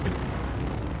smoking.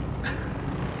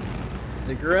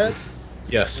 Cigarettes?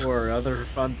 Yes. Or other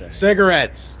fun things?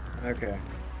 Cigarettes. Okay.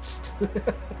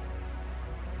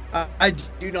 I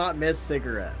do not miss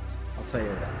cigarettes. I'll tell you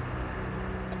that.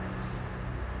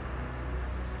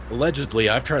 Allegedly,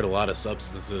 I've tried a lot of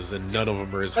substances, and none of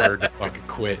them are as hard to fucking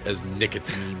quit as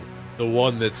nicotine. The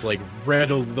one that's like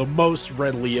the most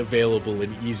readily available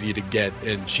and easy to get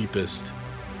and cheapest.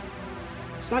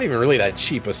 It's not even really that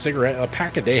cheap. A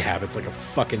pack a day habit's like a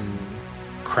fucking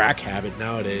crack habit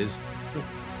nowadays.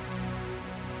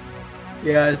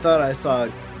 Yeah, I thought I saw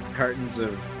cartons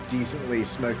of decently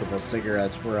smokable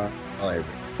cigarettes were like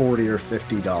 $40 or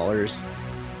 $50.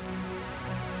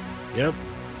 Yep.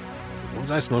 The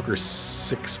ones I smoke are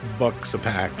 $6 a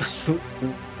pack.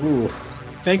 Ooh.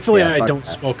 Thankfully, Yeah, I fuck don't that.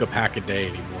 smoke a pack a day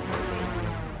anymore.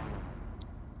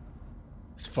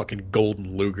 It's fucking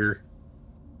Golden Luger.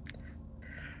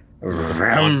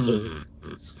 The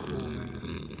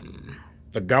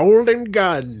Golden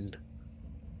Gun.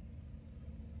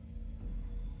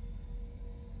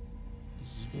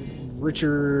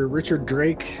 Richard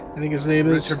Drake, I think his name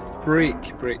is.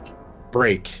 Richard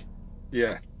Brake.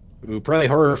 Yeah. Who probably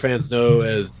horror fans know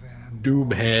as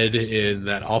Doomhead in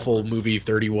that awful movie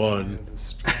 31.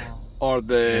 Or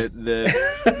the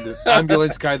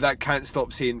ambulance guy that can't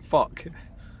stop saying fuck.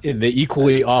 In the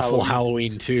equally awful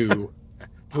Halloween 2.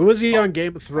 Who was he on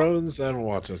Game of Thrones? I don't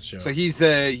watch that show. So he's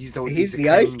the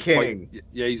Ice King.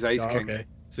 Yeah, he's Ice King. Okay.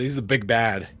 So he's the big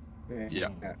bad. Yeah.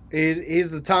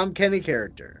 He's the Tom Kenny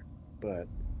character, but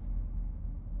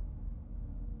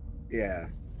yeah.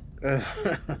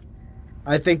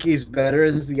 I think he's better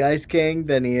as the Ice King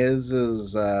than he is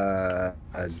as a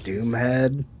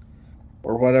Doomhead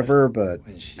or whatever, but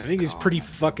I think he's pretty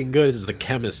fucking good as the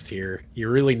chemist here. He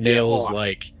really nails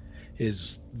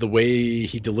the way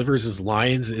he delivers his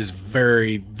lines is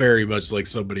very, very much like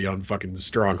somebody on fucking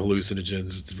strong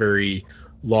hallucinogens. It's very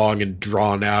long and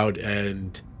drawn out,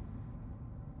 and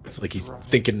it's like he's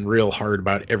thinking real hard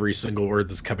about every single word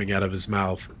that's coming out of his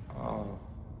mouth.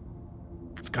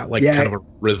 It's got kind of a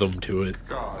rhythm to it.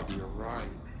 God, you're right.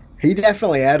 he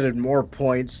definitely added more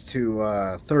points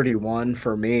to 31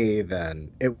 for me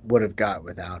than it would have got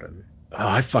without him. Oh,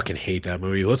 I fucking hate that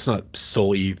movie. Let's not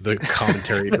sully the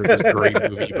commentary for this great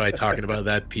movie by talking about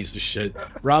that piece of shit.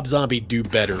 Rob Zombie, do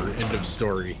better. End of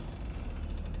story.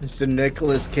 It's the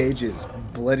Nicolas Cage's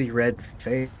bloody red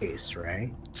face,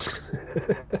 right?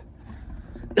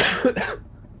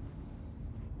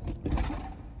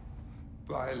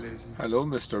 Bye, Lizzie. Hello,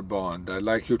 Mr. Bond. I'd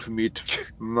like you to meet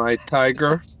my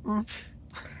tiger.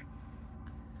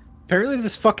 Apparently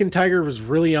this fucking tiger was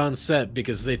really on set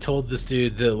because they told this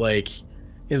dude that, like,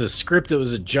 in the script it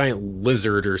was a giant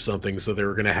lizard or something, so they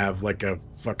were gonna have, like, a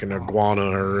fucking iguana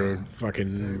or a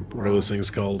fucking, what are those things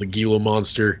called, a Gila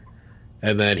monster.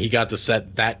 And then he got to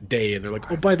set that day, and they're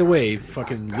like, oh, by the way,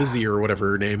 fucking Lizzie or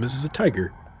whatever her name is a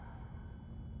tiger.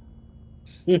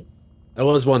 That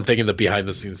was one thing in the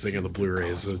behind-the-scenes thing on the Blu-ray,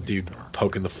 is a dude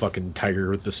poking the fucking tiger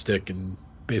with the stick and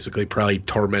basically probably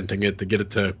tormenting it to get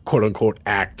it to quote-unquote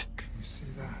act. Can you see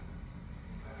that?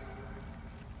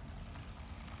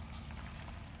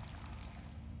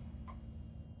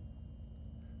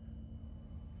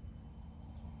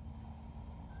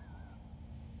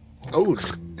 Oh,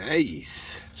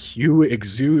 nice. You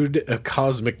exude a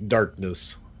cosmic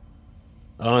darkness.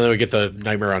 Oh, and then we get the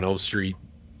Nightmare on Elm Street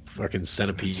fucking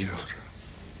centipedes.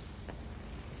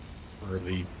 Or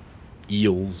the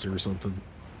eels or something.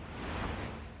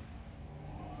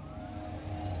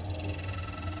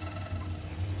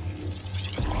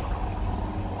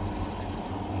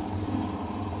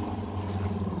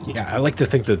 Yeah, I like to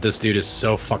think that this dude is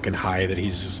so fucking high that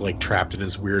he's just, like, trapped in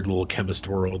his weird little chemist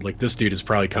world. Like, this dude is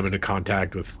probably come into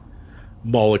contact with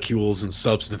molecules and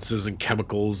substances and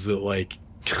chemicals that, like,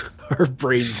 our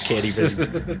brains can't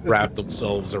even wrap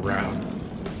themselves around.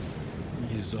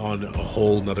 He's on a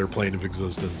whole nother plane of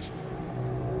existence.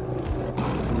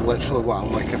 Literally what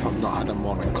I'm like if I'm not had a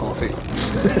morning coffee.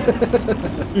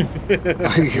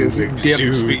 You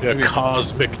exude a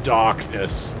cosmic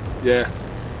darkness. Yeah.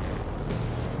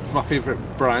 It's my favourite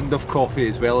brand of coffee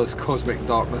as well as Cosmic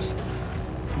Darkness.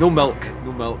 No milk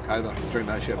either. Just drink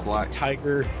that shit black.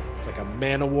 Tiger. It's like a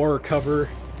Man of War cover.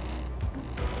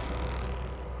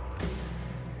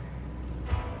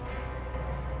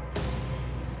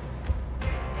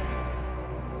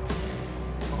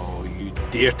 Oh, you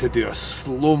dare to do a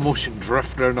slow motion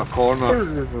drift around a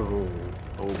corner.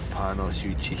 Oh, Panos,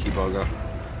 you cheeky bugger.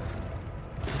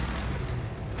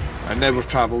 I never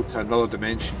travelled to another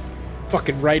dimension.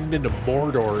 Fucking riding into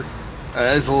Mordor.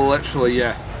 It is literally,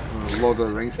 yeah, Lord of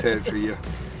the Rings territory, yeah.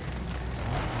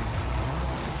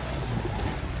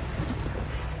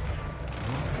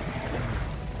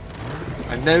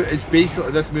 And now it's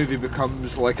basically, this movie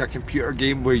becomes like a computer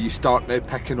game where you start now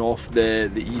picking off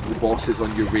the evil bosses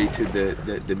on your way to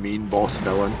the main boss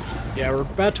villain. Yeah, we're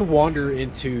about to wander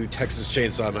into Texas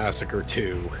Chainsaw Massacre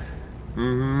 2.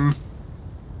 Mm-hmm.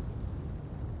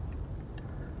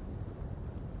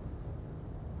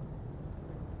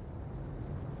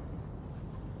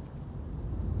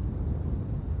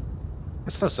 I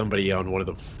saw somebody on one of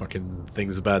the fucking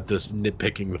things about this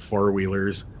nitpicking the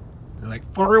four-wheelers. They're like,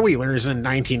 four-wheelers in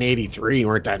 1983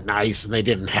 weren't that nice, and they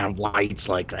didn't have lights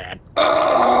like that.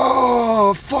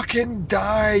 Oh, fucking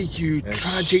die, you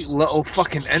tragic little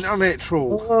fucking internet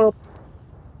troll.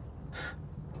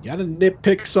 You gotta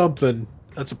nitpick something.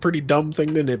 That's a pretty dumb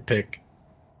thing to nitpick.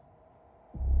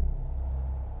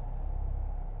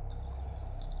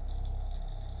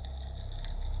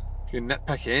 If you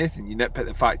nitpick anything, you nitpick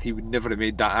the fact he would never have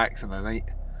made that axe in a night.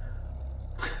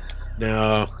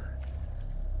 No.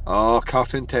 Oh,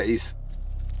 cartoon titties.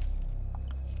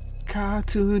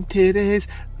 Cartoon titties.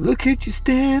 Look at you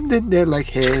standing there like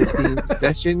headbeams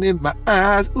flashing in my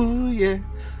eyes. Ooh, yeah.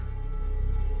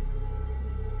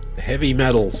 The heavy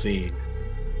metal scene.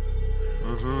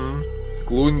 Mm-hmm.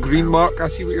 Glowing green, Mark. I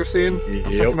see what you're saying. I'm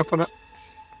picking up on it.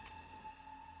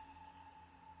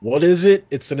 What is it?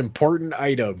 It's an important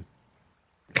item.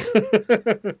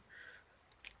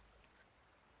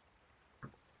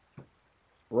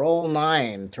 Roll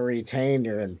 9 to retain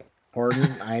your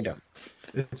important item.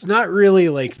 It's not really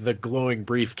like the glowing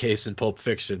briefcase in Pulp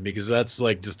Fiction, because that's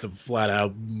like just a flat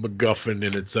out MacGuffin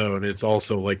in its own. It's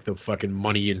also like the fucking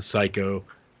money in Psycho.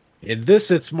 In this,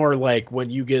 it's more like when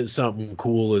you get something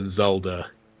cool in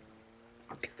Zelda.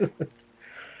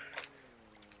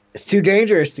 It's too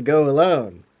dangerous to go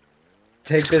alone.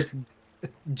 Take this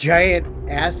giant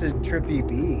acid trippy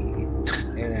bee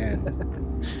and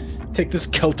take this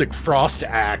Celtic frost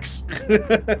axe.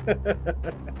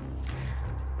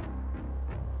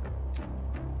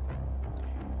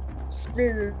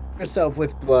 Smear yourself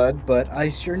with blood, but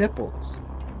ice your nipples.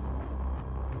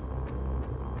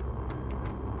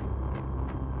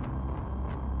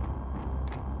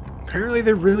 Apparently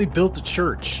they really built a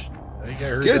church. I think I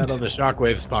heard that on the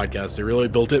Shockwaves podcast. They really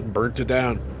built it and burnt it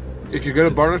down. If you're going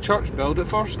to burn a church, build it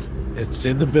first. It's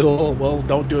in the middle. Well,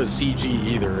 don't do a CG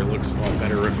either. It looks a lot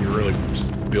better if you really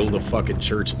just build a fucking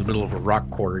church in the middle of a rock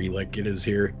quarry like it is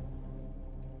here.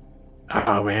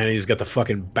 Oh man, he's got the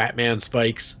fucking Batman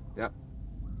spikes. Yep.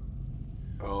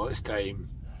 Oh, it's time.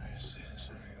 This is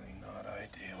really not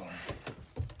ideal.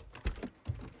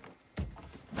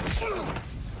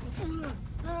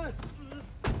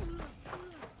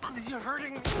 You're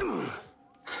hurting me.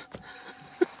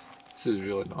 This is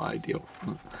really not ideal.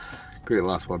 Great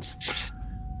last words.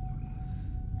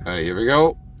 Alright, here we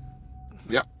go.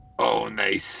 Yep. Oh,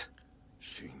 nice.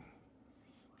 She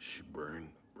burned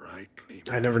brightly.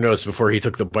 I never noticed before he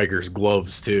took the biker's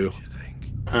gloves too.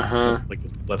 Uh-huh. Like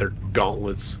this leather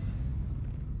gauntlets.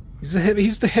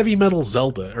 He's the heavy metal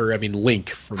Zelda, or I mean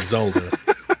Link from Zelda.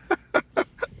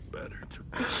 Better to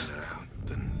burn out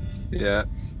than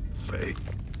fake.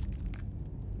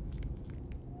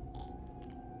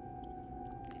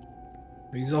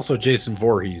 He's also Jason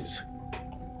Voorhees.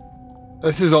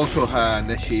 This is also how I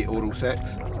initiate oral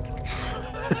sex.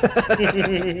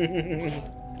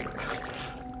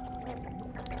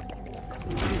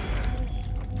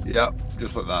 Yep,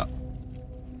 just like that.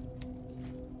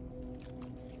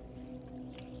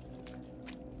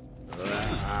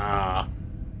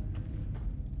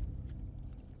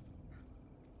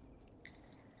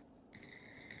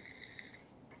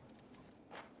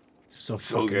 So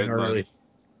fucking good, gnarly. man.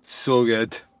 So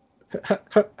good.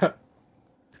 Like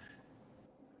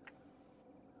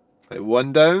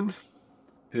one down.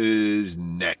 Who's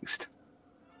next?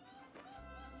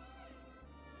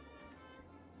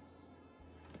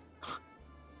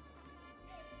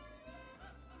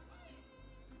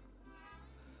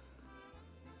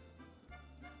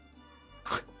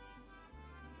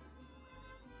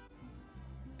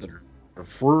 The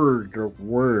first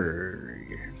word.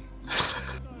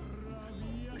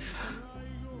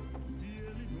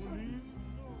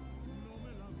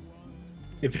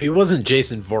 If he wasn't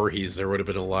Jason Voorhees, there would have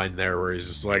been a line there where he's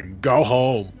just like, "Go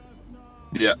home."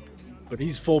 Yeah. But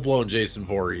he's full-blown Jason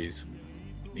Voorhees.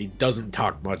 He doesn't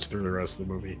talk much through the rest of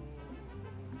the movie.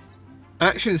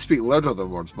 Actions speak louder than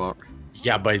words, Mark.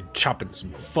 Yeah, by chopping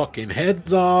some fucking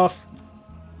heads off.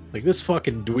 Like this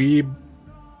fucking dweeb.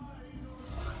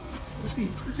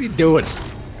 What's he doing?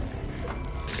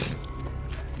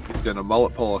 He's doing a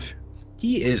mullet polish.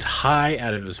 He is high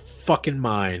out of his fucking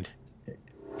mind.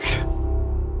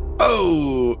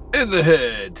 Oh, in the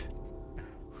head.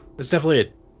 It's definitely a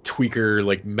tweaker,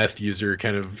 like meth user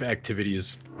kind of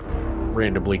activities,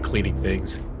 randomly cleaning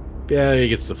things. Yeah, he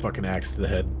gets the fucking axe to the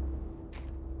head.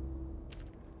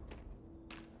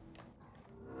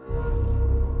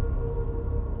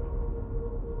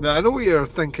 Now, I know what you're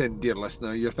thinking, dear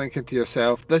listener. You're thinking to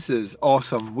yourself, this is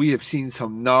awesome. We have seen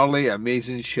some gnarly,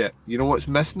 amazing shit. You know what's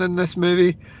missing in this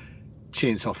movie?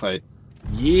 Chainsaw fight.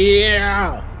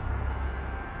 Yeah!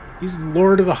 He's the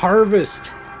Lord of the Harvest.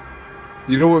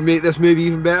 You know what would make this movie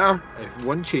even better? If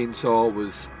one chainsaw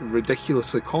was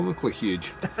ridiculously comically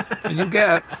huge. And you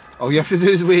get it. All you have to do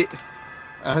is wait.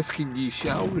 Asking ye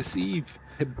shall receive.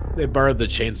 They borrowed the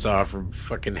chainsaw from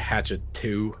fucking Hatchet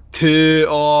 2.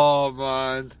 Oh,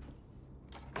 man.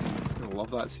 I love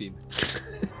that scene.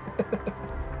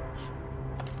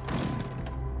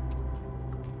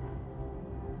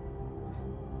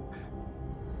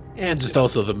 And just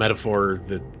also the metaphor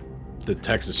that the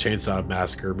Texas Chainsaw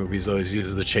Massacre movies always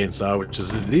uses the chainsaw, which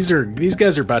is these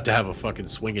guys are about to have a fucking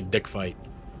swinging dick fight.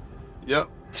 Yep.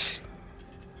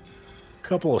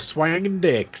 Couple of swinging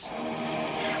dicks.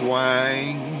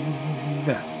 Swang.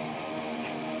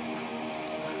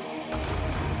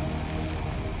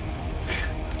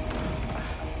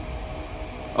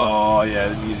 Oh yeah,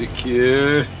 the music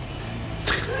cue.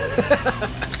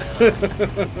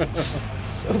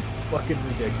 So fucking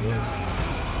ridiculous.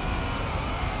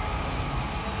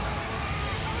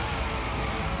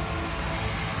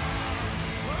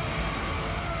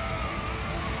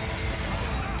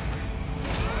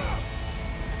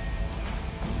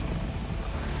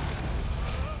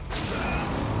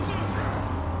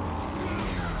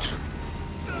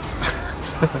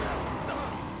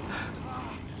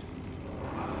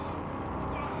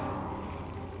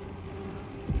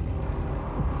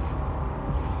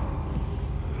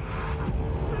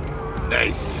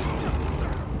 Nice.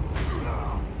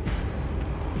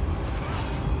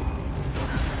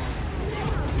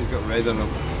 He's got red on him.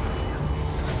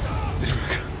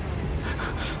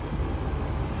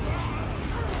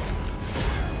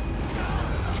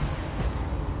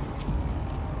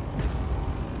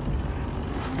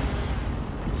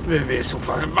 This movie is so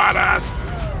fucking badass.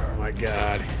 Oh my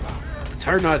god. It's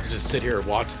hard not to just sit here and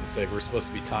watch the thing. We're supposed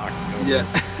to be talking. Yeah.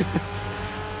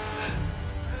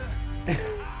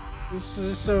 This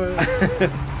is so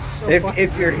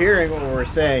if you're hearing what we're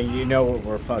saying, you know what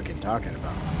we're fucking talking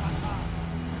about.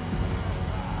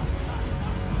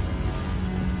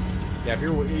 Yeah,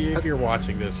 if you're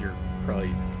watching this, you're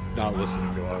probably not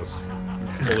listening to us.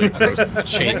 Fully engrossed in the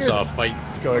chainsaw fight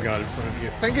that's going on in front of you.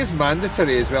 I think it's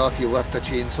mandatory as well. If you lift a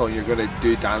chainsaw and you're going to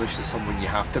do damage to someone, you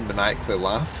have to maniacally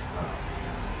laugh.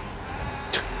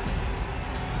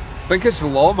 I think it's the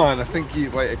law, man. I think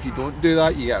if you don't do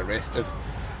that, you get arrested.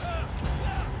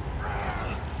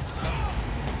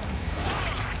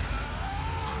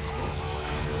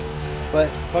 But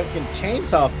fucking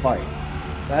chainsaw fight,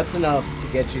 that's enough to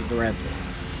get you to rent this.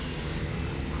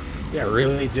 Yeah,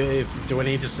 really? Do I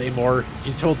need to say more?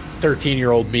 You told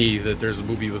 13-year-old me that there's a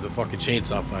movie with a fucking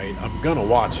chainsaw fight. I'm gonna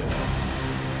watch it.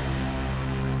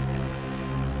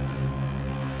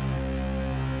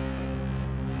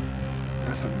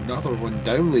 That's another one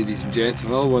down, ladies and gents.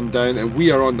 Another one down, and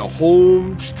we are on the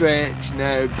home stretch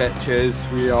now,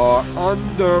 bitches. We are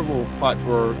under, well, in fact,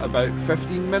 we're about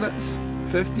 15 minutes.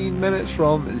 15 minutes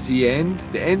from the end.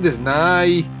 The end is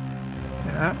nigh.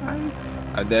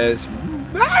 And there's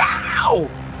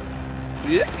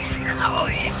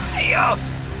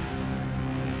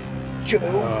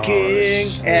Joking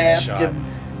after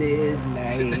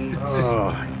midnight.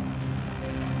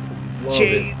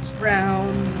 Chains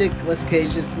round Nicolas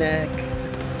Cage's neck.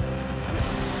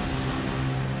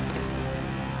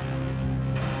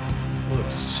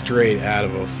 Looks straight out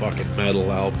of a fucking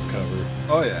metal album cover.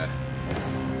 Oh yeah.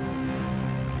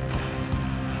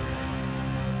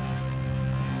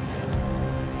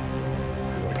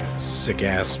 Sick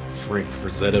ass Frank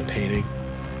Frazetta painting.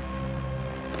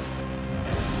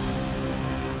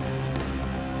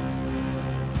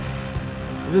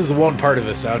 And this is the one part of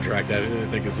the soundtrack that I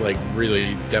think is like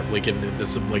really definitely getting into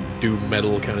some like doom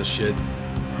metal kind of shit.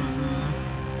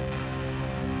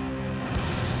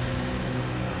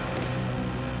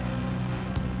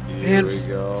 Here we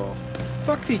go.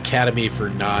 Fuck the Academy for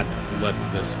not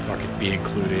letting this fucking be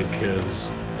included,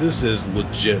 because this is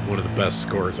legit one of the best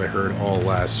scores I heard all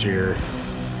last year.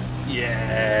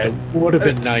 Yeah. It would have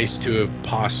been nice to have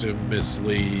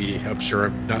posthumously, I'm sure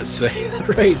I'm not saying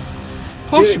that right.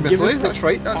 Posthumously, that's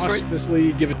right, that's right.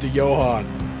 Posthumously give it to Johan.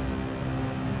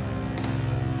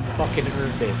 Fucking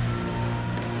earned it.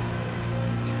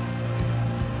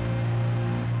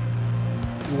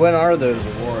 When are those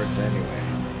awards anyway?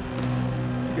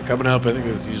 Coming up, I think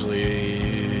it's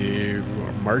usually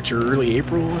March or early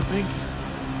April, I think.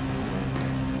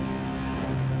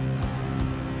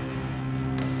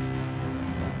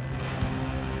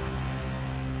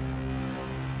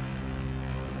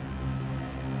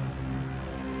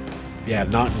 Yeah,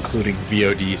 not including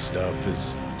VOD stuff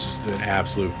is just an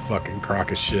absolute fucking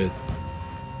crock of shit.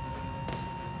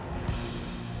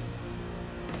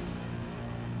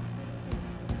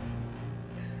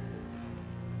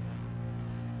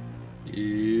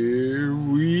 Here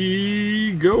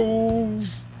we go.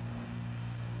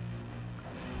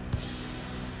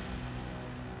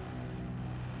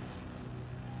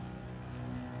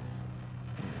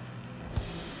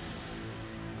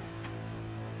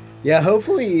 Yeah,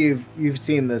 hopefully you've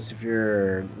seen this if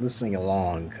you're listening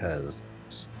along, because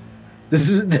this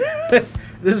is this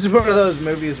is one of those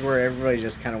movies where everybody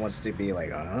just kind of wants to be like,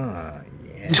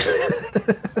 yeah.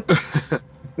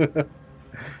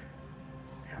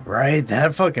 Right,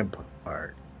 that fucking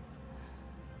part.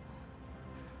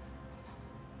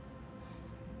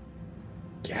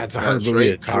 Yeah, it's a hard movie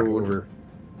to talk over.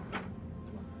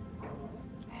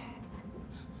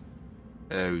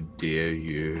 How dare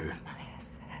you?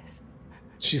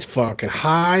 She's fucking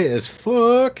high as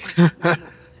fuck.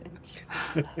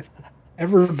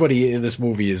 Everybody in this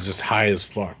movie is just high as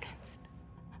fuck.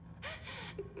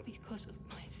 Because of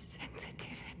my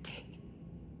sensitivity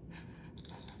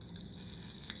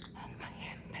and my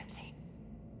empathy.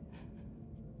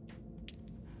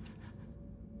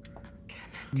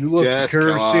 You left the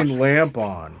kerosene lamp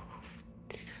on.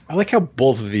 I like how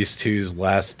both of these two's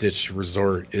last-ditch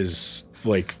resort is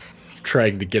like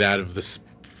trying to get out of this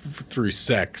through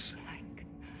sex.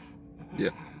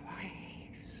 Yeah.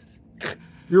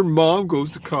 Your mom goes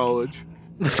to college.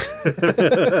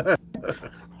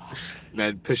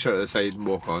 Then push her to the side and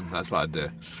walk on. That's what I'd do.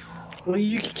 Well,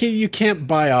 you can't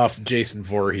buy off Jason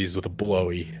Voorhees with a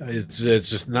blowy. It's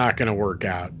just not going to work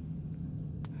out.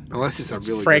 Unless it's a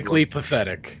really frankly good one.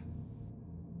 Pathetic.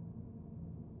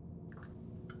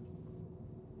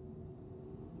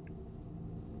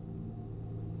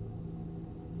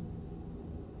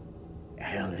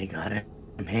 I only got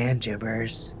him hand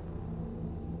jibbers.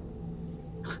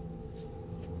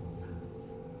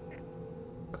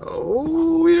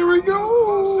 Oh, here we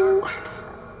go.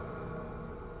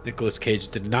 Nicolas Cage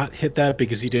did not hit that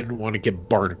because he didn't want to get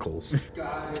barnacles.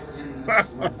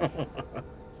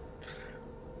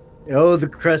 Oh, the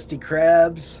Krusty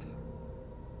Krabs.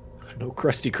 No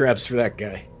Krusty Krabs for that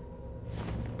guy.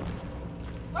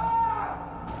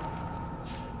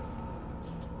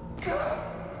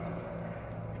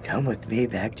 Come with me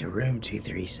back to room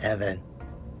 237.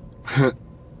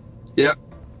 Yep.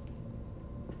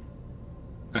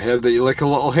 I heard that you like a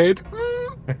little head.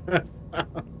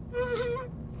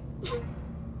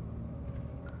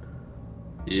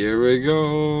 Here we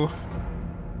go.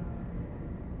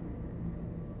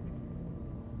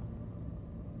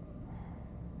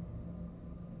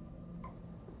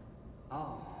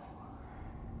 Oh.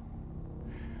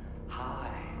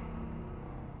 Hi.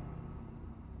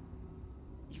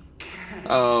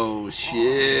 Oh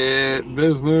shit.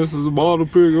 Business is about to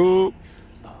pick up.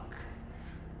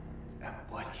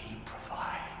 What he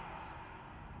provides.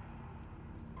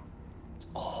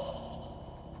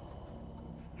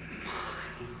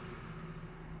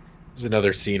 There's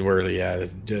another scene where,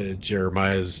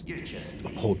 Jeremiah's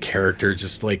whole character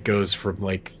just like goes from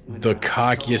like the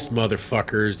cockiest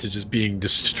motherfucker to just being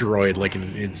destroyed like in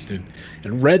an instant.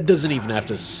 And Red doesn't even have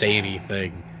to say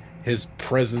anything. His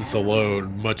presence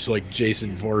alone, much like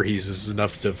Jason Voorhees, is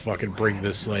enough to fucking bring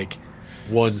this like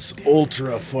once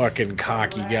ultra fucking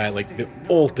cocky guy, like the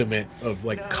ultimate of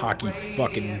like cocky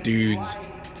fucking dudes,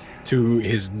 to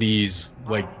his knees,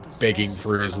 like begging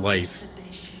for his life.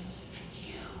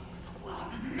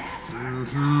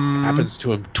 Happens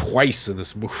to him twice in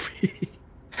this movie.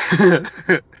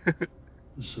 The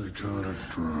psychotic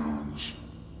drowns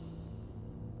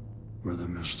where the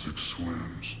mystic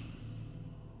swims.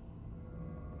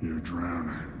 You're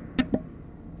drowning.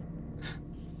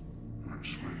 I'm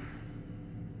swimming.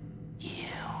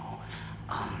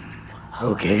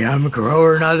 Okay, I'm a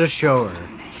grower, not a shower.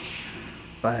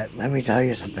 But let me tell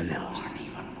you something else.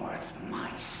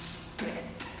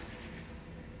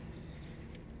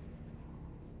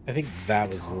 I think that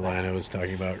was the line I was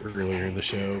talking about earlier in the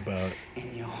show about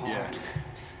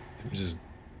just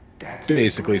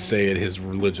basically saying his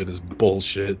religion is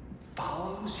bullshit.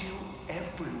 Follows you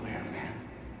everywhere, man.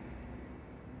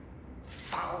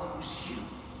 Follows you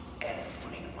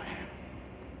everywhere.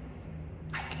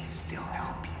 I can still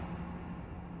help you.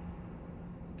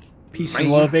 Peace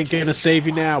and love ain't gonna save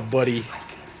you now, buddy.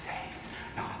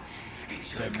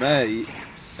 Mate,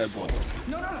 It won't.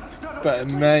 But it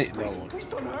might not. Please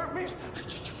don't hurt me.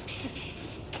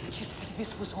 Can't you see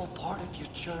this was all part of your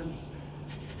journey?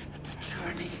 The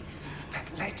journey that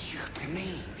led you to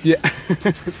me. Yeah.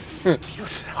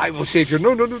 I will save you.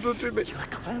 No, don't shoot me. You're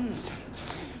cleansed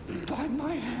by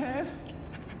my hand.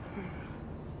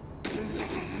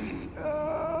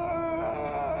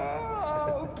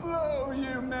 I'll blow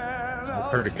you, man. It's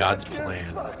all part of God's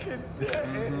plan.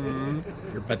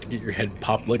 You're about to get your head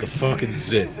popped like a fucking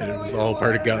zit, and it was all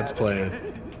part of God's plan.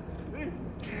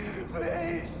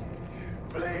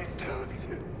 Please don't.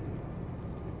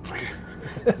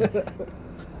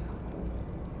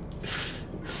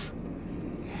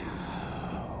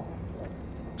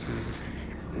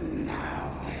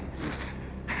 No.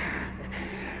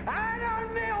 I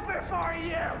don't kneel before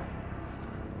you.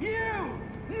 You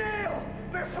kneel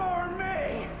before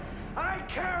me. I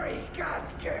carry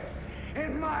God's gift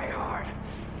in my heart,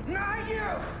 not you.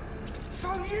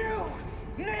 So you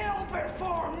kneel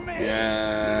before me.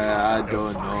 Yeah, I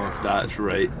don't know if that's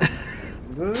right.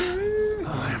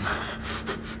 I'm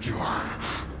your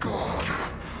God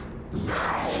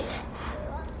now.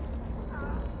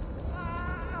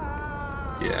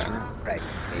 Yeah. Break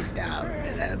me down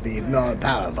and I'll be more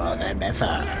powerful than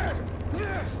before.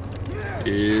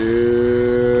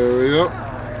 Here we go.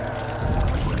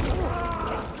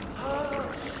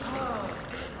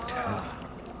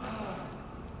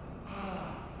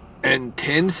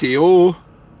 Intensio.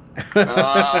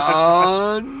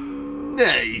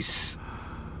 Nice.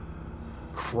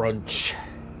 Crunch.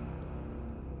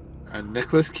 And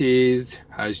Nicolas Cage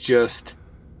has just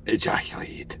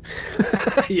ejaculated.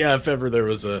 Yeah, if ever there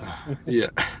was a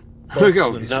Look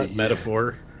a nut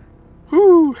metaphor.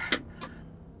 Woo.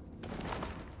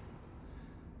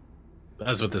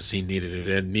 That's what the scene needed.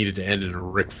 It needed to end in a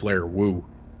Ric Flair woo.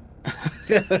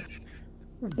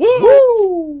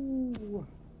 Woo!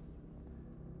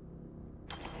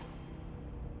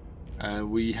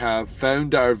 And we have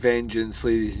found our vengeance,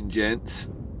 ladies and gents.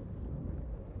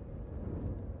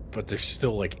 But there's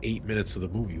still like 8 minutes of the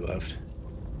movie left.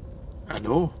 I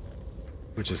know.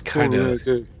 Which is kind of...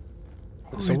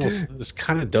 This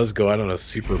kind of does go out on a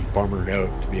super bummer note,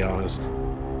 to be honest.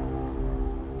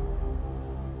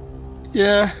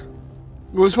 Yeah.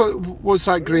 What's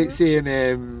that great saying,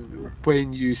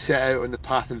 when you set out on the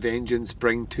path of vengeance,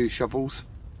 bring 2 shovels?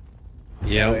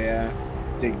 Yeah. Oh, yeah.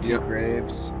 Dig 2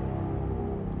 graves. I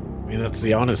mean, that's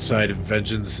the honest side of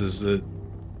vengeance, is that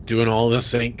doing all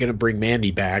this ain't gonna bring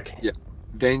Mandy back. Yeah.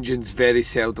 Vengeance very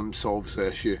seldom solves the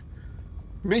issue.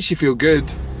 Makes you feel good.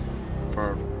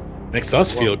 Makes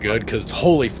us feel good, because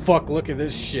holy fuck, look at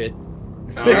this shit.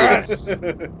 Yes.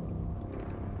 A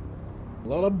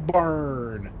lot of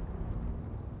burn.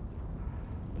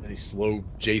 And then he slow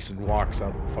Jason walks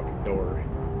out the fucking door.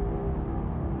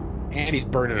 And he's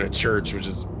burning a church, which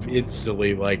is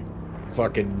instantly like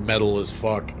fucking metal as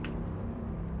fuck.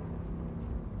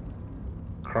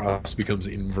 Cross becomes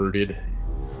inverted.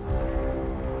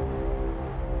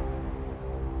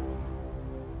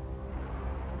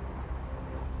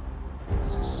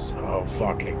 So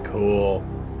fucking cool.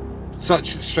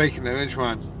 Such a striking image,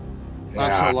 man.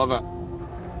 I love it.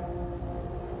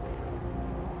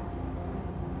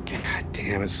 God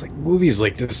damn, it's like movies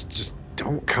like this just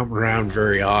don't come around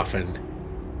very often.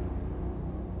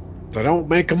 They don't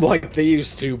make them like they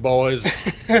used to, boys.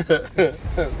 To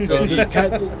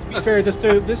be fair,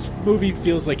 this movie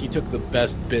feels like he took the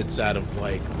best bits out of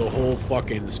like the whole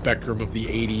fucking spectrum of the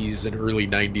 80s and early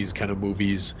 90s kind of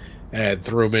movies and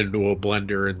threw them into a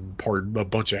blender and poured a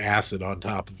bunch of acid on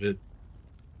top of it.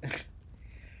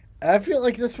 I feel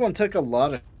like this one took a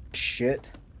lot of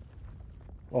shit.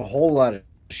 A whole lot of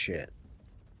shit.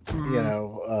 You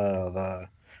know,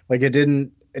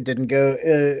 it didn't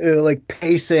go like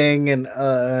pacing and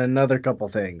another couple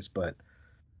things, but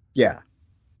yeah.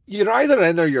 You're either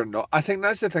in or you're not. I think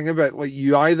that's the thing about, like,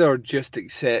 you either just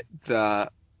accept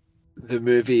that the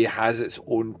movie has its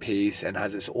own pace and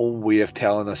has its own way of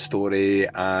telling a story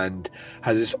and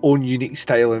has its own unique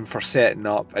styling for setting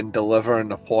up and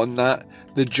delivering upon that.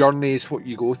 The journey is what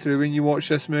you go through when you watch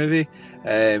this movie.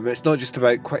 It's not just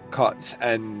about quick cuts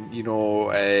and,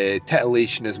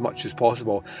 titillation as much as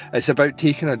possible. It's about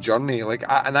taking a journey, like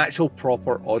an actual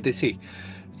proper odyssey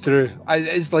through. It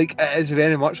is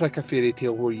very much like a fairy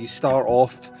tale where you start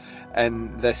off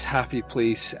in this happy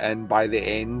place and by the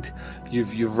end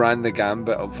you've ran the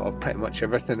gambit of pretty much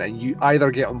everything, and you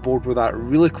either get on board with that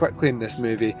really quickly in this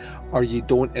movie or you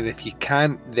don't, and if you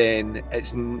can't, then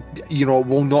it's it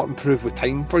will not improve with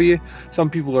time for you. Some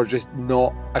people are just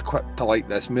not equipped to like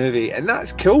this movie, and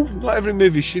that's cool. Not every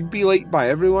movie should be liked by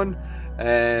everyone,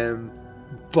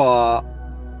 but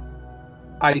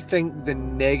I think the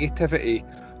negativity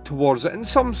towards it in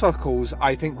some circles,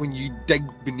 I think when you dig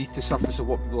beneath the surface of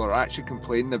what people are actually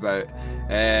complaining about,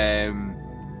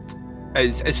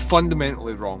 is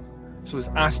fundamentally wrong. So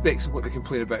there's aspects of what they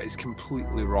complain about is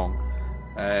completely wrong.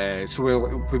 So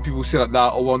when people say like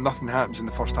that, oh well, nothing happens in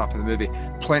the first half of the movie.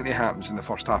 Plenty happens in the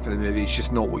first half of the movie. It's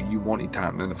just not what you wanted to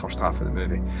happen in the first half of the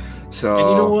movie. So, and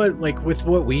you know what? Like with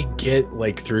what we get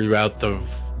like throughout the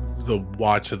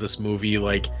watch of this movie,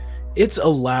 like it's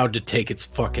allowed to take its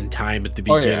fucking time at the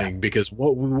beginning, because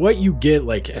what you get,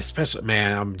 like, especially,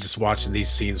 man, I'm just watching these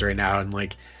scenes right now and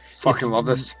like fucking love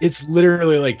this. It's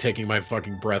literally like taking my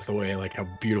fucking breath away, like how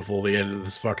beautiful the end of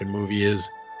this fucking movie is.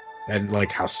 And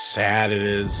like how sad it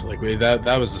is. Like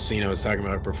that was the scene I was talking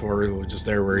about before, just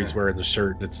there where he's wearing the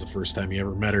shirt and it's the first time he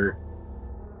ever met her.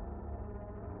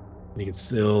 And you can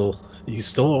still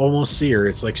almost see her.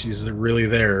 It's like she's really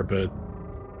there, but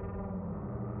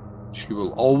she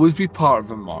will always be part of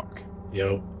him, Mark.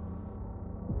 Yo.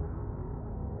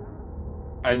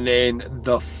 And then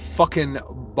the fucking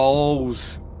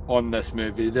balls on this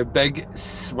movie, the big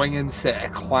swinging set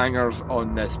of clangers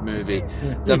on this movie,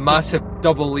 the massive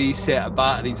double E set of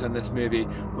batteries on this movie,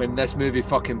 when this movie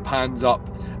fucking pans up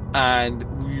and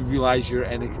you realise you're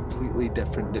in a completely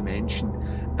different dimension,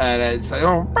 and it's like,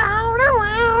 oh,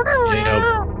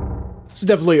 yeah, it's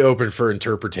definitely open for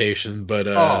interpretation,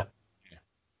 but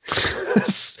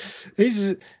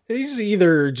he's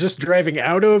either just driving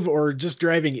out of or just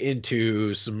driving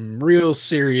into some real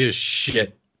serious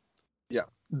shit. Yeah,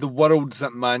 the worlds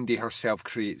that Mandy herself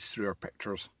creates through her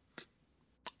pictures,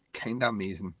 kind of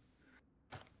amazing.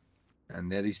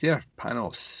 And there he's there,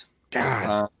 Panos.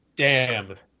 God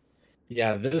damn.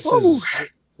 Yeah, this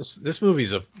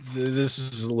movie's this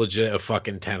is legit a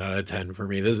fucking 10 out of 10 for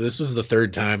me. This was the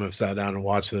third time I've sat down and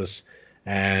watched this,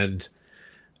 and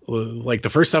like the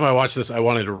first time I watched this, I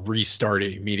wanted to restart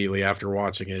it immediately after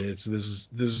watching it. This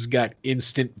has got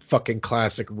instant fucking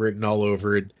classic written all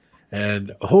over it,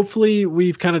 and hopefully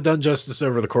we've kind of done justice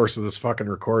over the course of this fucking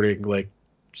recording. Like,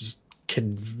 just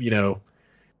can,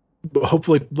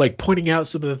 hopefully like pointing out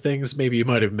some of the things maybe you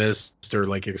might have missed, or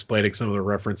like explaining some of the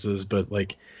references. But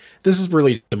like, this is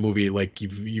really a movie like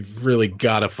you've really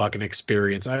got to fucking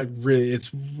experience. It's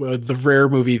the rare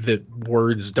movie that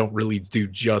words don't really do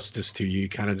justice to. You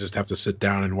kind of just have to sit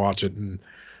down and watch it and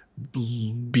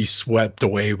be swept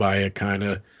away by it, kind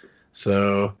of.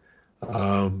 So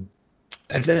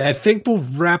I think we'll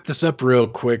wrap this up real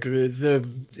quick.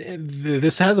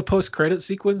 This has a post-credit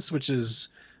sequence, which is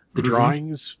the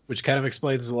drawings, which kind of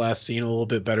explains the last scene a little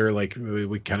bit better. Like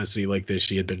we kind of see like this,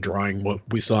 she had been drawing what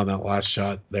we saw in that last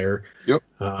shot there. Yep.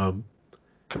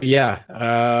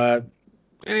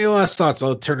 Any last thoughts?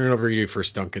 I'll turn it over to you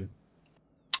first, Duncan.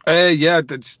 Yeah,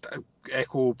 just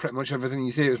echo pretty much everything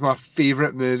you say. It was my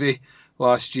favorite movie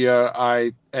last year.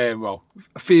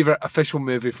 Favorite official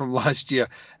movie from last year.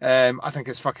 I think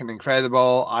it's fucking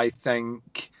incredible. I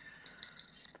think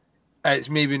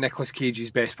it's maybe Nicolas Cage's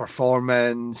best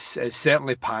performance. It's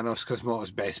certainly Panos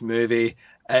Cosmatos' best movie.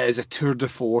 It is a tour de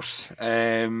force.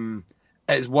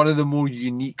 It's one of the more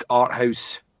unique art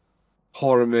house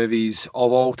horror movies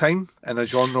of all time in a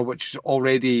genre which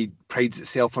already prides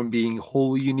itself on being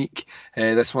wholly unique.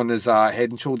 This one is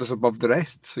head and shoulders above the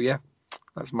rest. So yeah,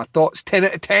 that's my thoughts. 10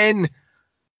 out of 10.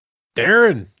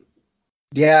 Daeron.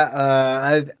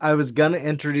 Yeah, I was gonna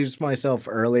introduce myself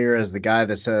earlier as the guy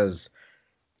that says,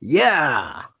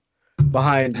 yeah,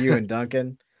 behind you and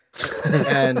Duncan.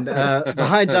 And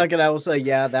behind Duncan, I will say,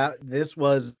 yeah, this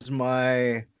was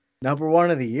my number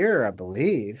one of the year, I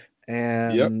believe.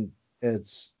 And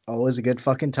It's always a good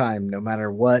fucking time, no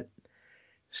matter what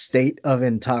state of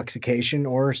intoxication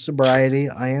or sobriety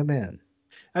I am in.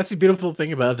 That's the beautiful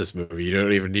thing about this movie. You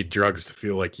don't even need drugs to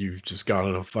feel like you've just gone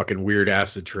on a fucking weird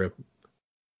acid trip.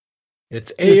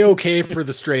 It's A-okay for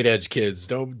the straight edge kids.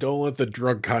 Don't let the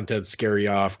drug content scare you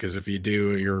off, because if you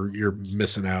do, you're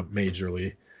missing out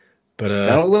majorly. But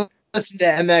don't listen to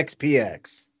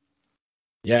MXPX.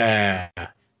 Yeah.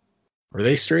 Were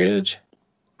they straight edge?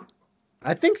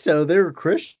 I think so. They were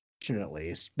Christian at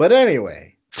least. But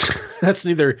anyway. That's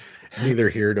neither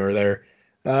here nor there.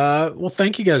 Well,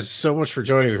 thank you guys so much for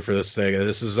joining me for this thing.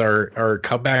 This is our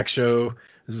comeback show.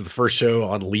 This is the first show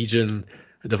on Legion.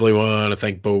 I definitely want to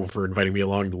thank Bo for inviting me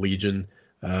along to Legion.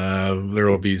 There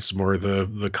will be some more of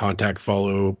the contact,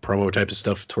 follow, promo type of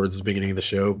stuff towards the beginning of the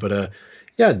show. But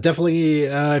yeah, definitely,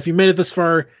 if you made it this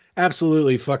far,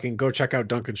 absolutely fucking go check out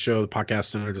Duncan's show, the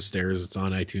podcast Under the Stairs. It's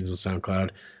on iTunes and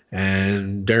SoundCloud.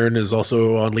 And Daeron is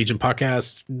also on Legion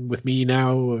Podcast with me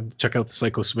now. Check out the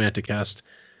Psychosemantic Cast.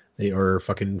 They are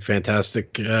fucking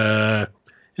fantastic. And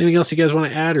anything else you guys want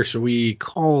to add, or should we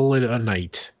call it a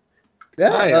night?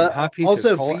 Yeah, I'm happy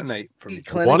also to call it a night for me.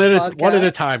 One at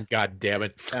a time. God damn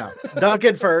it. Yeah.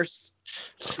 Duncan first.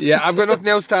 Yeah, I've got nothing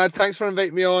else to add. Thanks for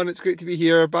inviting me on. It's great to be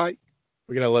here. Bye.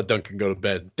 We're gonna let Duncan go to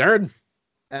bed. Darren.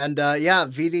 And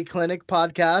VD Clinic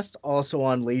podcast, also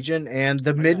on Legion, and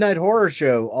the Midnight Horror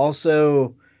Show,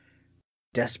 also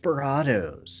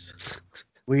Desperados.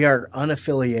 We are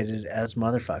unaffiliated as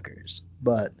motherfuckers,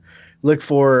 but look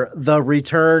for the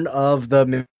return of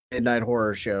the Midnight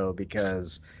Horror Show,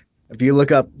 because if you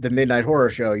look up the Midnight Horror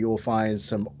Show, you will find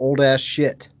some old ass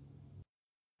shit.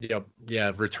 Yep.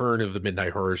 Yeah. Return of the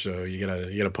Midnight Horror Show. You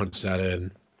gotta punch that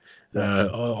in.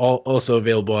 Also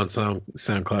available on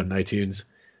SoundCloud and iTunes.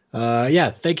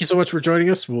 Thank you so much for joining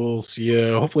us. We'll see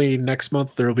you hopefully next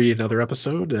month. There will be another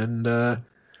episode, and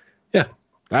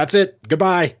that's it.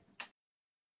 Goodbye.